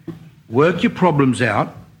 Work your problems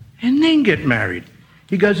out and then get married.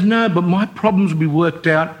 He goes, no, but my problems will be worked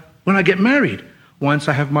out when I get married. Once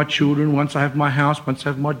I have my children, once I have my house, once I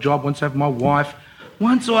have my job, once I have my wife,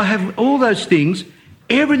 once I have all those things,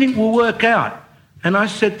 everything will work out. And I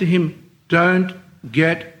said to him, don't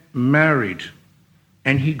get married.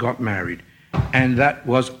 And he got married. And that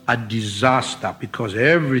was a disaster because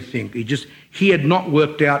everything, he had not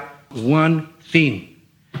worked out one thing.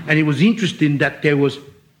 And it was interesting that there was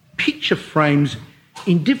picture frames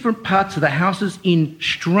in different parts of the houses in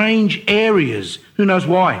strange areas. Who knows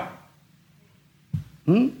why?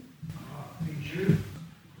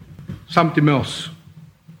 Something else.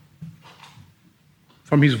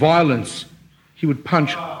 From his violence, he would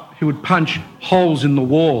punch holes in the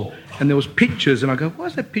wall, and there was pictures, and I go,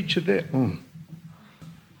 why's that picture there?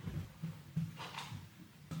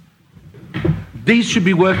 These should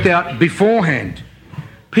be worked out beforehand.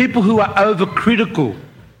 People who are overcritical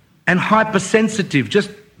and hypersensitive, just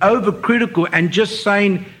overcritical and just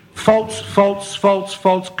saying false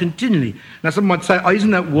continually. Now someone might say, oh,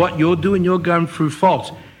 isn't that what you're doing? You're going through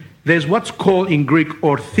faults. There's what's called in Greek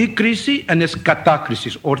orthikrisis and there's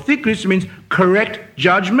katakrisis. Orthikrisis means correct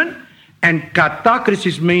judgment and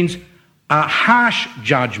katakrisis means harsh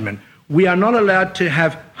judgment. We are not allowed to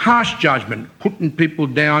have harsh judgment, putting people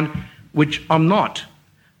down, which I'm not.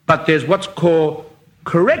 But there's what's called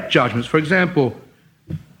correct judgments. For example,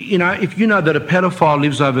 if you know that a pedophile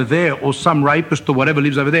lives over there or some rapist or whatever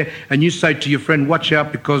lives over there and you say to your friend, watch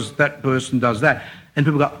out because that person does that, and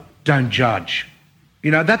people go, don't judge.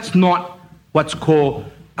 That's not what's called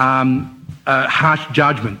harsh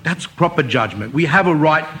judgment. That's proper judgment. We have a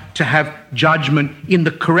right to have judgment in the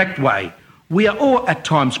correct way. We are all at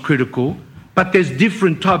times critical, but there's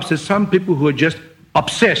different types. There's some people who are just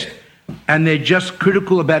obsessed and they're just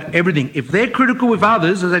critical about everything. If they're critical with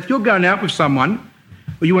others, as if you're going out with someone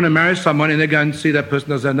or you want to marry someone and they're going to see that person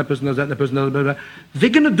does that and that person does that and that person does that, blah, blah, blah, they're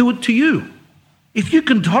going to do it to you. If you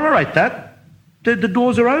can tolerate that, the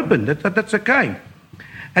doors are open. That's okay.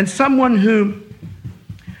 And someone who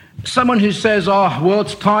says, oh, well,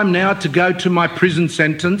 it's time now to go to my prison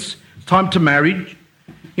sentence. It's time to marry,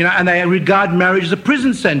 and they regard marriage as a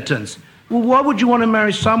prison sentence. Well, why would you want to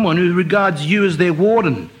marry someone who regards you as their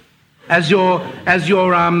warden, as your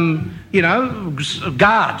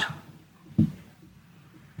guard?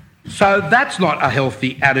 So that's not a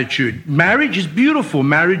healthy attitude. Marriage is beautiful.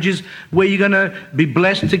 Marriage is where you're going to be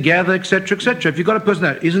blessed together, etc., etc. If you've got a person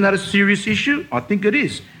that, isn't that a serious issue? I think it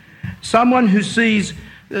is. Someone who sees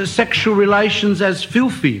sexual relations as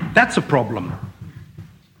filthy, that's a problem.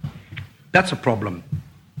 That's a problem.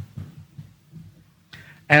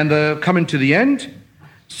 And coming to the end,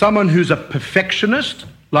 someone who's a perfectionist,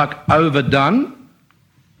 like overdone,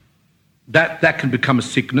 that can become a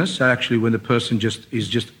sickness, actually, when the person is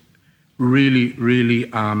just really,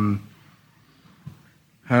 really...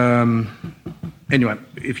 anyway,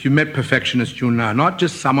 if you met perfectionists, you'll know. Not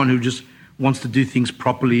just someone who just wants to do things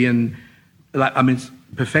properly. And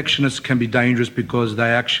perfectionists can be dangerous because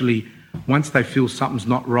they actually, once they feel something's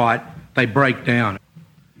not right, they break down.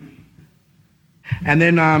 And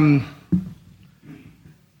then,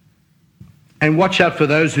 and watch out for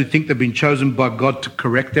those who think they've been chosen by God to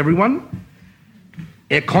correct everyone.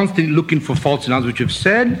 They're constantly looking for faults in others, which you've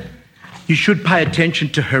said. You should pay attention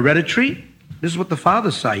to hereditary. This is what the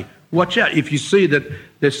fathers say. Watch out. If you see that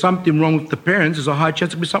there's something wrong with the parents, there's a high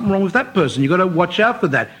chance there'll be something wrong with that person. You've got to watch out for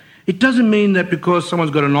that. It doesn't mean that because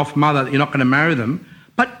someone's got an off mother that you're not going to marry them,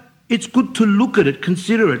 but it's good to look at it,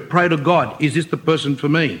 consider it, pray to God. Is this the person for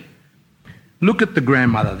me? Look at the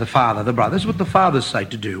grandmother, the father, the brother. This is what the fathers say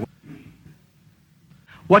to do.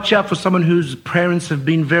 Watch out for someone whose parents have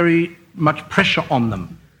been very much pressure on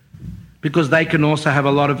them because they can also have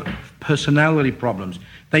a lot of personality problems.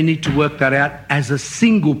 They need to work that out as a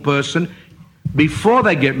single person before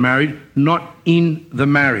they get married, not in the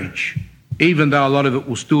marriage. Even though a lot of it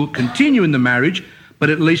will still continue in the marriage,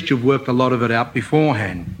 but at least you've worked a lot of it out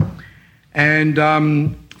beforehand. And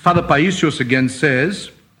Father Paisios again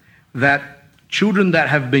says that children that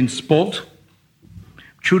have been spoilt,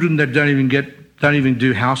 children that don't even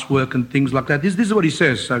do housework and things like that. This is what he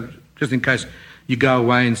says. So just in case you go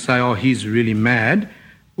away and say, oh, he's really mad.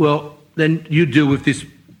 Well, then you deal with this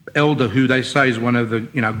elder who they say is one of the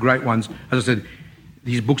great ones. As I said,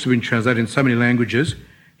 his books have been translated in so many languages.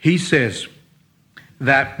 He says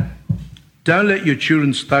that don't let your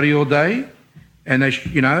children study all day, and they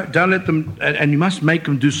don't let them, and you must make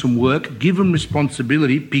them do some work, give them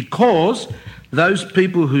responsibility, because those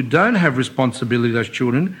people who don't have responsibility, those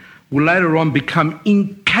children, will later on become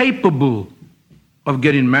incapable of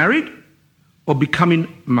getting married or becoming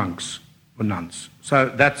monks or nuns. So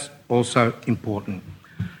that's also important.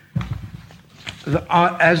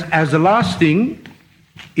 As the last thing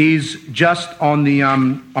is just on the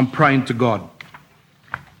on praying to God.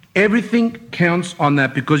 Everything counts on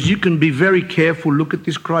that, because you can be very careful, look at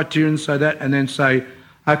this criteria and say that, and then say,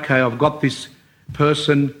 okay, I've got this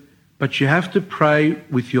person, but you have to pray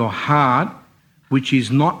with your heart, which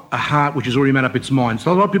is not a heart which has already made up its mind.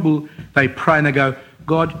 So a lot of people, they pray and they go,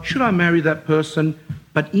 God, should I marry that person?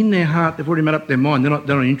 But in their heart, they've already made up their mind. They're not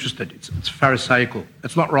interested. It's pharisaical.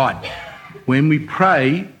 It's not right. When we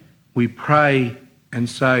pray and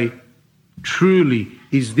say, truly,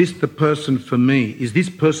 is this the person for me? Is this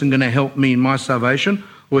person going to help me in my salvation,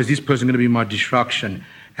 or is this person going to be my destruction?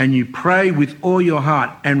 And you pray with all your heart,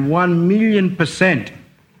 and 1,000,000%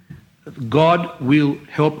 God will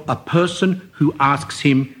help a person who asks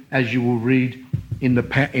him, as you will read in the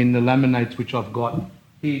laminates which I've got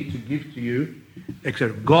here to give to you,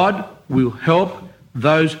 etc. God will help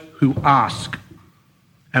those who ask.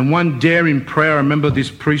 And one daring prayer, I remember this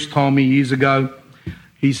priest told me years ago,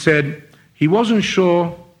 he said he wasn't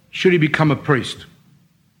sure, should he become a priest?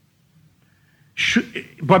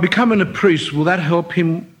 By becoming a priest, will that help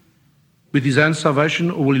him with his own salvation,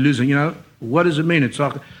 or will he lose it? You know, what does it mean? It's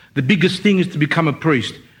like the biggest thing is to become a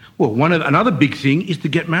priest. Well, another big thing is to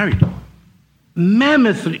get married.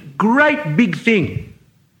 Mammothly, great big thing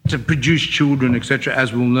to produce children, etc.,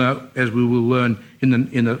 as we will learn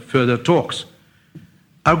in the further talks.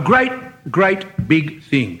 A great big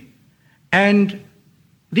thing. And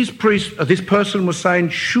this person was saying,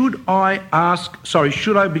 should I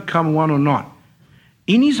become one or not?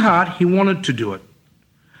 In his heart, he wanted to do it,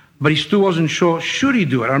 but he still wasn't sure, should he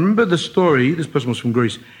do it? I remember the story, this person was from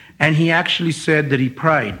Greece, and he actually said that he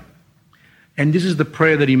prayed. And this is the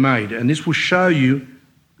prayer that he made, and this will show you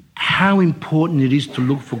how important it is to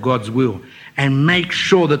look for God's will and make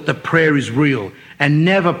sure that the prayer is real, and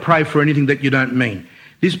never pray for anything that you don't mean.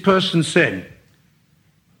 This person said,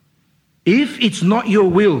 if it's not your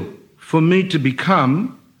will for me to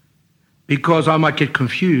become, because I might get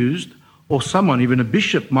confused, or someone, even a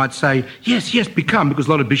bishop, might say, yes, become, because a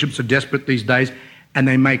lot of bishops are desperate these days, and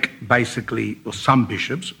they make basically, or some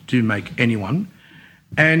bishops do make anyone.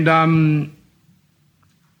 And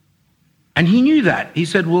he knew that. He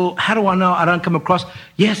said, well, how do I know I don't come across,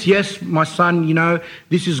 yes, my son, you know,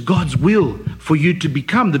 this is God's will for you to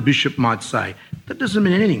become, the bishop might say. That doesn't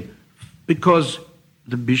mean anything, because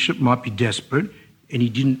the bishop might be desperate and he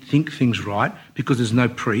didn't think things right because there's no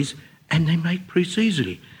priest, and they make priests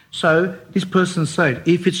easily. So this person said,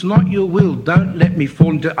 if it's not your will, don't let me fall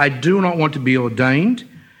into, I do not want to be ordained.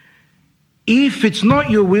 If it's not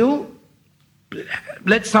your will,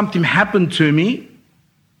 let something happen to me.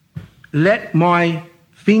 Let my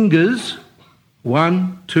fingers,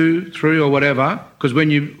 1, 2, 3 or whatever, because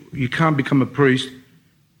when you can't become a priest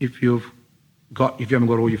if you haven't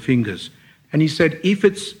got all your fingers. And he said, if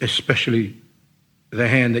it's especially the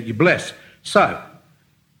hand that you bless. So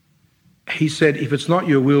he said, if it's not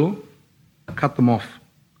your will, cut them off.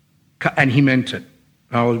 And he meant it.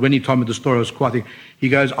 When he told me the story, I was quite thinking. He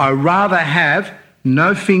goes, I'd rather have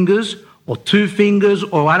no fingers or 2 fingers,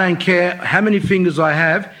 or I don't care how many fingers I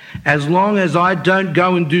have, as long as I don't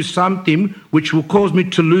go and do something which will cause me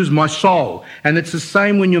to lose my soul. And it's the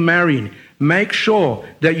same when you're marrying. Make sure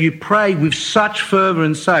that you pray with such fervour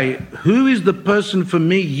and say, who is the person for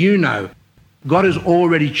me? You know. God has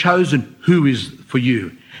already chosen who is for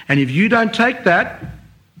you. And if you don't take that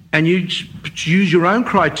and you use your own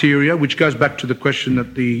criteria, which goes back to the question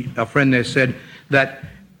that our friend there said, that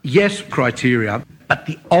yes, criteria, but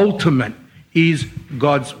the ultimate is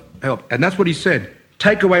God's help. And that's what he said.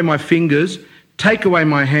 Take away my fingers, take away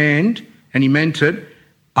my hand, and he meant it.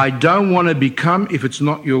 I don't want to become if it's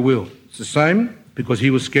not your will. It's the same, because he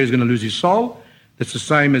was scared he's going to lose his soul. It's the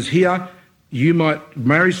same as here. You might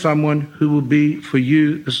marry someone who will be for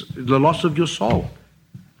you the loss of your soul.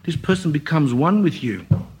 This person becomes one with you.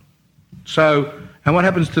 So, and what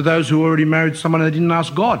happens to those who already married someone and they didn't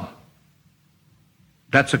ask God?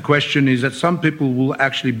 That's a question, is that some people will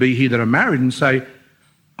actually be here that are married and say,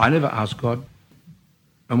 I never asked God.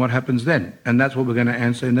 And what happens then? And that's what we're going to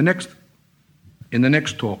answer in the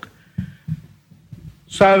next talk.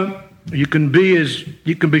 So you can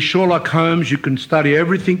be Sherlock Holmes, you can study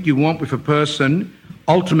everything you want with a person.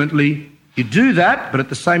 Ultimately, you do that, but at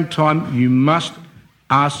the same time, you must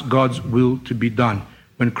ask God's will to be done.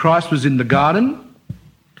 When Christ was in the garden,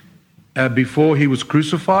 before he was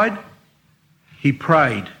crucified, he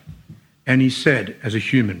prayed. And he said, as a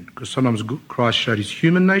human, because sometimes Christ showed his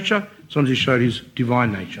human nature, sometimes he showed his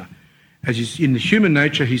divine nature. As he's in the human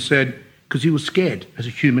nature, he said, because he was scared. As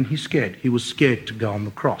a human, he's scared. He was scared to go on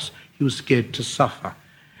the cross. He was scared to suffer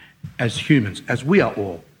as humans, as we are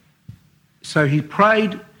all. So he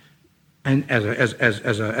prayed and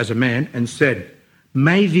as a man and said,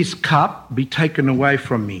 may this cup be taken away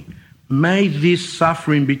from me. May this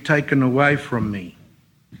suffering be taken away from me.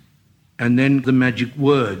 And then the magic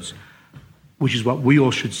words, which is what we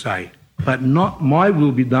all should say. But not my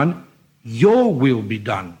will be done, your will be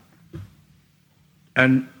done.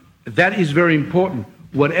 And that is very important.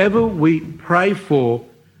 Whatever we pray for,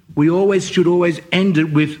 we should always end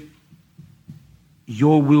it with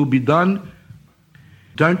your will be done.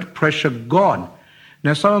 Don't pressure God.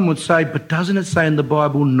 Now someone would say, but doesn't it say in the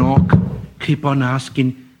Bible, knock, keep on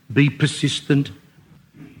asking, be persistent?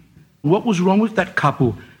 What was wrong with that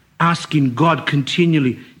couple asking God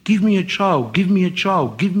continually, give me a child, give me a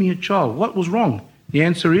child, give me a child? What was wrong? The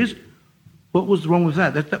answer is, what was wrong with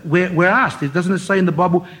that? We're asked. It doesn't say in the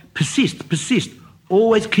Bible, persist, persist.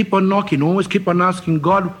 Always keep on knocking, always keep on asking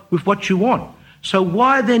God with what you want. So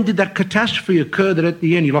why then did that catastrophe occur that at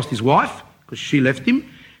the end he lost his wife, because she left him,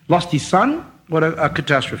 lost his son? What a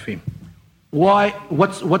catastrophe. Why?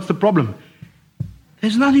 What's the problem?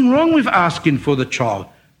 There's nothing wrong with asking for the child.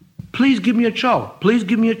 Please give me a child. Please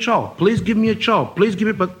give me a child. Please give me a child. Please give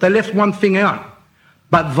me. But they left one thing out.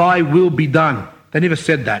 But thy will be done. They never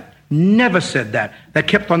said that. Never said that. They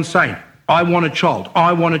kept on saying, I want a child.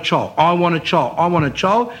 I want a child. I want a child. I want a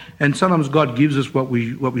child. And sometimes God gives us what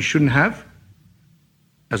we shouldn't have,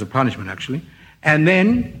 as a punishment actually. And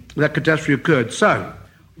then that catastrophe occurred. So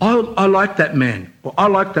I like that man, or I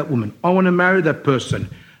like that woman. I want to marry that person.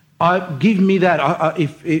 Give me that.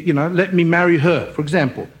 Let me marry her, for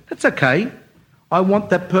example. That's okay. I want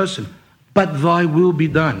that person. But thy will be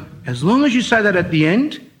done. As long as you say that at the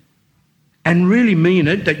end and really mean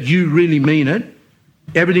it, that you really mean it,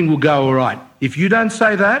 everything will go all right. If you don't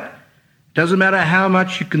say that, doesn't matter how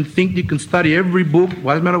much you can think, you can study every book,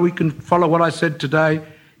 doesn't matter we can follow what I said today,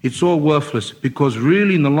 it's all worthless, because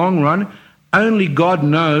really in the long run, only God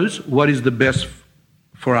knows what is the best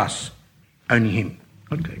for us. Only him.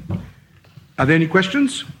 Okay. Are there any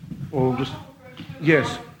questions? Or just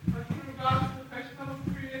yes. In regards to the question I was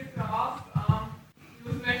previously asked, it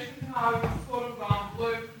was mentioned how it's sort of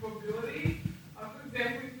low probability. For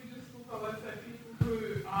example, if you just look at, let's say, people who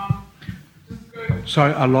just go.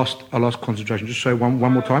 Sorry, I lost concentration. Just say one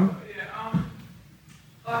more time. Yeah.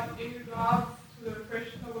 Like in regards to the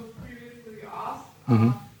question that was previously asked,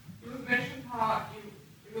 it was mentioned how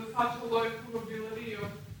it was such a low probability of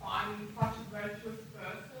finding such a virtuous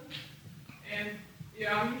person. And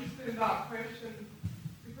yeah, I'm interested in that question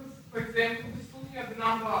because, for example, just looking at the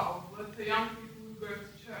number of, let's say, young people who go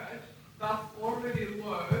to church, that's already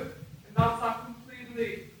low, and that's like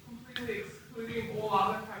completely excluding all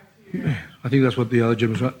other criteria. I think that's what the other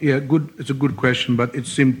gentleman said. Yeah, good. It's a good question, but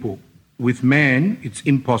it's simple. With man, it's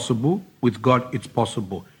impossible. With God, it's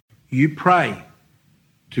possible. You pray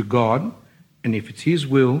to God, and if it's his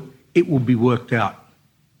will, it will be worked out.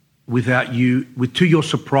 Without you, to your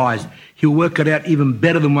surprise, he'll work it out even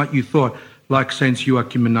better than what you thought, like Saints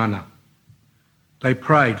Joachim and Anna. They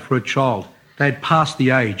prayed for a child. They had passed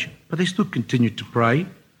the age, but they still continued to pray,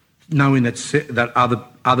 knowing that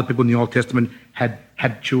other people in the Old Testament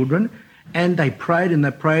had children, and they prayed and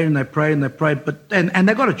they prayed and they prayed and they prayed, and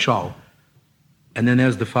they got a child. And then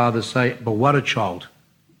as the fathers say, but what a child.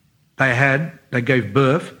 They gave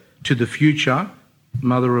birth to the future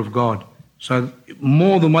Mother of God. So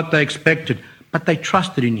more than what they expected, but they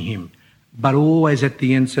trusted in him. But always at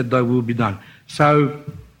the end said, thy will be done. So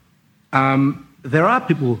there are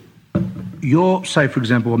people, say for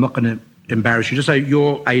example, I'm not going to embarrass you, just say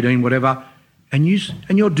you're 18, whatever, and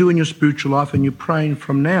you're doing your spiritual life and you're praying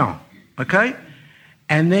from now, okay?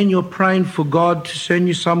 And then you're praying for God to send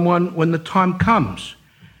you someone when the time comes.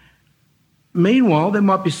 Meanwhile, there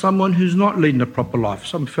might be someone who's not leading a proper life.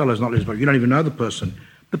 Some fellow's not leading a proper life. You don't even know the person.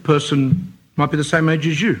 The person might be the same age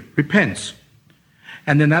as you, repents.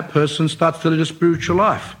 And then that person starts to lead a spiritual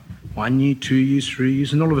life. 1 year, 2 years, 3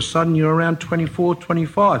 years, and all of a sudden you're around 24,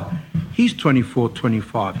 25. He's 24,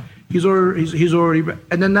 25. He's already,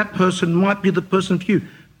 and then that person might be the person for you.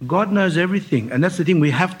 God knows everything, and that's the thing,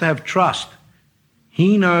 we have to have trust.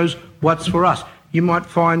 He knows what's for us. You might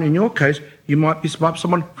find, in your case, you might be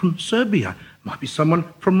someone from Serbia, it might be someone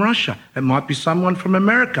from Russia, it might be someone from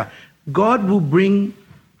America. God will bring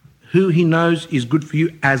who he knows is good for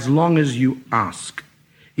you as long as you ask.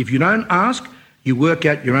 If you don't ask, you work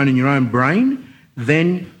out in your own brain,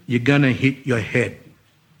 then you're going to hit your head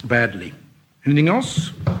badly. Anything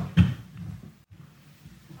else?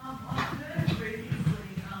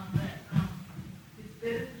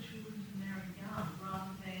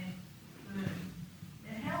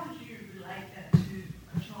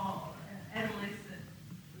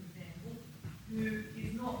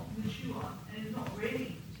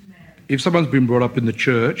 if someone's been brought up in the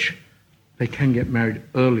church, they can get married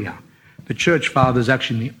earlier. The church fathers,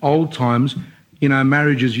 actually in the old times,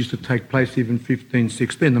 marriages used to take place even 15,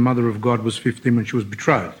 16. The Mother of God was 15 when she was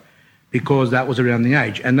betrothed, because that was around the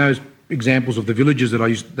age. And those examples of the villages that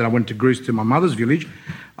I went to Greece, to my mother's village,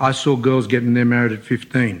 I saw girls getting there married at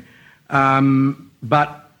 15.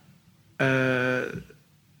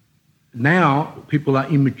 Now people are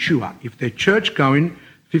immature. If they're church going,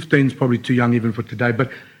 15 is probably too young even for today.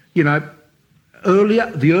 But the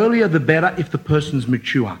earlier the better. If the person's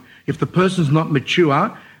mature, if the person's not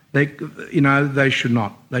mature, they should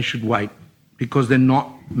not. They should wait, because they're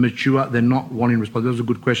not mature. They're not wanting responsibility. That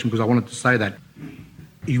was a good question, because I wanted to say that.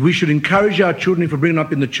 We should encourage our children, if we're bringing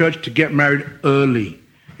up in the church, to get married early.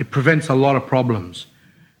 It prevents a lot of problems.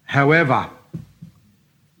 However,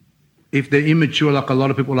 if they're immature like a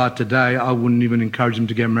lot of people are today, I wouldn't even encourage them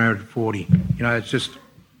to get married at 40. It's just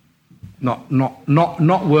not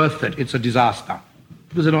worth it. It's a disaster,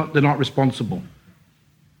 because they're not responsible.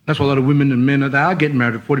 That's why a lot of women and men, they are getting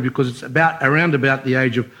married at 40, because it's around about the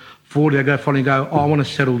age of 40 they finally go, I want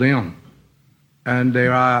to settle down. And they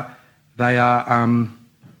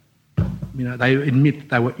admit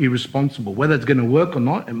they were irresponsible. Whether it's going to work or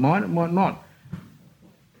not, it might not.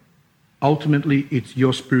 Ultimately, it's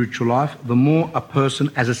your spiritual life. The more a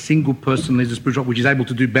person, as a single person, leads a spiritual life, which is able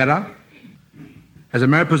to do better. As a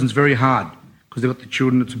married person, it's very hard, because they've got the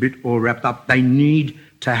children that's a bit all wrapped up. They need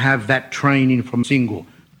to have that training from single.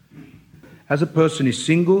 As a person is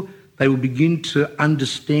single, they will begin to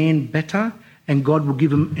understand better, and God will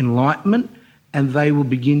give them enlightenment, and they will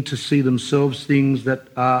begin to see themselves things that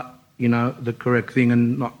are, the correct thing,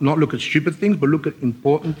 and not look at stupid things, but look at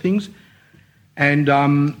important things. And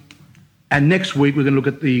next week we're going to look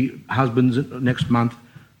at the husbands, next month,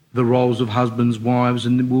 the roles of husbands, wives,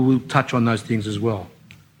 and we'll touch on those things as well.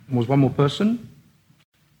 And was one more person?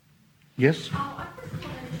 Yes? I just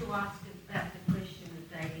wanted to ask about the question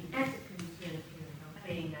of dating as a concern of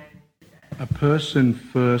being able to. A person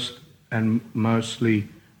first and mostly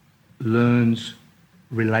learns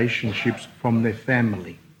relationships from their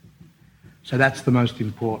family. So that's the most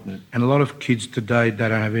important. And a lot of kids today, they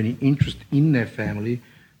don't have any interest in their family.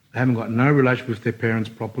 They haven't got no relationship with their parents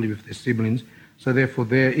properly, with their siblings. So therefore,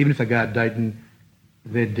 even if they go out dating,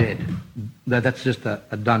 they're dead. That's just a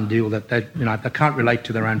done deal. That if they can't relate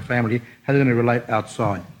to their own family, how are they going to relate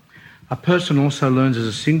outside? A person also learns as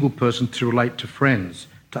a single person to relate to friends,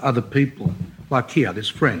 to other people. Like here, there's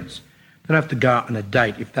friends. They don't have to go out on a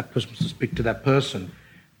date if that person wants to speak to that person.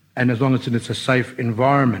 And as long as it's a safe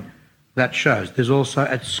environment, that shows. There's also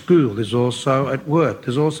at school, there's also at work,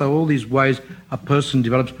 there's also all these ways a person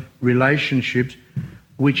develops relationships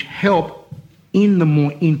which help in the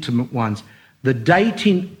more intimate ones. The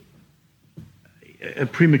dating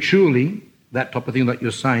prematurely, that type of thing that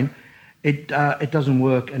you're saying, it doesn't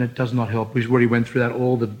work and it does not help. We've already went through that,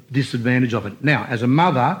 all the disadvantage of it. Now, as a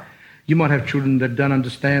mother, you might have children that don't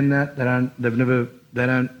understand that, they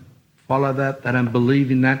don't follow that, they don't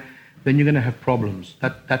believe in that. Then you're going to have problems.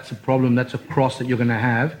 That's a problem. That's a cross that you're going to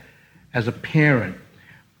have as a parent.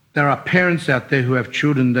 There are parents out there who have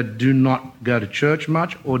children that do not go to church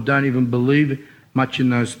much or don't even believe much in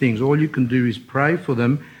those things. All you can do is pray for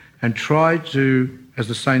them and try to, as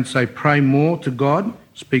the saints say, pray more to God,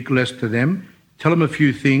 speak less to them, tell them a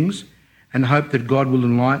few things and hope that God will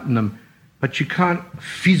enlighten them. But you can't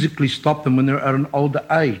physically stop them when they're at an older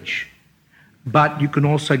age. But you can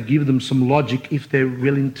also give them some logic if they're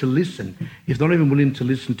willing to listen. If they're not even willing to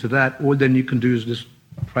listen to that, all then you can do is just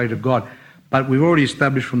pray to God. But we've already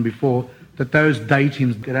established from before that those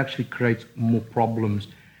datings, it actually creates more problems.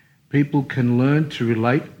 People can learn to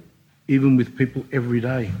relate even with people every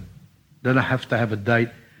day. They don't have to have a date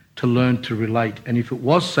to learn to relate. And if it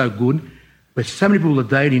was so good, where so many people are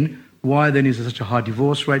dating, why then is there such a high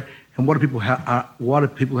divorce rate? And why do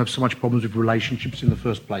people have so much problems with relationships in the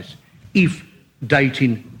first place? If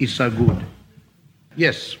dating is so good.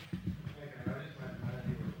 Yes.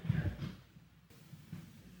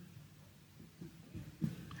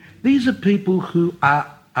 These are people who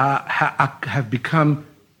have become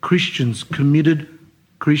Christians, committed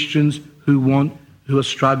Christians who are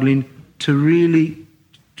struggling to really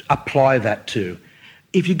apply that to.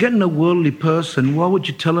 If you're getting a worldly person, why would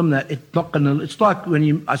you tell them that? It's like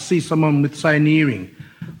when I see someone with, say, an earring.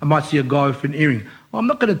 I might see a guy with an earring. Well, I'm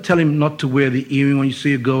not going to tell him not to wear the earring when you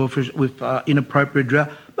see a girl with inappropriate dress.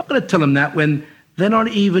 I'm not going to tell him that when they're not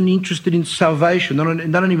even interested in salvation. They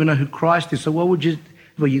don't even know who Christ is. So why would you?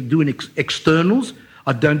 Well, you're doing externals.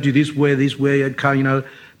 I don't do this, wear you can't,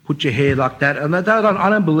 put your hair like that. And I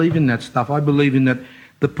don't believe in that stuff. I believe in that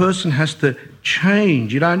the person has to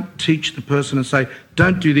change. You don't teach the person and say,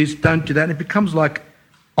 don't do this, don't do that. And it becomes like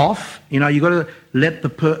off. You've got to let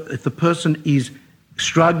if the person is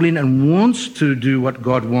struggling and wants to do what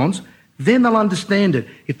God wants, then they'll understand it.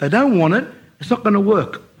 If they don't want it, it's not going to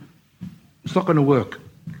work. It's not going to work.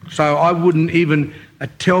 So I wouldn't even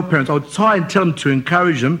tell parents. I would try and tell them to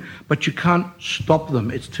encourage them, but you can't stop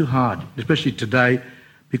them. It's too hard, especially today,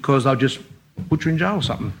 because they'll just put you in jail or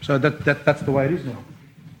something. So that's the way it is now.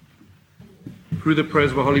 Through the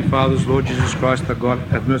prayers of our Holy Fathers, Lord Jesus Christ, our God,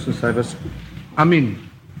 have mercy and save us. Amen.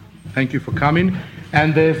 Thank you for coming.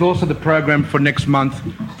 And there's also the program for next month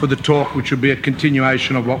for the talk, which will be a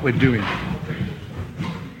continuation of what we're doing.